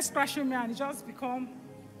said. It started scratching me and it just become...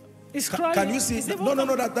 It's crawling. Can you see?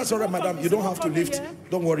 No, that's all right, madam. You don't have to lift. Here.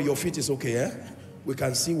 Don't worry, your feet is okay, eh? We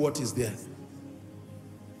can see what is there.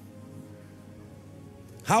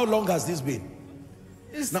 How long has this been?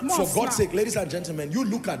 It's now, for God's sake, ladies and gentlemen, you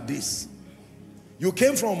look at this. You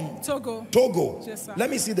came from Togo. Togo. Yes, sir. Let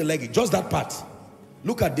me see the leg, just that part.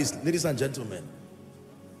 Look at this, ladies and gentlemen.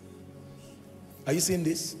 Are you seeing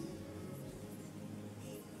this?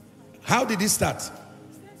 How did this start?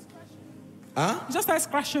 Huh? It just started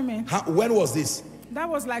scratching me. When was this? That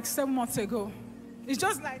was like 7 months ago. It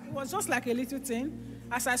was just like a little thing.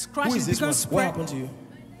 As I scratched, who is this one? What happened to you?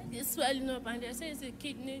 It's swelling up and they say it's a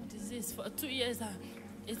kidney disease for 2 years.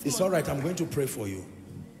 It's all right. I'm going to pray for you.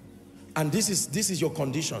 And this is your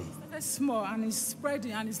condition. It's small and it's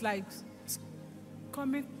spreading and it's like it's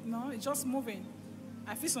coming. No, it's just moving.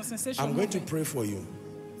 I feel some sensation. I'm going to pray for you.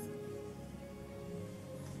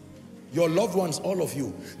 Your loved ones, all of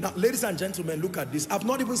you. Now, ladies and gentlemen, look at this. I've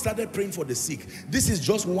not even started praying for the sick. This is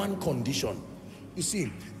just one condition. You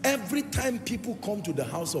see, every time people come to the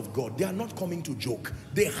house of God, they are not coming to joke.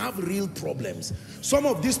 They have real problems. Some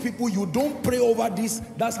of these people, you don't pray over this,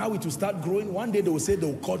 that's how it will start growing. One day they will say they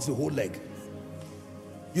will cut the whole leg.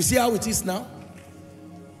 You see how it is now?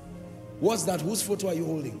 What's that? Whose photo are you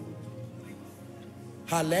holding?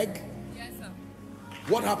 Her leg? Yes, sir.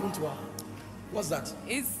 What happened to her? What's that?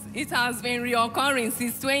 It has been reoccurring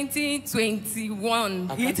since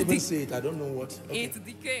 2021. I can't even say it. I don't know what. Okay. It's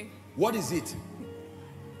decay. What is it?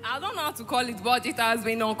 I don't know how to call it, but it has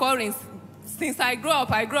been occurring since I grew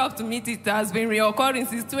up. I grew up to meet it. It has been reoccurring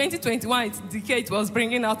since 2021. It's decay. It was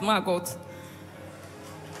bringing out maggot.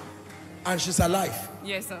 And she's alive?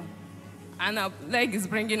 Yes, sir. And her leg is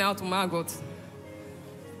bringing out maggot.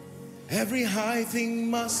 Every high thing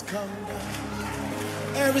must come down.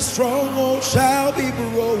 Every stronghold shall be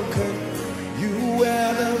broken. You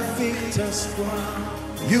wear the victor's crown.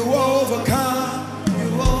 You overcome. You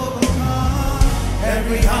overcome.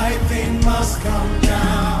 Every high thing must come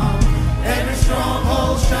down. Every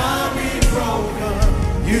stronghold shall be broken.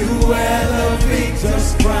 You wear the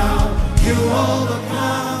victor's crown. You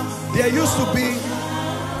overcome. There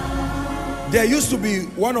used to be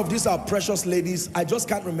one of these precious ladies. I just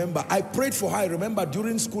can't remember. I prayed for her. I remember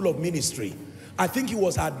during school of ministry. I think it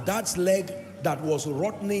was her dad's leg that was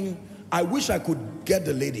rotting. I wish I could get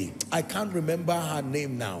the lady. I can't remember her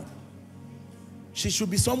name now. She should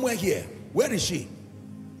be somewhere here. Where is she?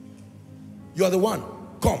 You are the one.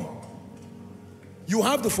 Come. You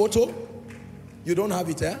have the photo? You don't have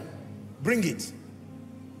it, eh? Bring it.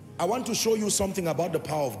 I want to show you something about the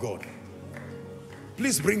power of God.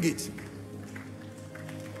 Please bring it.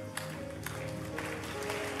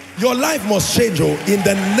 Your life must change, oh, in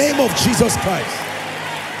the name of Jesus Christ.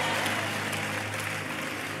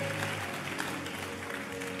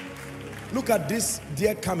 Look at this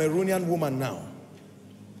dear Cameroonian woman now.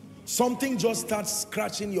 Something just starts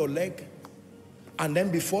scratching your leg, and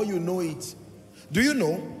then before you know it, do you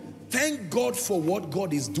know, thank God for what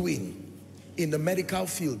God is doing in the medical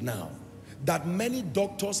field now, that many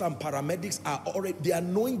doctors and paramedics are already, they are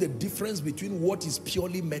knowing the difference between what is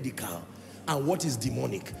purely medical and what is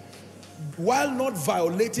demonic. While not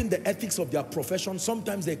violating the ethics of their profession,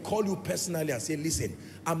 sometimes they call you personally and say, listen,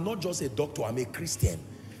 I'm not just a doctor, I'm a Christian.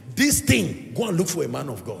 This thing, go and look for a man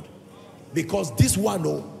of God. Because this one,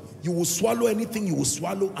 oh, you will swallow anything you will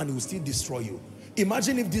swallow and it will still destroy you.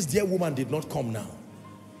 Imagine if this dear woman did not come now.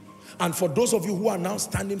 And for those of you who are now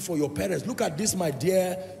standing for your parents, look at this, my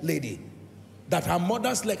dear lady, that her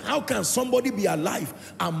mother's leg, how can somebody be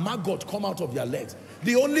alive and maggot come out of their legs?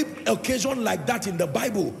 The only occasion like that in the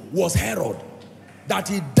Bible was Herod, that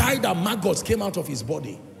he died and maggots came out of his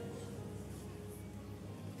body.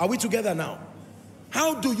 Are we together now?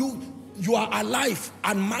 How do you are alive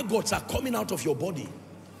and maggots are coming out of your body?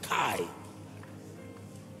 Kai.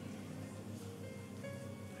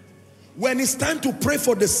 When it's time to pray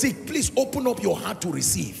for the sick, please open up your heart to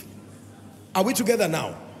receive. Are we together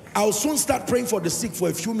now? I'll soon start praying for the sick for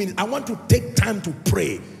a few minutes. I want to take time to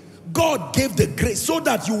pray. God gave the grace so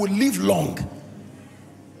that you will live long.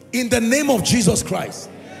 In the name of Jesus Christ.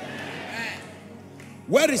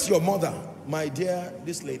 Where is your mother, my dear,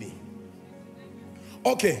 this lady?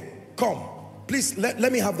 Okay, come. Please,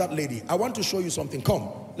 let me have that lady. I want to show you something. Come,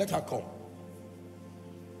 let her come.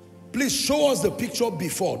 Please show us the picture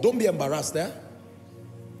before. Don't be embarrassed there.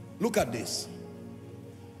 Look at this.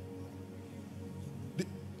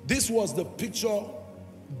 This was the picture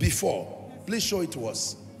before. Please show it to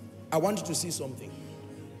us. I want you to see something.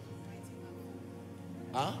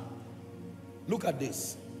 Huh? Look at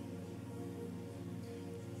this.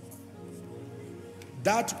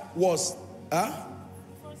 That was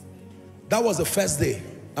the first day.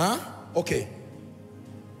 Okay.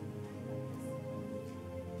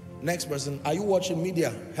 Next person. Are you watching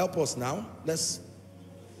media? Help us now. Let's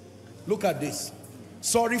look at this.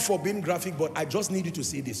 Sorry for being graphic, but I just need you to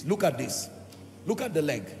see this. Look at this. Look at the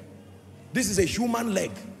leg. This is a human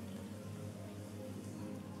leg.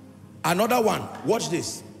 Another one. Watch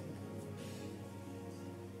this.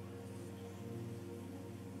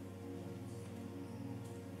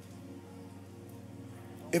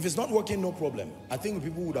 If it's not working, no problem. I think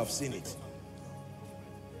people would have seen it.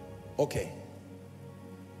 Okay.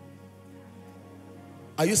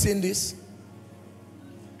 Are you seeing this?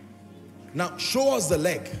 Now, show us the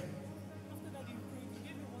leg.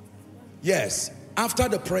 Yes. After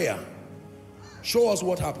the prayer, show us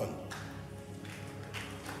what happened.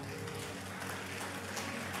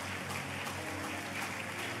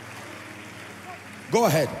 Go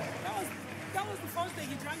ahead. That was the first day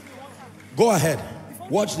he drank the water. Go ahead.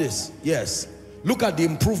 Watch this. Yes. Look at the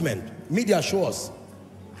improvement. Media, show us.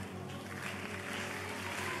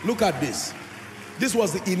 Look at this. This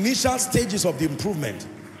was the initial stages of the improvement.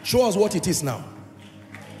 Show us what it is now.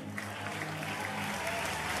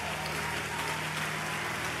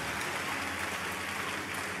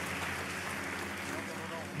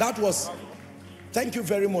 That was, thank you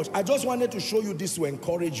very much. I just wanted to show you this to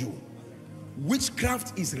encourage you.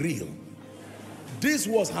 Witchcraft is real. This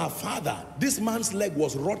was her father. This man's leg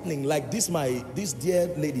was rotting like this dear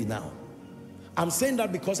lady now. I'm saying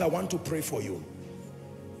that because I want to pray for you.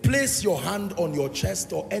 Place your hand on your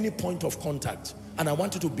chest or any point of contact, and I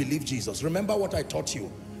want you to believe Jesus. Remember what I taught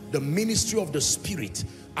you. The ministry of the Spirit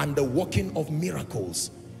and the working of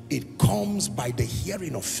miracles, it comes by the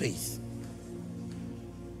hearing of faith.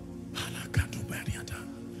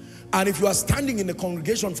 And if you are standing in the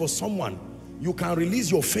congregation for someone, you can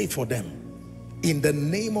release your faith for them. In the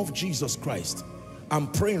name of Jesus Christ, I'm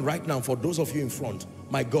praying right now for those of you in front.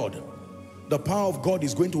 My God, the power of God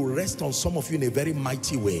is going to rest on some of you in a very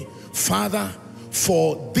mighty way. Father,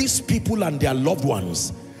 for these people and their loved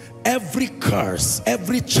ones, every curse,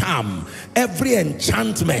 every charm, every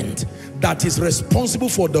enchantment that is responsible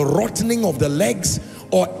for the rotting of the legs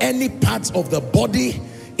or any parts of the body,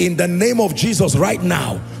 in the name of Jesus right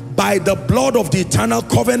now, by the blood of the eternal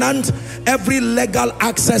covenant, every legal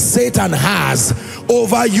access Satan has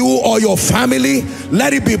over you or your family,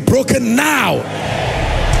 let it be broken now.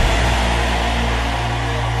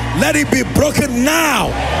 Let it be broken now.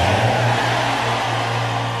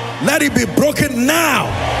 Let it be broken now.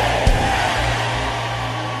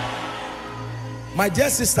 My dear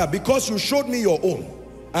sister, because you showed me your own,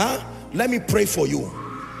 let me pray for you.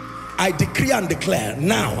 I decree and declare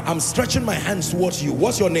now, I'm stretching my hands towards you.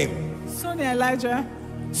 What's your name? Sonia Elijah.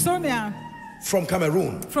 Sonia. From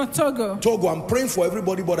Cameroon. From Togo. Togo. I'm praying for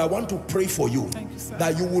everybody, but I want to pray for you. Thank you, sir.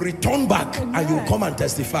 That you will return back. Amen. And you will come and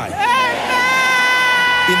testify. Amen.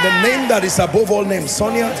 In the name that is above all names,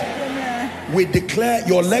 Sonia, Amen. We declare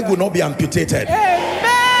your leg will not be amputated. Amen.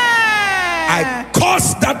 I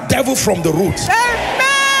curse that devil from the root. Amen.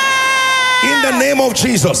 In the name of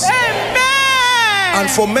Jesus. Amen. And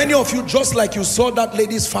for many of you, just like you saw that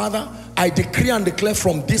lady's father, I decree and declare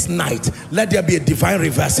from this night, let there be a divine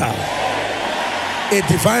reversal. A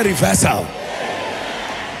divine reversal.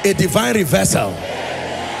 A divine reversal.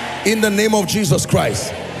 In the name of Jesus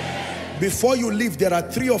Christ. Before you leave, there are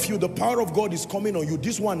 3 of you. The power of God is coming on you.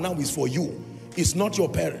 This one now is for you. It's not your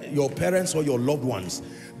parents or your loved ones.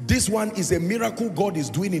 This one is a miracle God is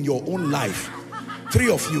doing in your own life. 3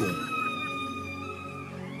 of you.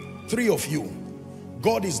 3 of you.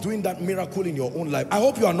 God is doing that miracle in your own life. I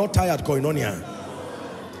hope you are not tired, Koinonia.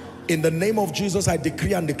 In the name of Jesus, I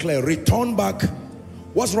decree and declare, return back.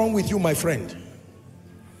 What's wrong with you, my friend?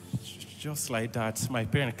 Just like that. My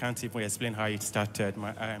parents can't even explain how it started.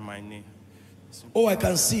 My knee. Oh, I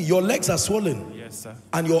can see. Your legs are swollen. Yes, sir.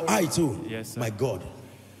 And your eye too. Yes, sir. My God.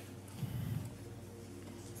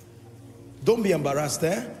 Don't be embarrassed,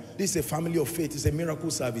 eh? This is a family of faith. It's a miracle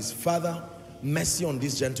service. Father, mercy on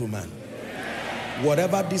this gentleman.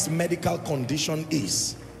 Whatever this medical condition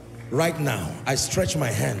is, right now, I stretch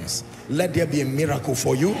my hands. Let there be a miracle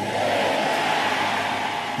for you.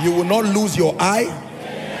 You will not lose your eye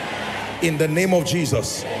in the name of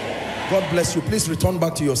Jesus. God bless you. Please return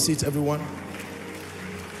back to your seats, everyone.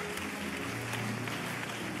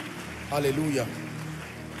 Hallelujah.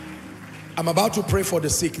 I'm about to pray for the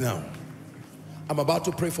sick now. I'm about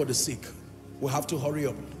to pray for the sick. We have to hurry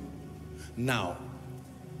up. Now,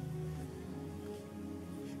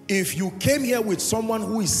 if you came here with someone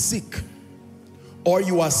who is sick, or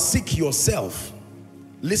you are sick yourself,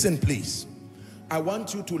 listen please. I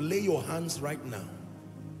want you to lay your hands right now.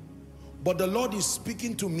 But the Lord is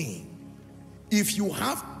speaking to me. If you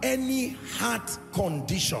have any heart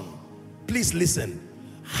condition, please listen.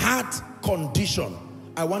 Heart condition,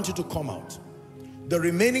 I want you to come out. The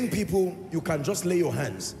remaining people, you can just lay your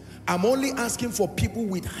hands. I'm only asking for people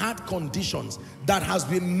with heart conditions that has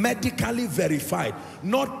been medically verified.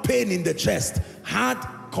 Not pain in the chest,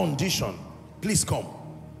 heart condition. Please come.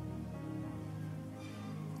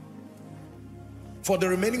 For the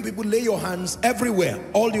remaining people, lay your hands everywhere.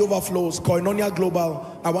 All the overflows, Koinonia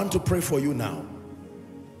Global, I want to pray for you now.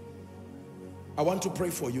 I want to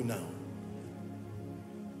pray for you now.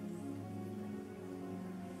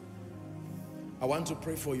 I want to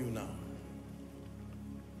pray for you now.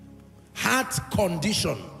 Heart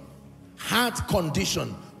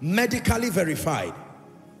condition, medically verified.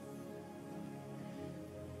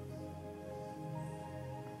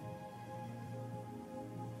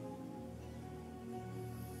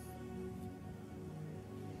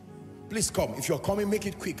 Please come. If you're coming, make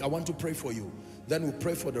it quick. I want to pray for you. Then we'll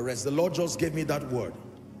pray for the rest. The Lord just gave me that word.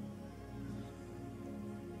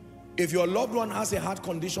 If your loved one has a heart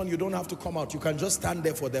condition, you don't have to come out. You can just stand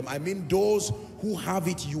there for them. I mean, those who have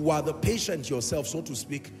it, you are the patient yourself, so to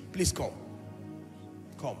speak. Please come.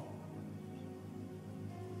 Come.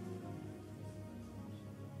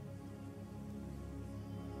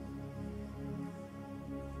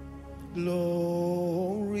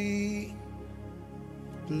 Glory,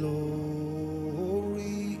 glory,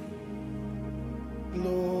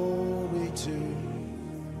 glory to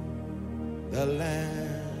the Lamb.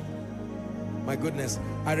 My goodness,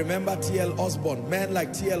 I remember T.L. Osborne, men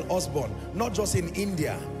like T.L. Osborne, not just in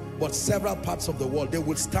India, but several parts of the world. They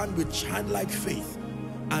would stand with childlike faith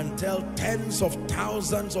and tell tens of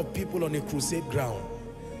thousands of people on a crusade ground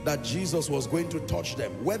that Jesus was going to touch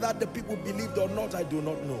them. Whether the people believed or not, I do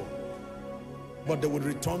not know. But they would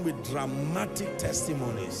return with dramatic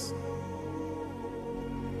testimonies.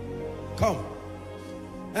 Come.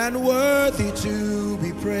 And worthy to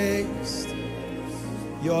be praised,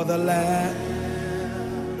 you're the Lamb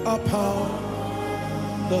upon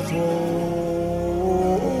the throne,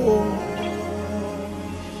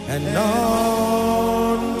 and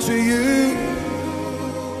unto you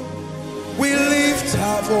we lift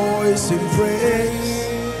our voice in praise.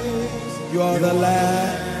 You're the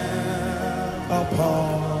Lamb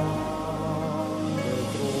upon the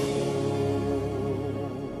throne.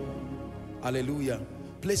 Hallelujah.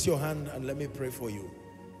 Place your hand and let me pray for you.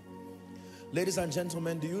 Ladies and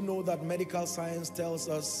gentlemen, do you know that medical science tells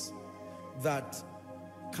us that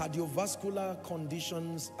cardiovascular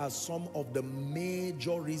conditions are some of the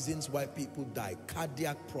major reasons why people die?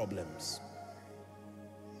 Cardiac problems.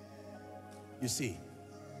 You see,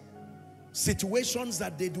 situations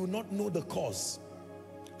that they do not know the cause.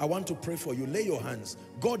 I want to pray for you. Lay your hands.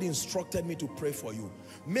 God instructed me to pray for you.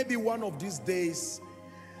 Maybe one of these days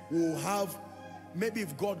we'll have, maybe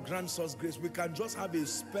if God grants us grace, we can just have a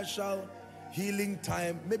special healing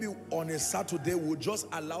time. Maybe on a Saturday we'll just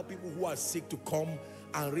allow people who are sick to come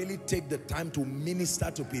and really take the time to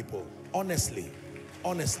minister to people. Honestly,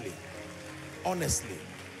 honestly, honestly.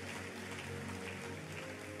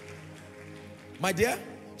 My dear,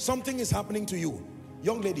 something is happening to you.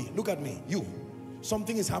 Young lady, look at me. You,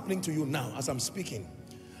 something is happening to you now as I'm speaking.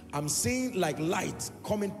 I'm seeing like light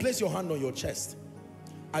coming. Place your hand on your chest.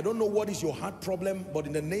 I don't know what is your heart problem, but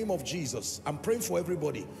in the name of Jesus, I'm praying for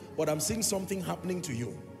everybody, but I'm seeing something happening to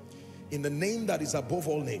you. In the name that is above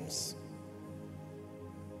all names.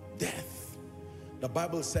 Death. The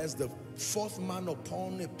Bible says the fourth man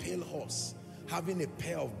upon a pale horse, having a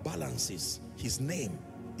pair of balances, his name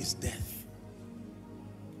is death.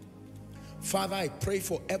 Father, I pray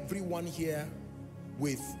for everyone here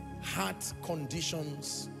with heart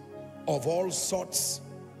conditions of all sorts.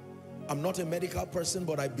 I'm not a medical person,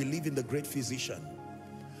 but I believe in the great physician.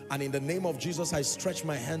 And in the name of Jesus, I stretch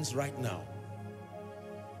my hands right now.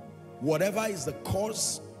 Whatever is the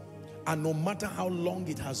cause, and no matter how long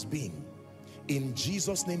it has been, in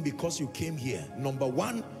Jesus' name, because you came here, number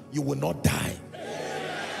one, you will not die.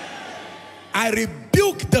 I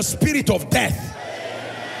rebuke the spirit of death.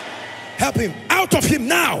 Help him. Out of him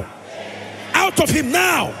now. Out of him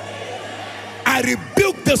now. I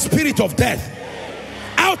rebuke the spirit of death.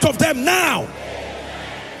 Out of them now.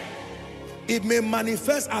 It may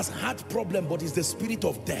manifest as heart problem, but it's the spirit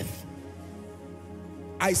of death.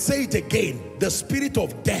 I say it again, the spirit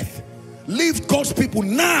of death. Leave God's people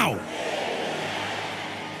now.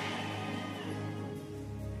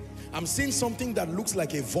 I'm seeing something that looks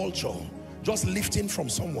like a vulture just lifting from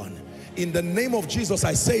someone. In the name of Jesus,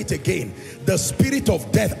 I say it again. The spirit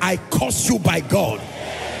of death, I curse you by God.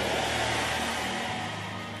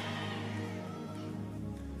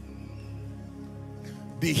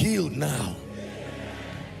 Be healed now.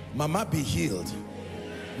 Mama, be healed.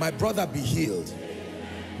 My brother, be healed.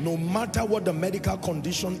 No matter what the medical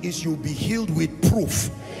condition is, you'll be healed with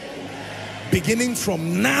proof. Beginning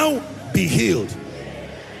from now, be healed.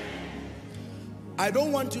 I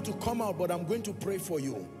don't want you to come out, but I'm going to pray for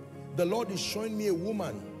you. The Lord is showing me a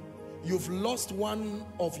woman. You've lost one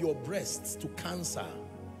of your breasts to cancer.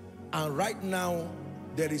 And right now,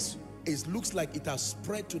 it looks like it has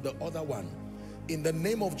spread to the other one. In the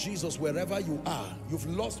name of Jesus, wherever you are, you've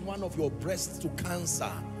lost one of your breasts to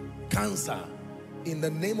cancer. Cancer. In the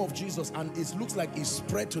name of Jesus, and it looks like it's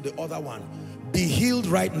spread to the other one. Be healed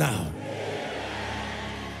right now.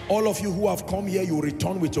 All of you who have come here, you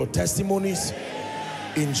return with your testimonies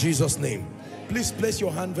in Jesus' name. Please place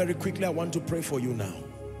your hand very quickly. I want to pray for you now.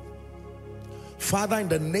 Father, in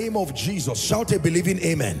the name of Jesus, shout a believing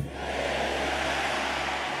amen.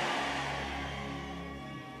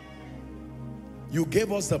 You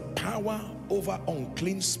gave us the power over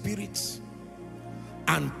unclean spirits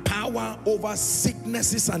and power over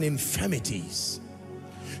sicknesses and infirmities.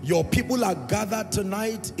 Your people are gathered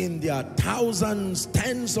tonight in their thousands,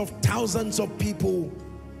 tens of thousands of people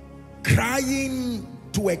crying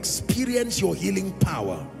to experience your healing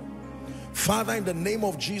power. Father, in the name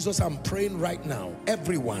of Jesus, I'm praying right now,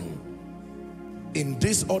 everyone in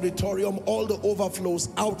this auditorium, all the overflows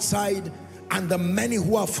outside, and the many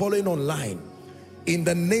who are following online, in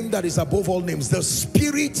the name that is above all names, the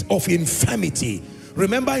spirit of infirmity.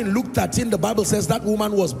 Remember in Luke 13, the Bible says that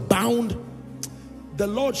woman was bound. The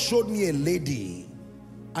Lord showed me a lady.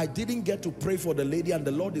 I didn't get to pray for the lady, and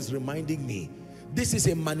the Lord is reminding me, this is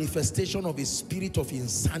a manifestation of a spirit of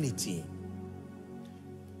insanity.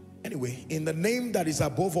 Anyway, in the name that is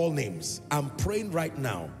above all names, I'm praying right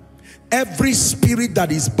now. Every spirit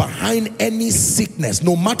that is behind any sickness,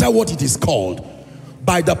 no matter what it is called,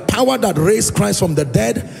 by the power that raised Christ from the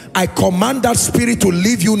dead, I command that spirit to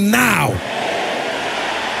leave you now.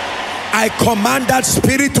 I command that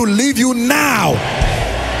spirit to leave you now.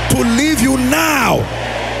 To leave you now.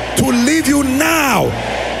 To leave you now.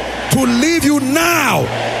 To leave you now.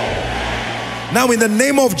 Now in the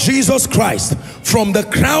name of Jesus Christ, from the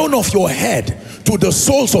crown of your head to the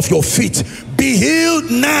soles of your feet, be healed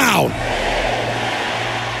now.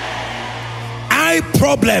 Eye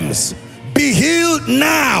problems, be healed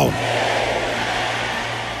now.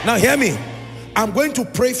 Now hear me. I'm going to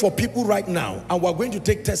pray for people right now, and we're going to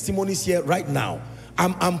take testimonies here right now.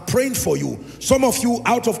 I'm praying for you. Some of you,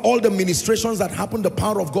 out of all the ministrations that happened, the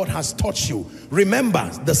power of God has touched you. Remember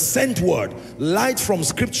the sent word, light from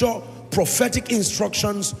scripture, prophetic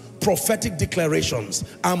instructions, prophetic declarations.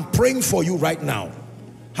 I'm praying for you right now.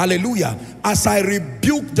 Hallelujah. As I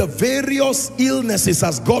rebuke the various illnesses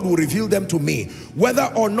as God will reveal them to me,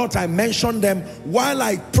 whether or not I mention them, while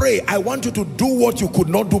I pray, I want you to do what you could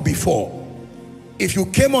not do before. If you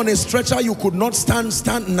came on a stretcher, you could not stand,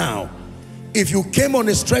 stand now. If you came on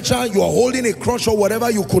a stretcher, you are holding a crutch or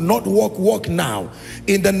whatever, you could not walk, walk now.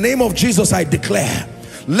 In the name of Jesus, I declare,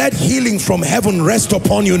 let healing from heaven rest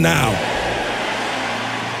upon you now.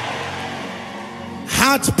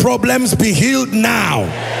 Heart problems be healed now.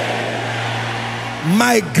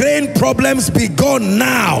 Migraine problems be gone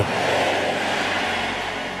now.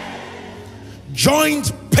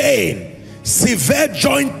 Joint pain, severe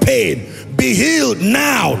joint pain, be healed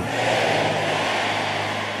now.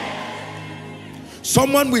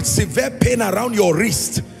 Someone with severe pain around your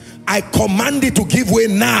wrist, I command it to give way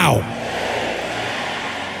now.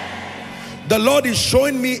 The Lord is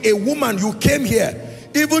showing me a woman, you came here,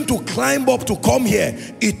 even to climb up to come here,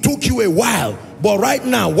 it took you a while. But right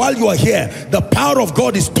now, while you are here, the power of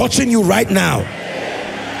God is touching you right now.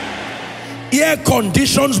 Ear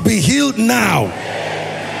conditions be healed now.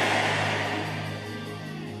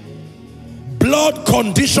 Blood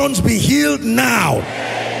conditions be healed now.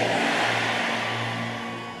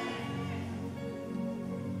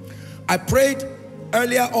 I prayed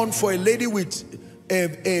earlier on for a lady with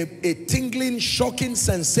a tingling, shocking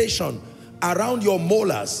sensation around your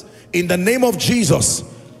molars. In the name of Jesus,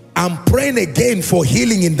 I'm praying again for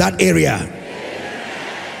healing in that area.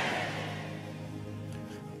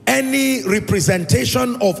 Any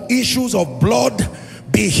representation of issues of blood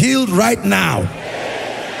be healed right now.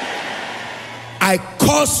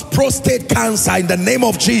 curse prostate cancer in the name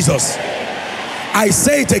of Jesus. I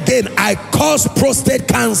say it again. I curse prostate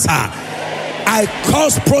cancer. I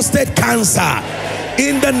curse prostate cancer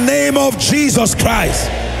in the name of Jesus Christ.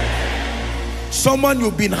 Someone,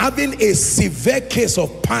 you've been having a severe case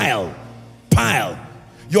of pile.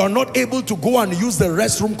 You are not able to go and use the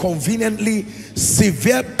restroom conveniently.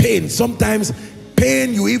 Severe pain. Sometimes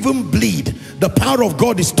pain, you even bleed. The power of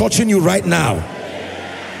God is touching you right now.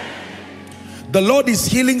 The Lord is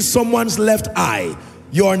healing someone's left eye.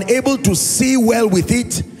 You are unable to see well with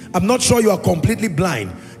it. I'm not sure you are completely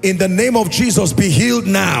blind. In the name of Jesus, be healed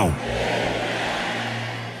now.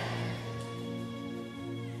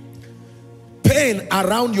 Pain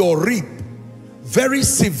around your rib. Very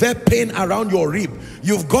severe pain around your rib.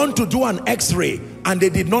 You've gone to do an x-ray and they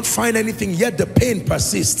did not find anything, yet the pain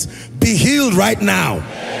persists. Be healed right now.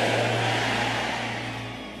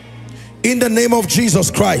 In the name of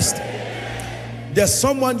Jesus Christ. There's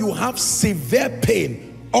someone, you have severe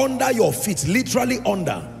pain under your feet, literally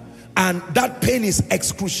under. And that pain is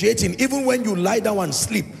excruciating. Even when you lie down and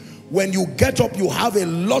sleep, when you get up, you have a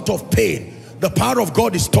lot of pain. The power of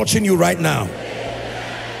God is touching you right now.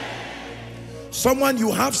 Someone,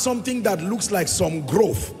 you have something that looks like some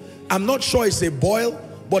growth. I'm not sure it's a boil,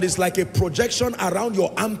 but it's like a projection around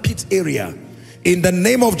your armpit area. In the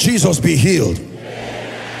name of Jesus, be healed.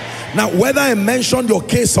 Now, whether I mentioned your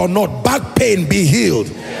case or not, back pain, be healed.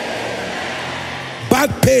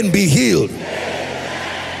 Back pain, be healed.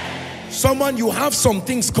 Someone, you have some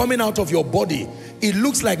things coming out of your body. It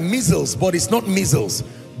looks like measles, but it's not measles.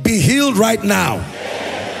 Be healed right now.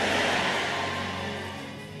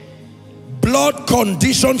 Blood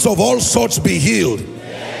conditions of all sorts, be healed.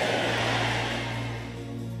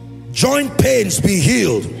 Joint pains, be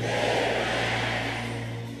healed.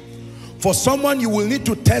 For someone, you will need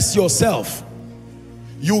to test yourself.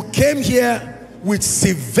 You came here with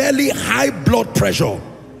severely high blood pressure.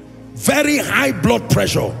 Very high blood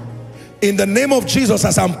pressure. In the name of Jesus,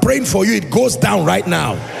 as I'm praying for you, it goes down right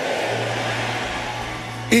now.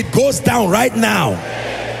 It goes down right now.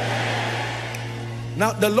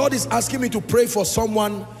 Now, the Lord is asking me to pray for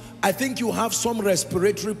someone. I think you have some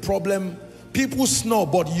respiratory problem. People snore,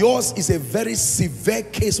 but yours is a very severe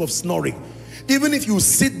case of snoring. Even if you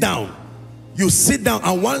sit down,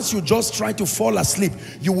 and once you just try to fall asleep,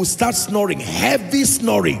 you will start snoring, heavy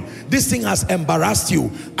snoring. This thing has embarrassed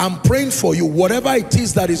you. I'm praying for you. Whatever it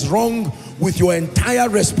is that is wrong with your entire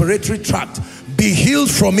respiratory tract, be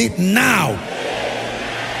healed from it now.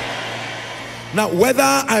 Now, whether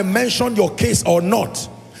I mentioned your case or not,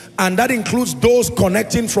 and that includes those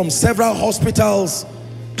connecting from several hospitals,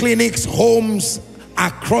 clinics, homes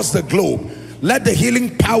across the globe, let the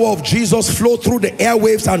healing power of Jesus flow through the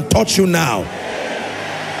airwaves and touch you now.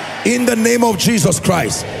 In the name of Jesus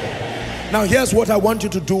Christ. Now, here's what I want you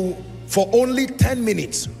to do. For only 10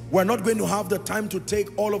 minutes, we're not going to have the time to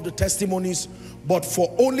take all of the testimonies, but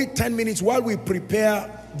for only 10 minutes while we prepare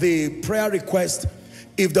the prayer request,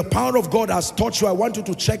 if the power of God has touched you, I want you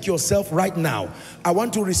to check yourself right now. I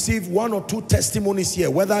want to receive 1 or 2 testimonies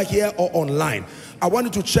here, whether here or online. I want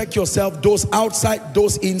you to check yourself, those outside,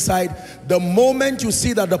 those inside. The moment you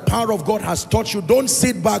see that the power of God has touched you, don't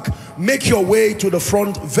sit back. Make your way to the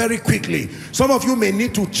front very quickly. Some of you may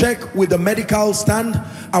need to check with the medical stand.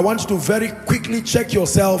 I want you to very quickly check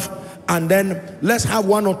yourself, and then let's have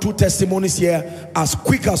 1 or 2 testimonies here as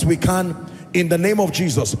quick as we can. In the name of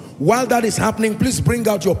Jesus. While that is happening, please bring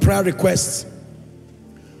out your prayer requests.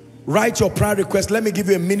 Write your prayer request. Let me give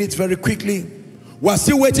you a minute very quickly. We're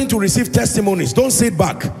still waiting to receive testimonies. Don't sit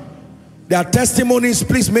back. There are testimonies.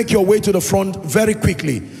 Please make your way to the front very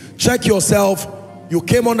quickly. Check yourself. You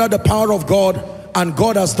came under the power of God and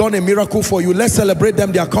God has done a miracle for you. Let's celebrate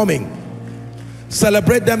them. They are coming.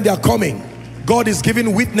 Celebrate them. They are coming. God is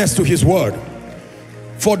giving witness to his word.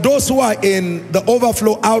 For those who are in the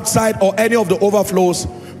overflow outside or any of the overflows,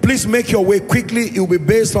 please make your way quickly. It will be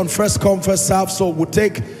based on first come, first serve. So we'll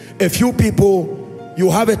take a few people.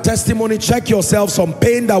 You have a testimony. Check yourself. Some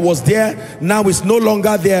pain that was there now is no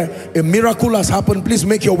longer there. A miracle has happened. Please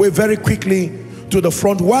make your way very quickly to the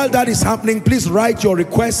front. While that is happening, please write your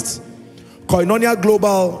requests. Koinonia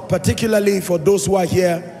Global, particularly for those who are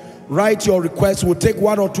here, write your requests. We'll take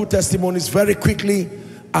 1 or 2 testimonies very quickly,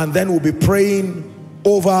 and then we'll be praying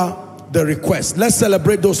over the request. Let's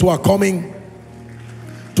celebrate those who are coming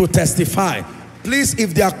to testify. Please,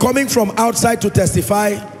 if they are coming from outside to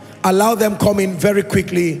testify, allow them come in very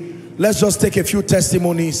quickly. Let's just take a few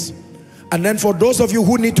testimonies. And then for those of you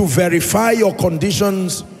who need to verify your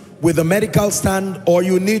conditions with the medical stand, or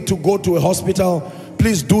you need to go to a hospital,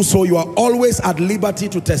 please do so. You are always at liberty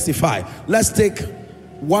to testify. Let's take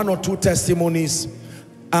 1 or 2 testimonies,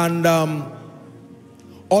 And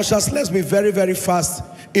ushers, let's be very, very fast.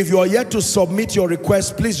 If you are yet to submit your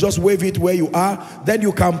request, please just wave it where you are. Then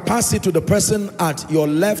you can pass it to the person at your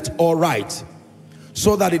left or right,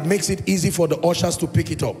 so that it makes it easy for the ushers to pick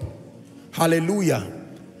it up. Hallelujah.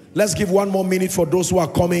 Let's give 1 more minute for those who are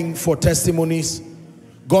coming for testimonies.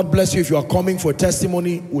 God bless you. If you are coming for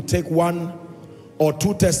testimony, we'll take 1 or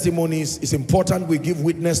 2 testimonies. It's important we give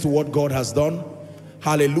witness to what God has done.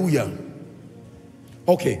 Hallelujah.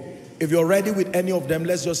 Okay, if you're ready with any of them,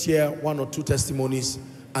 let's just hear 1 or 2 testimonies.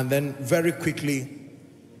 And then very quickly,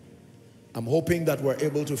 I'm hoping that we're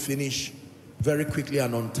able to finish very quickly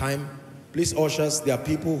and on time. Please, ushers, there are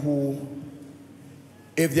people who,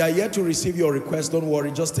 if they are yet to receive your request, don't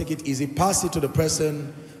worry, just take it easy. Pass it to the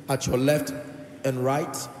person at your left and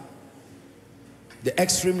right, the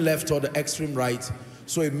extreme left or the extreme right,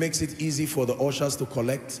 so it makes it easy for the ushers to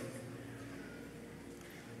collect.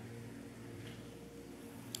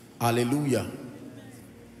 Hallelujah.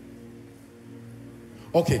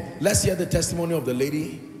 Okay, let's hear the testimony of the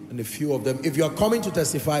lady and a few of them. If you are coming to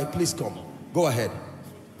testify, please come. Go ahead.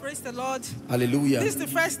 Praise the Lord. Hallelujah. This is the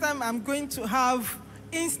first time I'm going to have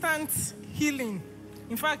instant healing.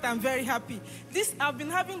 In fact, I'm very happy. I've been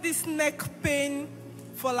having this neck pain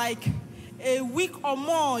for like a week or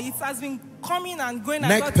more. It has been coming and going.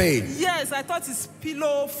 Neck pain? Yes, I thought it's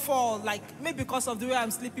pillow fall, like maybe because of the way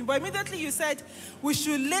I'm sleeping. But immediately you said we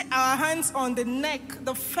should lay our hands on the neck,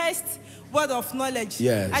 the first word of knowledge.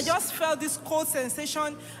 Yes. I just felt this cold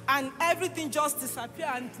sensation and everything just disappeared,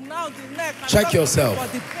 and now the neck. Check yourself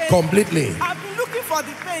completely. I've been looking for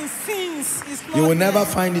the pain since. It's not you will there. never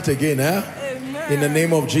find it again, eh? Amen. In the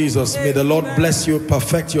name of Jesus. Amen. May the Lord bless you,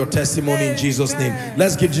 perfect your testimony in Jesus' name. Amen.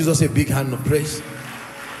 Let's give Jesus a big hand of praise.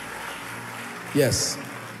 Yes.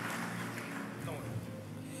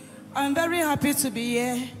 I'm very happy to be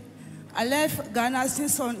here. I left Ghana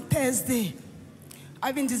since on Thursday.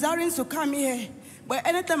 I've been desiring to come here, but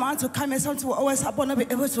anytime I want to come here, something will always happen, not be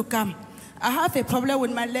able to come. I have a problem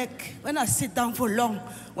with my leg. When I sit down for long,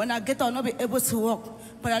 when I get up, I'll not be able to walk.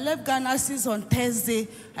 But I left Ghana since on Thursday.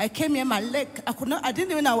 I came here, my leg, I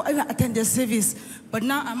didn't even attend the service, but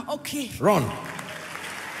now I'm okay. Run.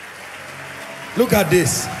 Look at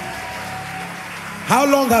this. How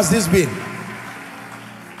long has this been?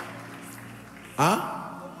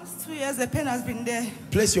 Huh? Almost 2 years, the pain has been there.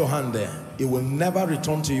 Place your hand there. It will never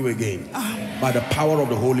return to you again. By the power of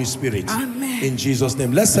the Holy Spirit. Amen. In Jesus'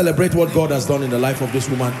 name. Let's celebrate what God has done in the life of this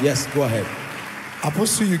woman. Yes, go ahead.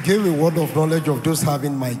 Apostle, you gave a word of knowledge of those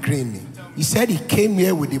having migraine. He said he came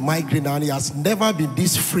here with the migraine and he has never been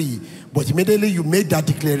this free. But immediately you made that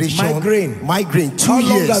declaration. Migraine. Migraine. 2 How years.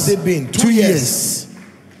 long has it been? 2 years.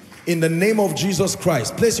 In the name of Jesus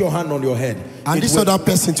Christ, place your hand on your head. And this other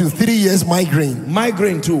person too, 3 years migraine.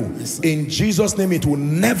 Migraine too. Yes, in Jesus' name, it will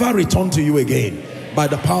never return to you again. By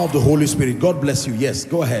the power of the Holy Spirit. God bless you. Yes,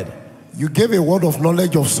 go ahead. You gave a word of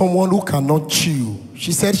knowledge of someone who cannot chew.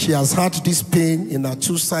 She said she has had this pain in her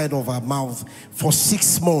 2 sides of her mouth for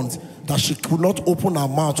 6 months, that she could not open her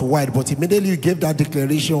mouth wide. But immediately you gave that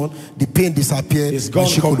declaration, the pain disappeared. It's gone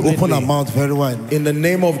and she completely. could open her mouth very wide. In the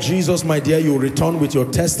name of Jesus, my dear, you will return with your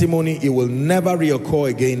testimony. It will never reoccur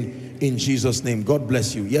again in Jesus' name. God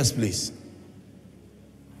bless you. Yes, please.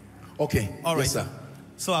 Okay. All right, yes, sir.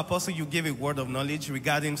 So, Apostle, you gave a word of knowledge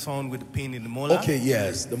regarding someone with pain in the molar. Okay,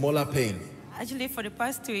 yes, the molar pain. Actually, for the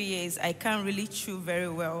past 3 years, I can't really chew very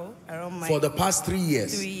well around my... For the past 3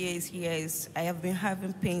 years? 3 years, yes. I have been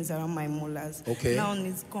having pains around my molars. Okay. Now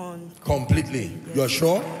it's gone. Completely? Yes. You're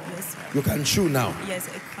sure? Yes, sir. You can chew now? Yes,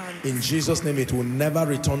 I can. In Jesus' name, it will never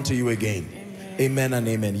return to you again. Amen. Amen and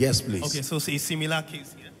amen. Yes, please. Okay, so it's a similar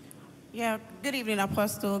case here. Yeah, good evening,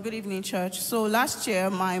 Apostle. Good evening, church. So last year,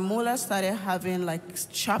 my molar started having like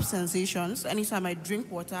sharp sensations. Anytime I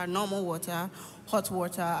drink water, normal water, hot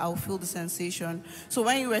water, I'll feel the sensation. So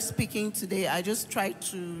when you were speaking today, I just tried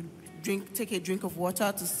to take a drink of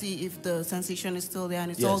water to see if the sensation is still there,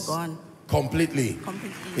 and it's all gone. Completely.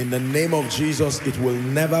 Completely. In the name of Jesus, it will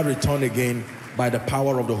never return again by the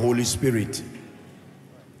power of the Holy Spirit.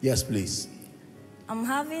 Yes, please. I'm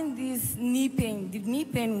having this knee pain. The knee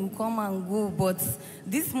pain will come and go, but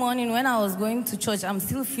this morning when I was going to church, I'm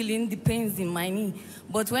still feeling the pains in my knee.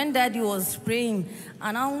 But when Daddy was praying,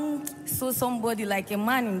 and I saw somebody like a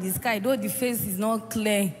man in the sky, though the face is not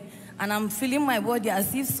clear, and I'm feeling my body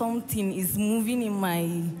as if something is moving in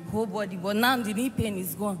my whole body, but now the knee pain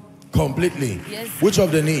is gone. Completely? Yes. Which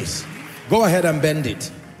of the knees? Go ahead and bend it.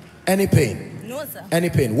 Any pain? No, sir. Any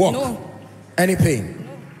pain? Walk. No. Any pain?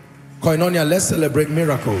 Koinonia, let's celebrate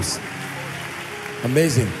miracles.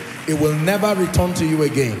 Amazing. It will never return to you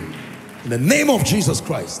again. In the name of Jesus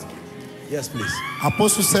Christ. Yes, please.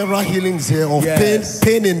 Apostle, several healings here of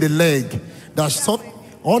pain in the leg. That's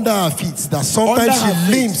under her feet. That sometimes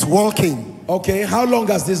she limps walking. Okay, how long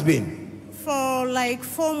has this been? For like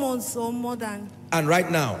 4 months or more than. And right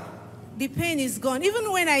now? The pain is gone. Even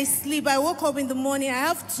when I sleep, I woke up in the morning, I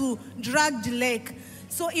have to drag the leg.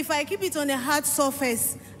 So if I keep it on a hard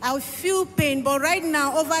surface, I'll feel pain. But right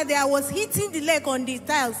now, over there, I was hitting the leg on the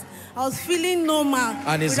tiles. I was feeling normal.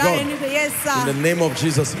 And it's gone. Yes, sir. In the name of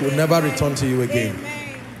Jesus, it will never return to you again.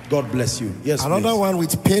 Amen. God bless you. Yes, another one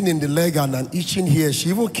with pain in the leg and an itching here. She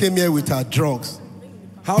even came here with her drugs.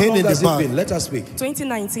 How long has it been? Let us speak.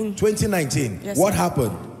 2019. 2019. Yes, what sir.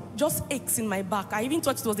 happened? Just aches in my back. I even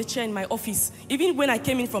thought it was the chair in my office. Even when I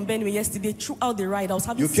came in from Benue yesterday, throughout the ride, I was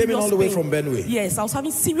having serious pain. You came in all the way from Benue? Yes, I was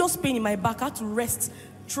having serious pain in my back. I had to rest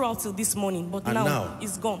throughout till this morning. But now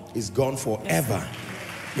it's gone. It's gone forever. Yes.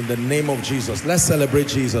 In the name of Jesus. Let's celebrate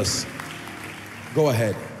Jesus. Go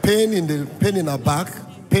ahead. Pain in her back,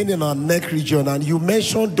 pain in her neck region, and you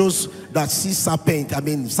mentioned those that see serpent. I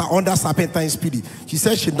mean, under serpentine spirit. She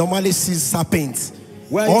said she normally sees serpents.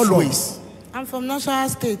 Where are you always. From? I'm from National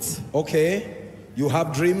State. Okay. You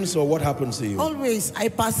have dreams, or what happens to you? Always. I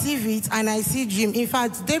perceive it and I see dream. In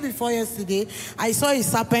fact, the day before yesterday, I saw a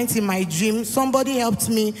serpent in my dream. Somebody helped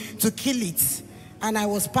me to kill it. And I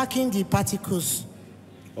was packing the particles.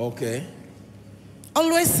 Okay.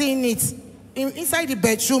 Always seeing it. Inside the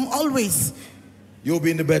bedroom, always. You'll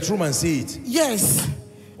be in the bedroom and see it? Yes.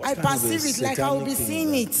 I perceive it like I will be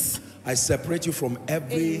seeing it. I separate you from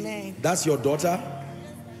every... Amen. That's your daughter?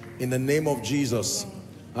 In the name of Jesus.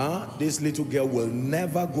 This little girl will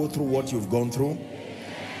never go through what you've gone through.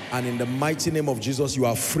 And in the mighty name of Jesus, you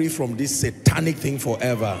are free from this satanic thing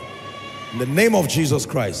forever. In the name of Jesus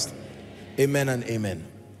Christ. Amen and amen.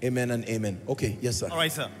 Amen and amen. Okay, yes, sir. All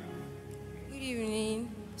right, sir. Good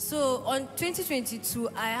evening. So on 2022,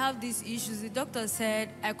 I have these issues. The doctor said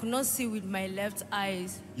I could not see with my left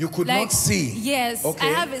eyes. You could not see? Yes. Okay.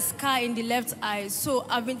 I have a scar in the left eye. So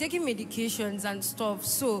I've been taking medications and stuff.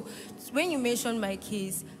 So when you mentioned my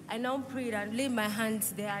case, I now prayed and laid my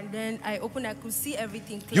hands there, and then I opened. I could see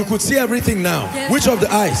everything clearly. You could see everything now? Yes, which of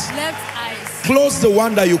the eyes? Left eyes. Close the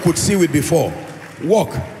one that you could see with before.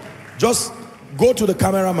 Walk. Just go to the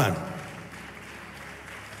cameraman.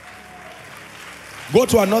 Go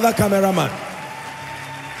to another cameraman.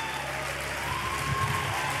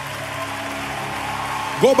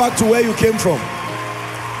 Go back to where you came from.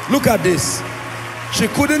 Look at this. She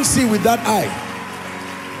couldn't see with that eye.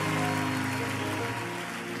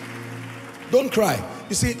 Don't cry.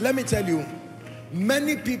 You see, let me tell you,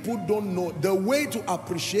 many people don't know the way to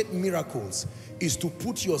appreciate miracles is to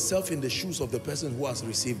put yourself in the shoes of the person who has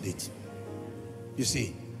received it. You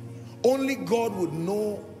see, only God would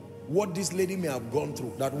know what this lady may have gone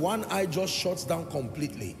through, that one eye just shuts down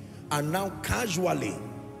completely, and now casually,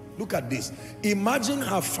 look at this, imagine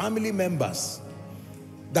her family members,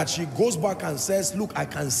 that she goes back and says, look, I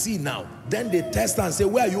can see now. Then they test her and say,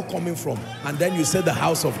 where are you coming from? And then you say, the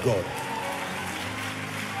house of God.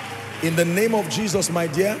 In the name of Jesus, my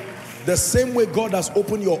dear, the same way God has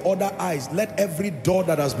opened your other eyes, let every door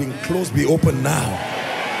that has been closed be opened now.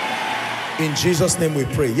 In Jesus' name we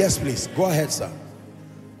pray. Yes, please. Go ahead, sir.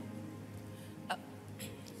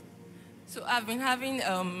 So I've been having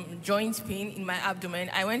joint pain in my abdomen.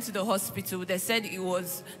 I went to the hospital. They said it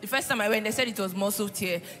was, the first time I went, they said it was muscle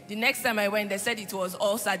tear. The next time I went, they said it was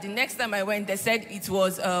ulcer. The next time I went, they said it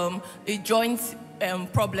was a joint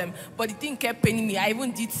problem. But the thing kept paining me. I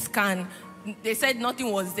even did scan. They said nothing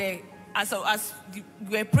was there. As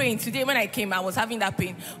we were praying today, when I came, I was having that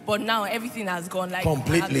pain, but now everything has gone like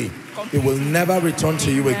completely. It will never return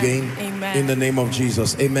to you again. Amen. In the name of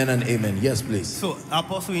Jesus. Amen and amen. Yes, please. So,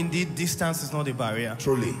 Apostle, indeed, distance is not a barrier.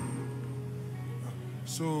 Truly.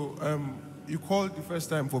 So, you called the first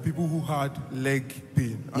time for people who had leg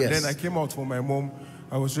pain, and then I came out for my mom.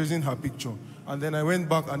 I was raising her picture, and then I went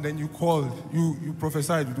back, and then you called. You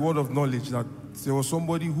prophesied with word of knowledge that there was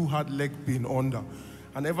somebody who had leg pain under.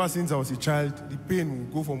 And ever since I was a child, the pain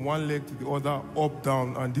will go from one leg to the other, up,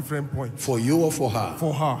 down, and different points. For you or for her?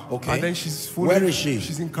 For her. Okay. And then she's following. Where is she?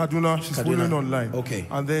 She's in Kaduna. She's following online. Okay.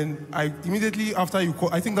 And then I immediately after you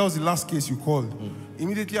called, I think that was the last case you called.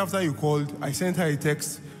 Immediately after you called, I sent her a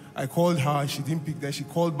text. I called her. She didn't pick. Then she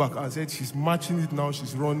called back and said she's matching it now.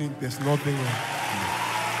 She's running. There's nothing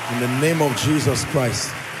wrong. In the name of Jesus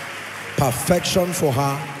Christ. Perfection for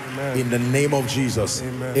her. Amen. In the name of Jesus.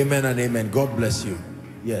 Amen. Amen and amen. God bless you.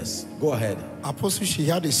 Yes, go ahead. Apostle, she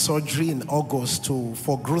had a surgery in August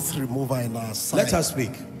for growth removal in her side. Let her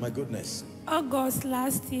speak. My goodness. August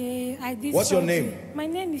last year, I did. What's your name? My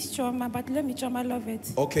name is Choma, but let me Choma love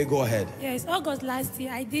it. Okay, go ahead. Yes, August last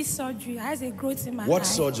year, I did surgery. I had a growth in my eye. What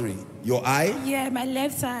surgery? Your eye? Yeah, my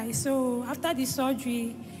left eye. So after the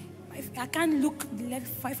surgery, I can't look the left.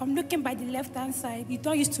 If I'm looking by the left-hand side, it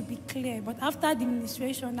all used to be clear. But after the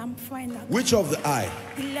administration, I'm fine now. Which of the eye?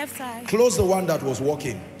 The left eye. Close the one that was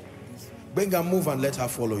walking. Bring her, move, and let her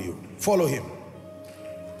follow you. Follow him.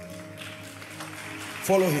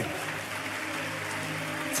 Follow him.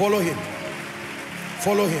 Follow him.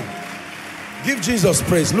 Follow him. Give Jesus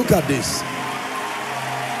praise. Look at this.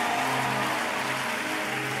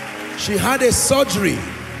 She had a surgery.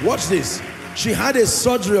 Watch this. She had a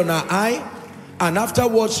surgery on her eye, and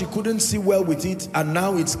afterwards she couldn't see well with it, and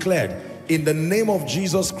now it's cleared. In the name of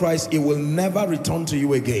Jesus Christ, it will never return to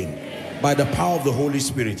you again. By the power of the Holy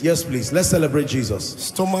Spirit. Yes, please. Let's celebrate Jesus.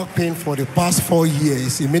 Stomach pain for the past 4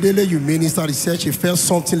 years. Immediately you minister, she said she felt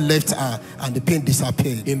something left her and the pain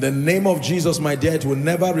disappeared. In the name of Jesus, my dear, it will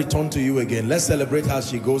never return to you again. Let's celebrate her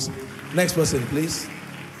as she goes. Next person, please.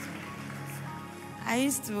 I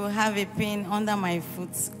used to have a pain under my foot,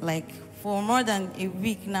 like for more than a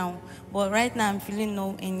week now. But right now, I'm feeling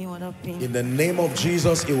no any other pain. In the name of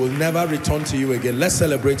Jesus, it will never return to you again. Let's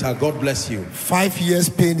celebrate her. God bless you. 5 years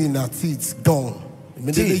pain in her teeth, gone.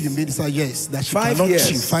 Immediately you minister, yes, that she 5 cannot years.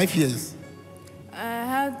 chew. 5 years.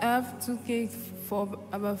 I have 2 kids for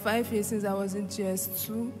about 5 years since I was in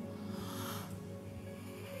GS2.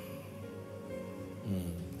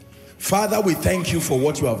 Father, we thank you for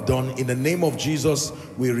what you have done. In the name of Jesus,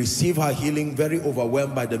 we receive her healing, very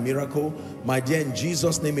overwhelmed by the miracle. My dear, in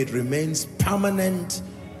Jesus' name, it remains permanent,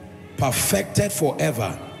 perfected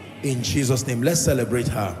forever. In Jesus' name, let's celebrate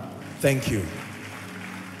her. Thank you.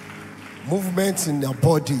 Movements in her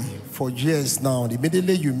body for years now.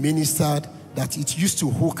 Immediately you ministered that it used to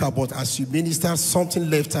hook her, but as you ministered, something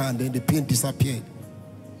left her and then the pain disappeared.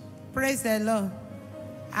 Praise the Lord.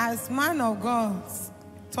 As man of God,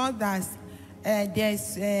 thought that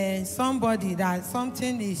there's somebody that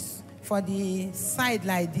something is for the side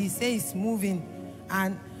like this, say it's moving.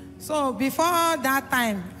 And so before that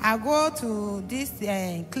time, I go to this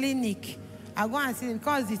clinic. I go and see,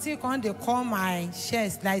 because the thing when they call my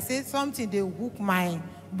chest, like say something, they hook my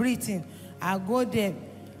breathing. I go there,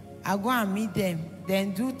 I go and meet them,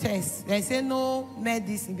 then do tests. They say no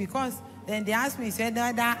medicine, because then they ask me, say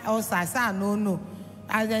that also I say no.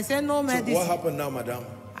 As they say no medicine. So what happened now, madam?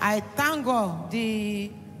 I thank God all the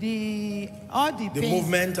pain.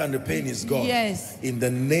 Movement and the pain is gone. Yes. In the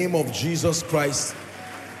name of Jesus Christ,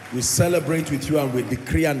 we celebrate with you and we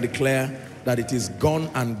decree and declare that it is gone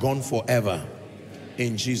and gone forever.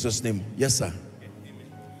 In Jesus' name. Yes, sir.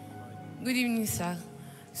 Good evening, sir.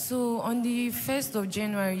 So on the 1st of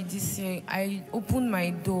January this year, I opened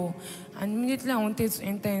my door and immediately I wanted to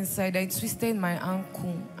enter inside. I twisted my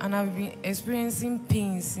ankle and I've been experiencing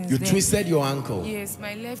pain since You then. twisted your ankle? Yes,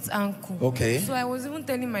 my left ankle. Okay. So I was even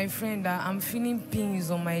telling my friend that I'm feeling pains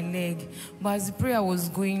on my leg. But as the prayer was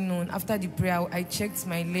going on, after the prayer, I checked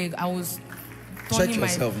my leg. I was Check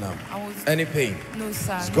yourself now. Any pain? No,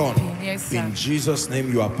 sir. It's no gone. pain. Yes, sir. In Jesus'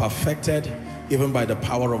 name, you are perfected, even by the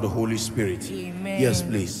power of the Holy Spirit. Amen. Yes,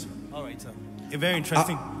 please. All right, sir. A very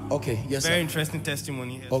interesting. Okay, yes, Very sir. interesting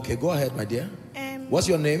testimony here. Okay, go ahead, my dear. What's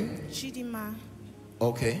your name? Chidima.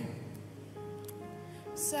 Okay.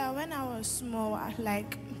 So when I was small,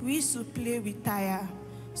 we used to play with tire.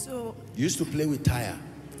 So You used to play with tire.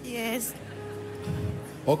 yes.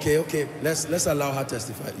 Okay. Let's allow her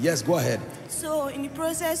testify. Yes, go ahead. So in the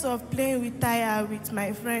process of playing with tire with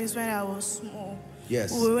my friends when I was small,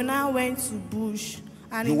 Yes. we now went to bush.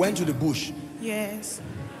 And You went to the bush. Yes.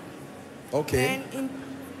 Okay. And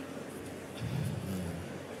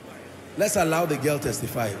Let's allow the girl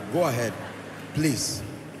testify. Go ahead, please.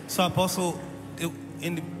 So, Apostle,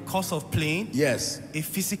 in the course of playing, yes, a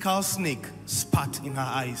physical snake spat in her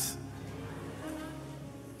eyes.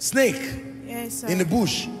 Snake? Yes, sir. In the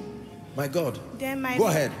bush? My God. Then Go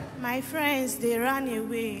ahead. My friends, they ran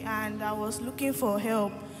away and I was looking for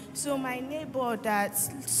help. So my neighbor that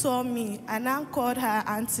saw me, and I called her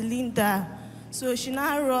Auntie Linda. So she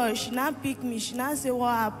now rushed, she now picked me, she now said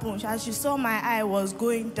what happened. As she saw my eye was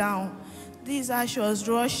going down. This as she was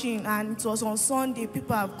rushing, and it was on Sunday,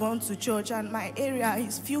 people have gone to church, and my area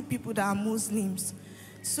is few people that are Muslims.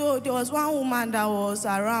 So there was one woman that was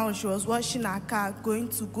around, she was washing her car, going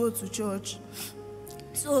to go to church.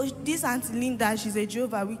 So this Auntie Linda, she's a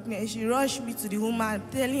Jehovah's Witness. She rushed me to the woman,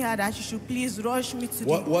 telling her that she should please rush me to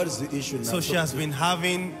What is the issue now? So she has been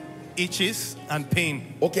having itches and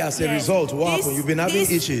pain. Okay, as a result, what happened? You've been having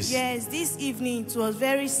itches. Yes, this evening it was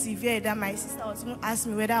very severe that my sister was even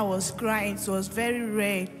asking me whether I was crying. It was very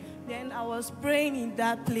red. Then I was praying in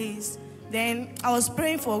that place. Then I was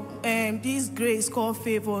praying for this grace called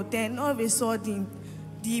favor. Then all of a sudden,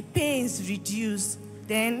 the pains reduced.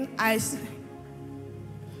 Then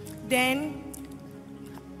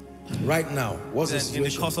right now, what's the situation?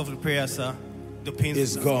 In the course of the prayer, sir, the pain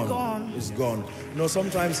is gone. It's gone. You know,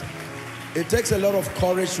 sometimes it takes a lot of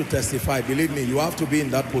courage to testify. Believe me, you have to be in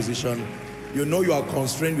that position. You know you are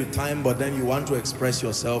constrained with time, but then you want to express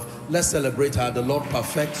yourself. Let's celebrate her. The Lord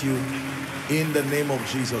perfect you in the name of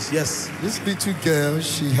Jesus. Yes. This little girl,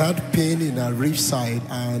 she had pain in her rib side,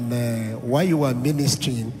 and while you were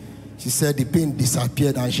ministering, she said the pain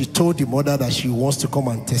disappeared, and she told the mother that she wants to come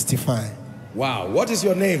and testify. Wow. What is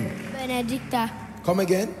your name? Benedicta. Come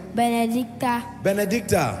again? Benedicta.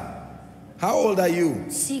 Benedicta. How old are you?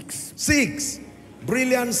 6. 6.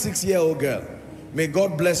 Brilliant 6-year-old girl. May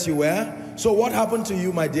God bless you. So what happened to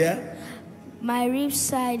you, my dear? My rib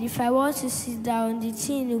side, if I want to sit down, the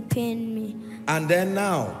thing will pain me. And then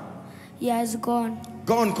now? He has gone.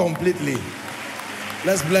 Gone completely.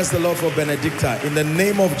 Let's bless the Lord for Benedicta. In the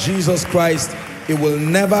name of Jesus Christ, it will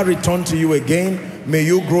never return to you again. May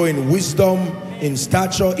you grow in wisdom, in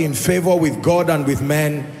stature, in favor with God and with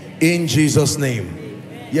men, in Jesus' name.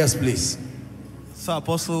 Yes, please. So,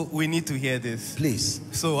 Apostle, we need to hear this. Please.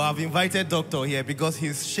 So, I've invited Doctor here because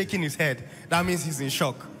he's shaking his head. That means he's in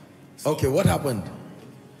shock. So, okay, what happened?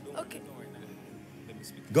 Okay.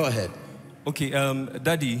 Go ahead. Okay,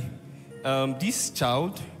 Daddy, this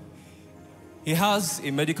child, he has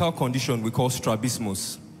a medical condition we call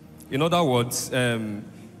strabismus. In other words,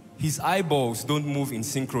 his eyeballs don't move in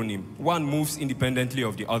synchrony. One moves independently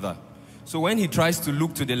of the other. So when he tries to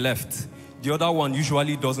look to the left, the other one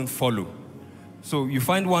usually doesn't follow. So you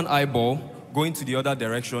find one eyeball going to the other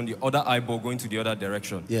direction, the other eyeball going to the other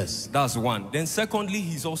direction. Yes. That's one. Then secondly,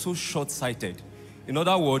 he's also short-sighted. In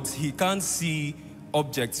other words, he can't see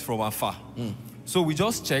objects from afar. So we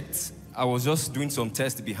just checked. I was just doing some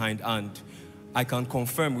tests behind, and I can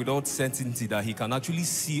confirm without certainty that he can actually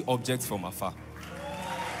see objects from afar.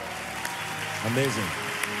 Amazing.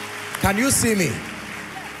 Can you see me?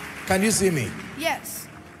 Can you see me? Yes.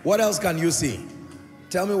 What else can you see?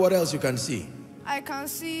 Tell me what else you can see. I can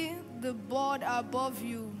see the board above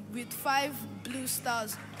you with 5 blue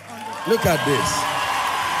stars on the... Look at this.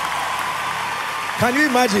 Can you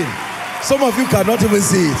imagine? Some of you cannot even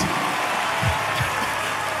see it.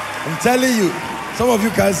 I'm telling you, some of you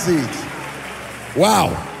can't see it. Wow.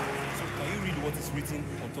 So can you read what is written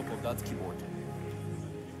on top of that keyboard?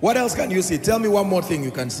 What else can you see? Tell me one more thing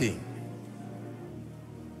you can see.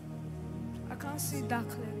 I can't see that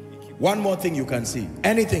clearly. One more thing you can see.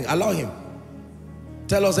 Anything. Allow him.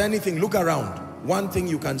 Tell us anything. Look around. One thing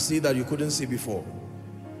you can see that you couldn't see before.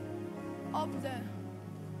 Up there.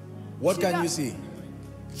 What can you see?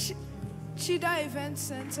 Chida Event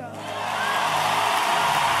Center.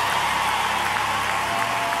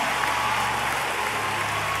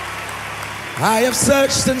 I have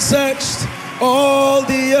searched and searched all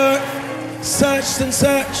the earth, searched and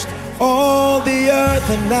searched all the earth,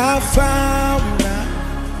 and I found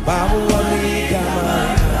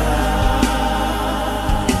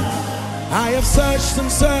I have searched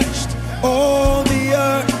and searched all the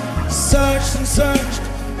earth, searched and searched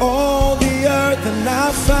all the earth, and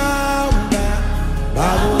I found that.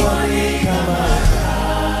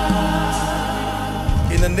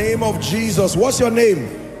 In the name of Jesus, what's your name?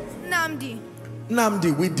 Namdi.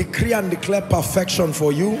 Namdi, we decree and declare perfection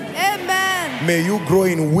for you. Amen. May you grow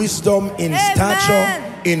in wisdom, in stature,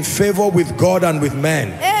 in favor with God and with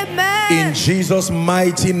men. Amen. In Jesus'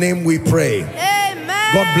 mighty name we pray.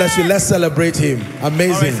 Amen. God bless you. Let's celebrate him.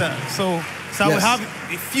 Amazing. All right, sir. So we have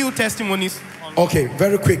a few testimonies. Okay,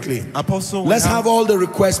 very quickly. Apostle, let's have all the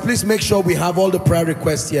requests. Please make sure we have all the prayer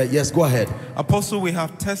requests here. Yes, go ahead. Apostle, we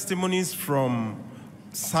have testimonies from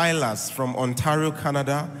Silas from Ontario,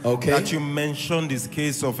 Canada. Okay. That you mentioned this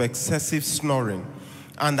case of excessive snoring.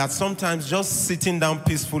 And that sometimes just sitting down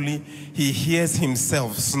peacefully, he hears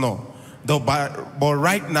himself snore. But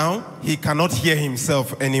right now, he cannot hear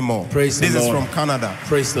himself anymore. Praise the Lord. This is from Canada.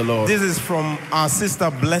 Praise the Lord. This is from our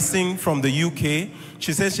sister Blessing from the UK.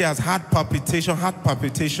 She says she has heart palpitation,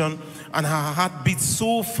 and her heart beats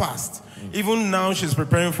so fast. Even now, she's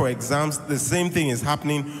preparing for exams. The same thing is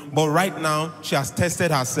happening. But right now, she has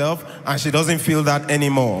tested herself, and she doesn't feel that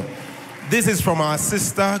anymore. This is from our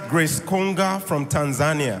sister Grace Konga from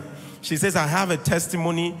Tanzania. She says, I have a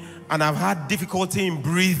testimony, and I've had difficulty in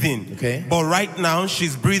breathing. Okay. But right now,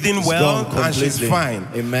 she's breathing well, and she's fine.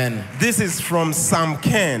 Amen. This is from Sam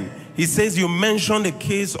Ken. He says you mentioned the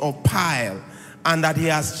case of Pyle, and that he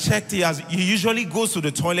has checked, he usually goes to the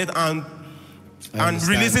toilet and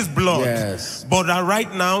releases blood. Yes. But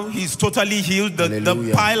right now, he's totally healed.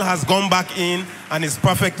 The pile has gone back in and is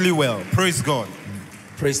perfectly well. Praise God.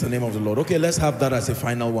 Praise the name of the Lord. Okay, let's have that as a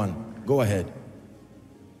final one. Go ahead.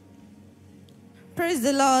 Praise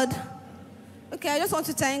the Lord. Okay, I just want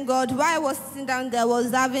to thank God. While I was sitting down there, I was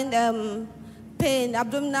having pain,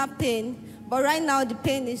 abdominal pain. But right now, the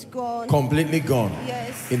pain is gone. Completely gone.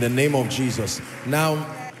 Yes. In the name of Jesus. Now,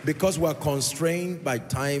 because we're constrained by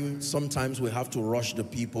time, sometimes we have to rush the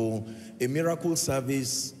people. A miracle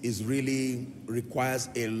service requires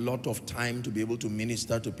a lot of time to be able to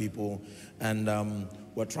minister to people. And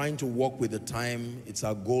we're trying to work with the time. It's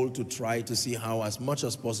our goal to try to see how, as much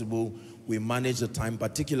as possible, we manage the time,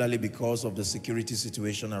 particularly because of the security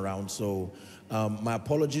situation around. So my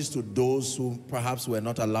apologies to those who perhaps were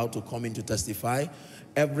not allowed to come in to testify.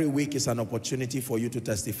 Every week is an opportunity for you to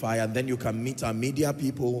testify, and then you can meet our media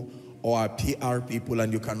people or our PR people,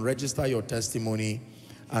 and you can register your testimony.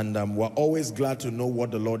 And we're always glad to know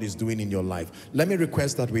what the Lord is doing in your life. Let me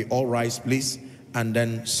request that we all rise, please, and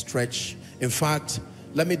then stretch. In fact,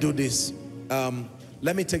 let me do this.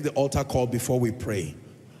 Let me take the altar call before we pray.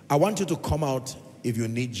 I want you to come out if you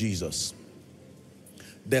need Jesus.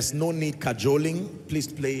 There's no need cajoling. Please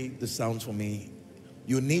play the sounds for me.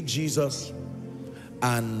 You need Jesus.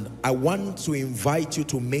 And I want to invite you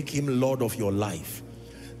to make him Lord of your life.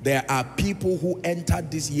 There are people who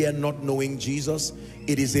entered this year not knowing Jesus.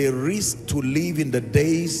 It is a risk to live in the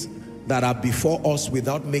days that are before us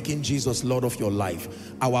without making Jesus Lord of your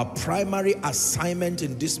life. Our primary assignment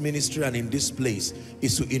in this ministry and in this place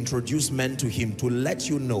is to introduce men to him, to let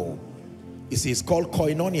you know. You see, it's called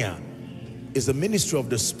koinonia. It's the ministry of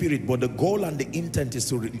the Spirit, but the goal and the intent is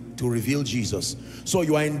to reveal Jesus. So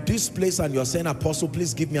you are in this place and you're saying, Apostle,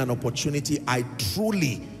 please give me an opportunity. I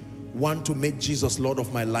truly want to make Jesus Lord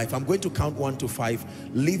of my life. I'm going to count 1 to 5.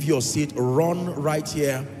 Leave your seat, run right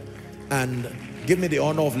here, and give me the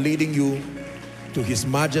honor of leading you to His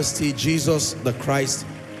Majesty, Jesus the Christ.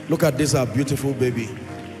 Look at this, our beautiful baby.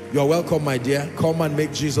 You're welcome, my dear. Come and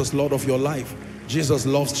make Jesus Lord of your life. Jesus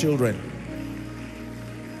loves children.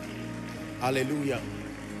 Hallelujah.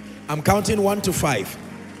 I'm counting 1 to 5.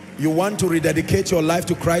 You want to rededicate your life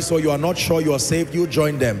to Christ, or you are not sure you are saved, you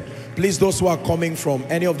join them. Please, those who are coming from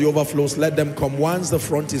any of the overflows, let them come. Once the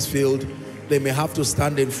front is filled, they may have to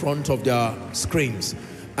stand in front of their screens.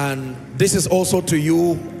 And this is also to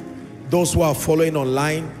you, those who are following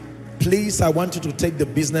online. Please, I want you to take the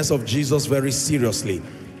business of Jesus very seriously.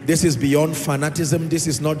 This is beyond fanaticism. This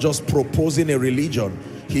is not just proposing a religion.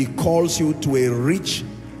 He calls you to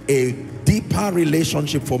a deeper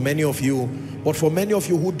relationship for many of you. But for many of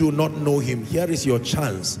you who do not know him, here is your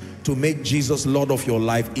chance to make Jesus Lord of your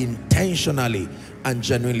life intentionally and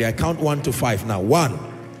genuinely. I count 1 to 5 now. 1.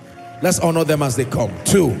 Let's honor them as they come.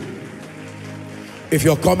 2. If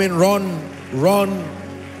you're coming, run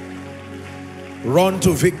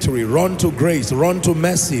to victory, run to grace, run to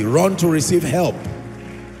mercy, run to receive help,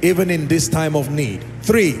 even in this time of need.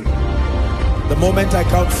 3. The moment I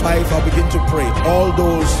count 5, I'll begin to pray. All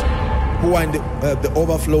those who are in the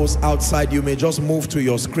overflows outside, you may just move to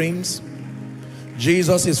your screens.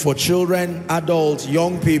 Jesus is for children, adults,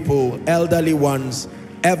 young people, elderly ones.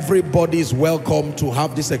 Everybody is welcome to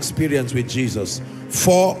have this experience with Jesus.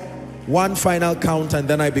 4, one final count, and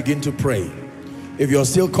then I begin to pray. If you're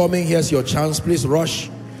still coming, here's your chance. Please rush,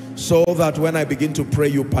 so that when I begin to pray,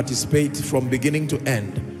 you participate from beginning to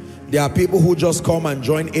end. There are people who just come and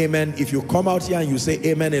join amen. If you come out here and you say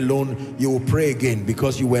amen alone, you will pray again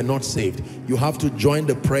because you were not saved. You have to join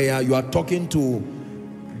the prayer. You are talking to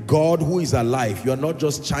God who is alive. You are not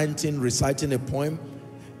just chanting, reciting a poem.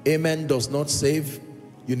 Amen does not save.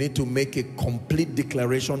 You need to make a complete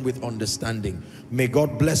declaration with understanding. May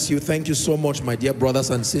God bless you. Thank you so much, my dear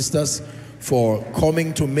brothers and sisters, for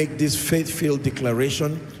coming to make this faith-filled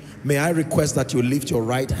declaration. May I request that you lift your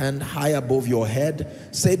right hand high above your head.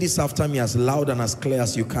 Say this after me as loud and as clear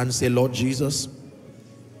as you can. Say, Lord Jesus,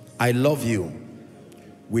 I love you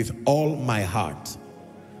with all my heart.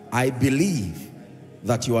 I believe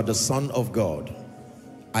that you are the Son of God.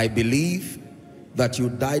 I believe that you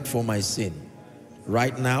died for my sin.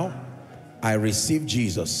 Right now, I receive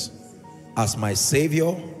Jesus as my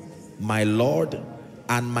Savior, my Lord,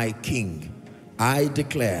 and my King. I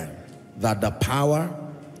declare that the power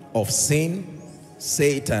of sin,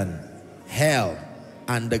 Satan, hell,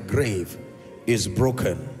 and the grave is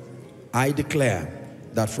broken. I declare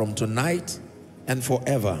that from tonight and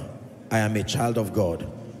forever, I am a child of God.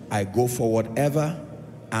 I go forward ever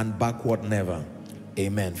and backward never.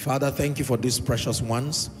 Amen. Father, thank you for these precious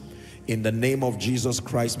ones. In the name of Jesus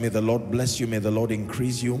Christ, may the Lord bless you. May the Lord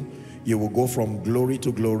increase you. You will go from glory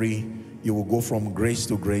to glory. You will go from grace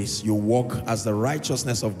to grace. You walk as the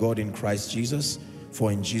righteousness of God in Christ Jesus.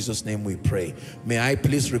 For in Jesus' name we pray. May I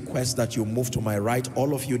please request that you move to my right,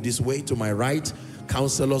 all of you this way to my right.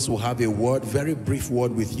 Counselors will have a word, very brief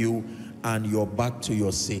word with you, and you're back to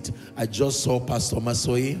your seat. I just saw Pastor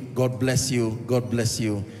Masoi. God bless you. God bless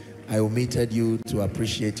you. I omitted you to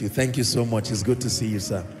appreciate you. Thank you so much. It's good to see you,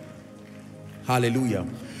 sir. Hallelujah.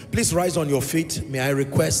 Please rise on your feet. May I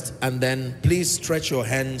request, and then please stretch your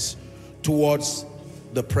hands towards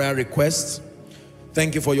the prayer requests.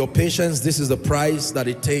 Thank you for your patience. This is the price that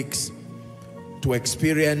it takes to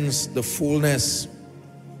experience the fullness.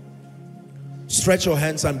 Stretch your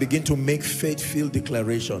hands and begin to make faith-filled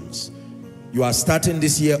declarations. You are starting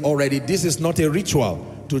this year already. This is not a ritual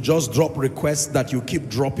to just drop requests that you keep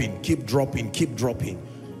dropping, keep dropping, keep dropping.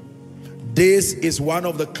 This is one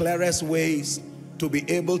of the clearest ways to be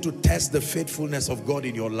able to test the faithfulness of God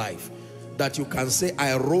in your life. That you can say,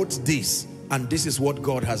 I wrote this, and this is what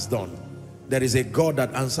God has done. There is a God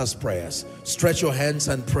that answers prayers. Stretch your hands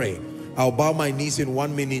and pray. I'll bow my knees in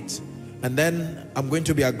 1 minute, and then I'm going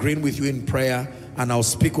to be agreeing with you in prayer, and I'll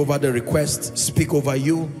speak over the request, speak over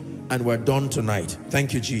you, and we're done tonight.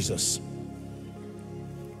 Thank you, Jesus.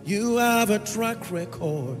 You have a track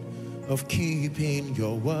record of keeping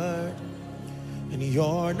your word, and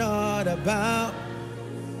you're not about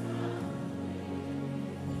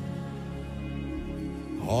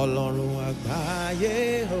Ọlọ́run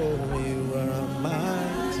àgbáyé, oh, you are a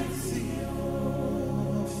mighty.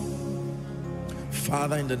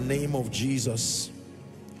 Father, in the name of Jesus,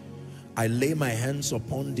 I lay my hands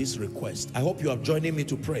upon this request. I hope you are joining me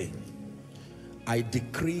to pray. I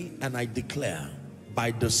decree and I declare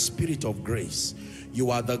by the Spirit of grace,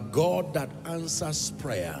 you are the God that answers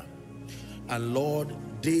prayer. And Lord,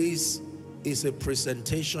 this is a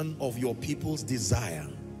presentation of your people's desire.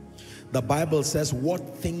 The Bible says,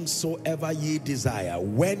 what things soever ye desire,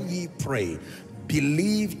 when ye pray,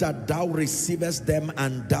 believe that thou receivest them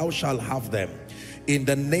and thou shalt have them. In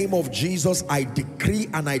the name of Jesus, I decree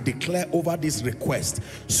and I declare over this request,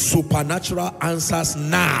 supernatural answers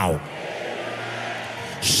now.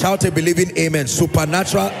 Shout a believing amen.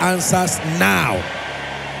 Supernatural answers now.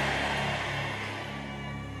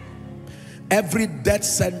 Every death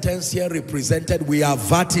sentence here represented, we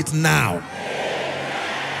avert it now.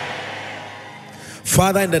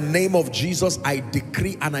 Father, in the name of Jesus, I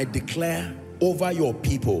decree and I declare over your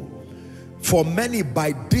people. For many,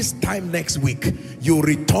 by this time next week, you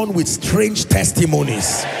return with strange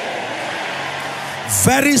testimonies.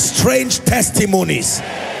 Very strange testimonies.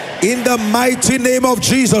 In the mighty name of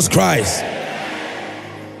Jesus Christ.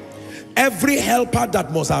 Every helper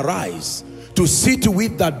that must arise to see to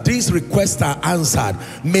it that these requests are answered,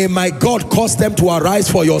 may my God cause them to arise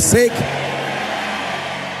for your sake.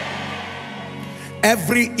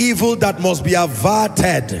 Every evil that must be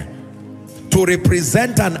averted to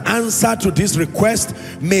represent an answer to this request,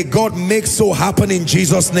 may God make so happen in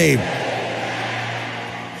Jesus' name.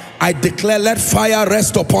 I declare, let fire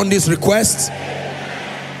rest upon these requests.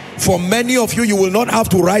 For many of you, you will not have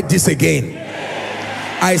to write this again.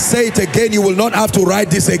 I say it again, you will not have to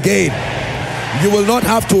write this again. You will not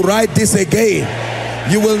have to write this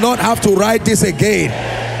again. You will not have to write this again.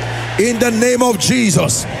 In the name of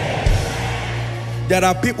Jesus. There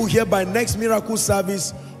are people here, by next miracle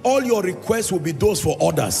service, all your requests will be those for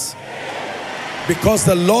others. Because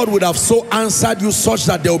the Lord would have so answered you such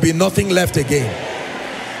that there will be nothing left again.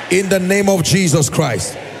 In the name of Jesus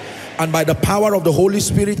Christ. And by the power of the Holy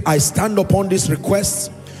Spirit, I stand upon these requests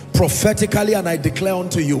prophetically, and I declare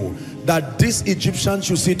unto you that these Egyptians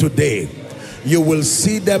you see today, you will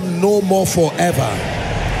see them no more forever.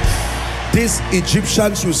 These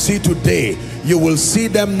Egyptians you see today, you will see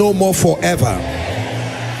them no more forever.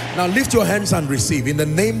 Now lift your hands and receive. In the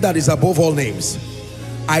name that is above all names,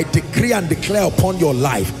 I decree and declare upon your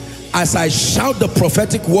life. As I shout the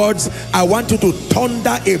prophetic words, I want you to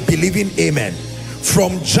thunder a believing amen.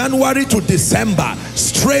 From January to December,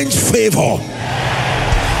 strange favor,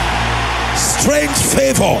 strange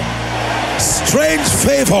favor, strange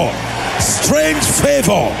favor, strange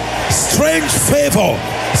favor, strange favor,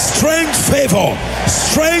 strange favor,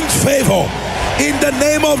 strange favor, in the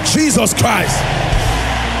name of Jesus Christ.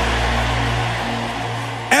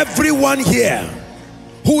 Everyone here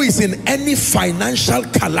who is in any financial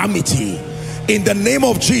calamity, in the name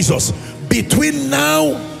of Jesus, between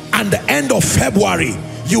now and the end of February,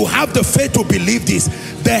 you have the faith to believe this.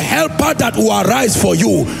 The helper that will arise for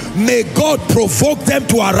you, may God provoke them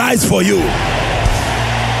to arise for you.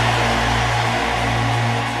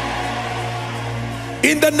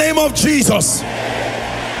 In the name of Jesus.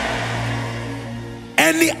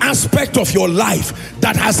 Any aspect of your life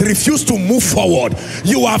that has refused to move forward,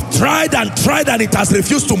 you have tried and tried and it has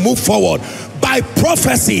refused to move forward. By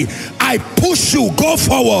prophecy, I push you, go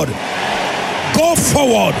forward. Go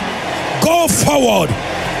forward. Go forward.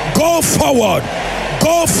 Go forward.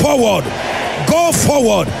 Go forward. Go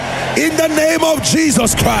forward. In the name of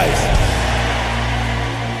Jesus Christ.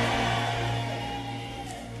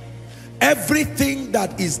 Everything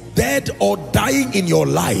that is dead or dying in your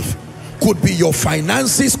life, could be your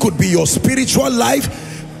finances, could be your spiritual life,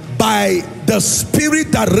 by the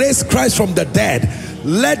Spirit that raised Christ from the dead,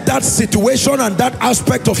 let that situation and that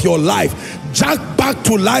aspect of your life jack back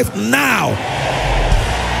to life now.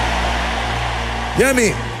 Hear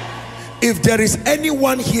me. If there is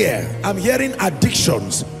anyone here, I'm hearing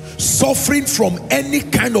addictions, suffering from any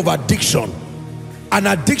kind of addiction. An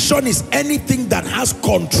addiction is anything that has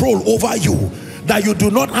control over you, that you do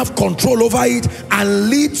not have control over it, and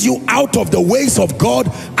leads you out of the ways of God,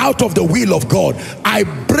 out of the will of God. I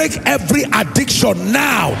break every addiction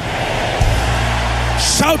now.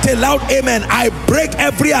 Shout a loud amen. I break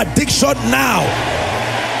every addiction now.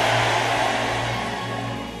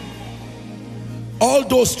 All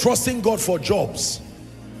those trusting God for jobs,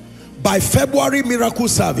 by February miracle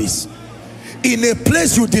service, in a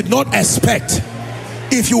place you did not expect,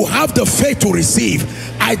 if you have the faith to receive,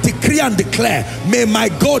 I decree and declare, may my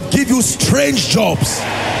God give you strange jobs.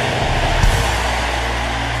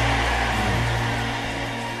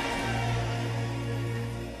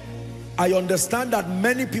 I understand that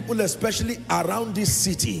many people, especially around this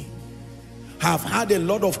city, have had a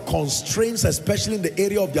lot of constraints, especially in the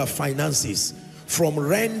area of their finances, from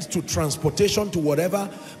rent to transportation to whatever.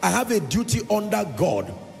 I have a duty under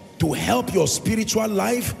God to help your spiritual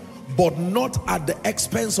life, but not at the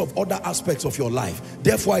expense of other aspects of your life.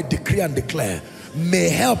 Therefore, I decree and declare, may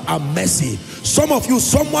help and mercy. Some of you,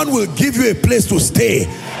 someone will give you a place to stay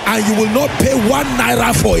and you will not pay 1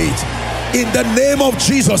 naira for it. In the name of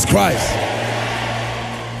Jesus Christ.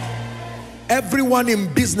 Everyone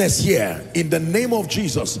in business here, in the name of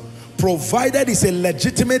Jesus, provided it's a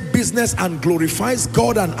legitimate business and glorifies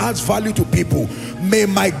God and adds value to people, may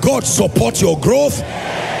my God support your growth.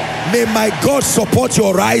 May my God support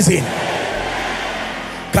your rising.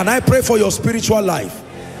 Can I pray for your spiritual life?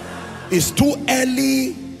 It's too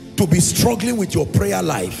early to be struggling with your prayer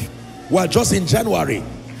life. We're just in January.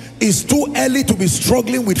 It's too early to be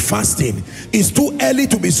struggling with fasting. It's too early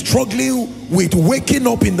to be struggling with waking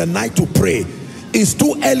up in the night to pray. It's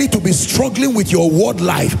too early to be struggling with your word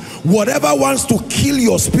life. Whatever wants to kill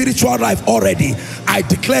your spiritual life already, I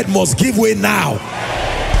declare it must give way now.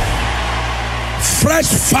 Fresh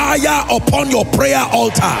fire upon your prayer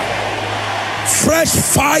altar. Fresh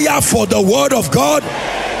fire for the word of God.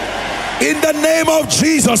 In the name of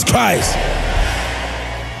Jesus Christ.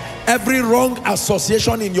 Every wrong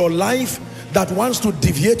association in your life that wants to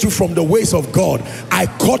deviate you from the ways of God, I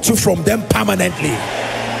cut you from them permanently.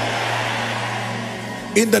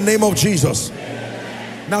 In the name of Jesus.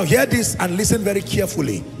 Now hear this and listen very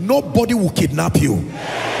carefully. Nobody will kidnap you.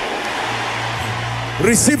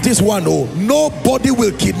 Receive this one. Oh, nobody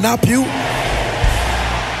will kidnap you,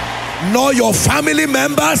 nor your family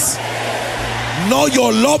members, nor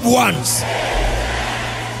your loved ones.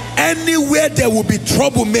 Anywhere there will be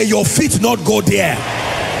trouble, may your feet not go there.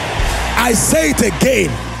 I say it again.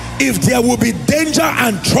 If there will be danger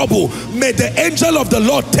and trouble, may the angel of the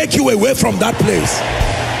Lord take you away from that place.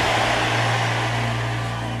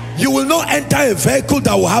 You will not enter a vehicle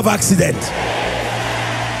that will have accident.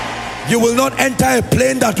 You will not enter a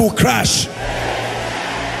plane that will crash.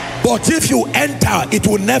 But if you enter, it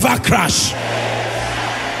will never crash.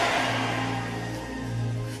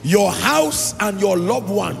 Your house and your loved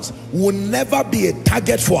ones will never be a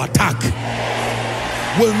target for attack.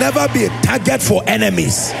 Will never be a target for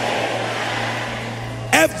enemies.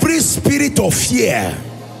 Every spirit of fear.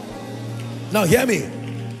 Now hear me.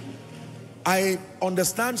 I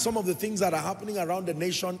understand some of the things that are happening around the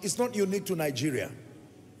nation. It's not unique to Nigeria.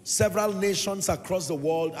 Several nations across the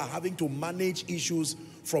world are having to manage issues,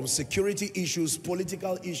 from security issues,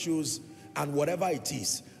 political issues, and whatever it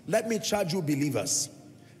is. Let me charge you believers.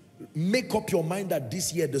 Make up your mind that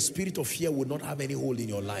this year the spirit of fear will not have any hold in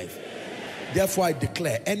your life. Therefore I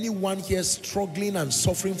declare, anyone here struggling and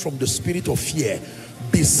suffering from the spirit of fear,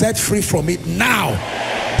 be set free from it now.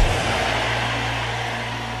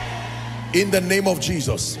 In the name of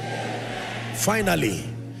Jesus. Finally,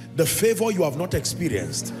 the favor you have not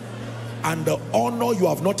experienced and the honor you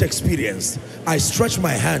have not experienced, I stretch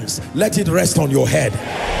my hands, let it rest on your head.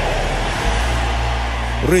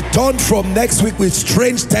 Return from next week with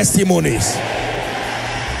strange testimonies.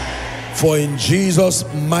 For in Jesus'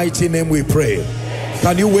 mighty name we pray.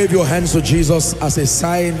 Can you wave your hands to Jesus as a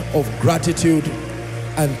sign of gratitude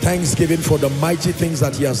and thanksgiving for the mighty things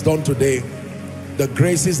that he has done today, the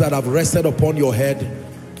graces that have rested upon your head.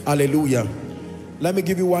 Hallelujah. Let me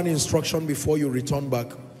give you one instruction before you return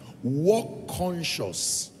back. Walk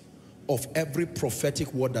conscious of every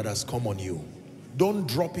prophetic word that has come on you. Don't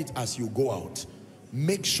drop it as you go out.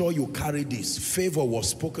 Make sure you carry this. Favor was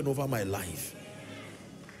spoken over my life.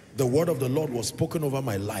 The word of the Lord was spoken over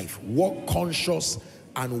my life. Walk conscious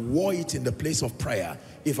and war it in the place of prayer.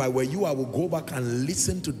 If I were you, I would go back and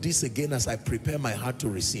listen to this again as I prepare my heart to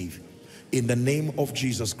receive. In the name of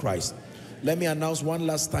Jesus Christ. Let me announce one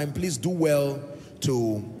last time. Please do well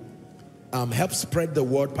to help spread the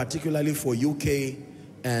word, particularly for UK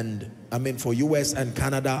and for US and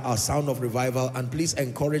Canada, our Sound of Revival. And please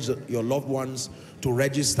encourage your loved ones to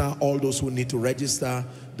register. All those who need to register,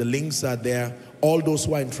 the links are there. All those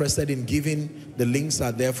who are interested in giving, the links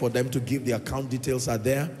are there for them to give. The account details are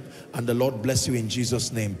there. And the Lord bless you in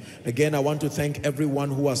Jesus' name. Again, I want to thank everyone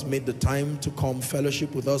who has made the time to come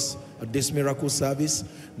fellowship with us at this miracle service.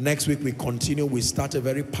 Next week we continue. We start a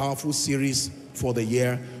very powerful series for the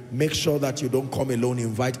year. Make sure that you don't come alone.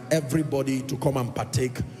 Invite everybody to come and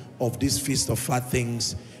partake of this feast of fat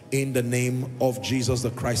things in the name of Jesus,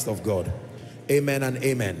 the Christ of God. Amen and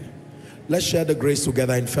amen. Let's share the grace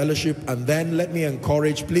together in fellowship, and then let me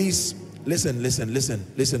encourage, please, listen,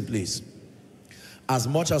 please. As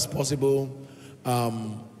much as possible,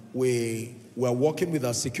 we're working with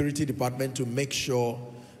our security department to make sure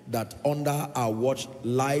that under our watch,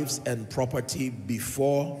 lives and property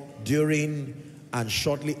before, during, and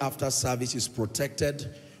shortly after service is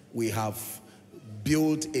protected. We have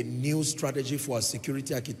built a new strategy for our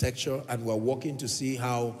security architecture, and we're working to see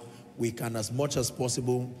how we can, as much as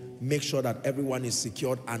possible, make sure that everyone is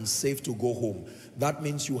secured and safe to go home. That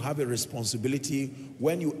means you have a responsibility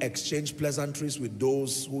when you exchange pleasantries with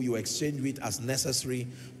those who you exchange with as necessary.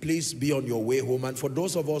 Please be on your way home. And for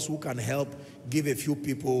those of us who can help, give a few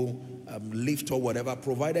people lift or whatever,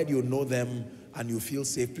 provided you know them and you feel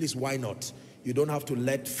safe, please, why not? You don't have to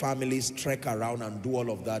let families trek around and do all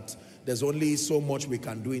of that. There's only so much we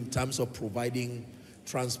can do in terms of providing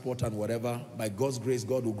transport and whatever. By God's grace,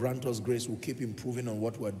 God will grant us grace. We'll keep improving on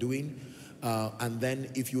what we're doing. And then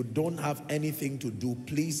if you don't have anything to do,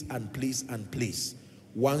 please and please and please,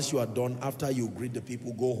 once you are done, after you greet the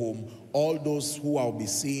people, go home. All those who I'll be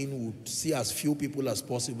seeing will see as few people as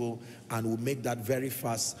possible, and we'll make that very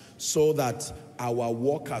fast so that our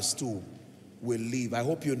workers too will leave. I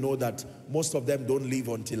hope you know that most of them don't leave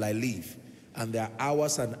until I leave. And there are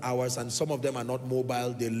hours and hours, and some of them are not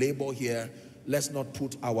mobile. They labor here. Let's not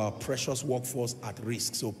put our precious workforce at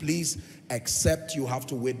risk. So please, except you have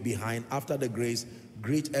to wait behind, after the grace,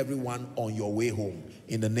 greet everyone on your way home.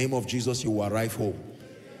 In the name of Jesus, you will arrive home.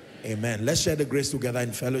 Amen. Let's share the grace together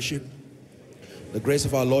in fellowship. The grace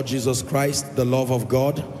of our Lord Jesus Christ, the love of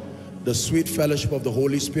God, the sweet fellowship of the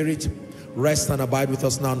Holy Spirit, rest and abide with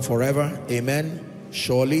us now and forever. Amen.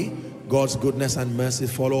 Surely, God's goodness and mercy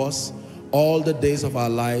follow us all the days of our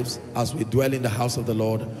lives as we dwell in the house of the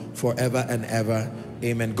Lord forever and ever.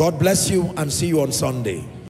 Amen. God bless you, and see you on Sunday.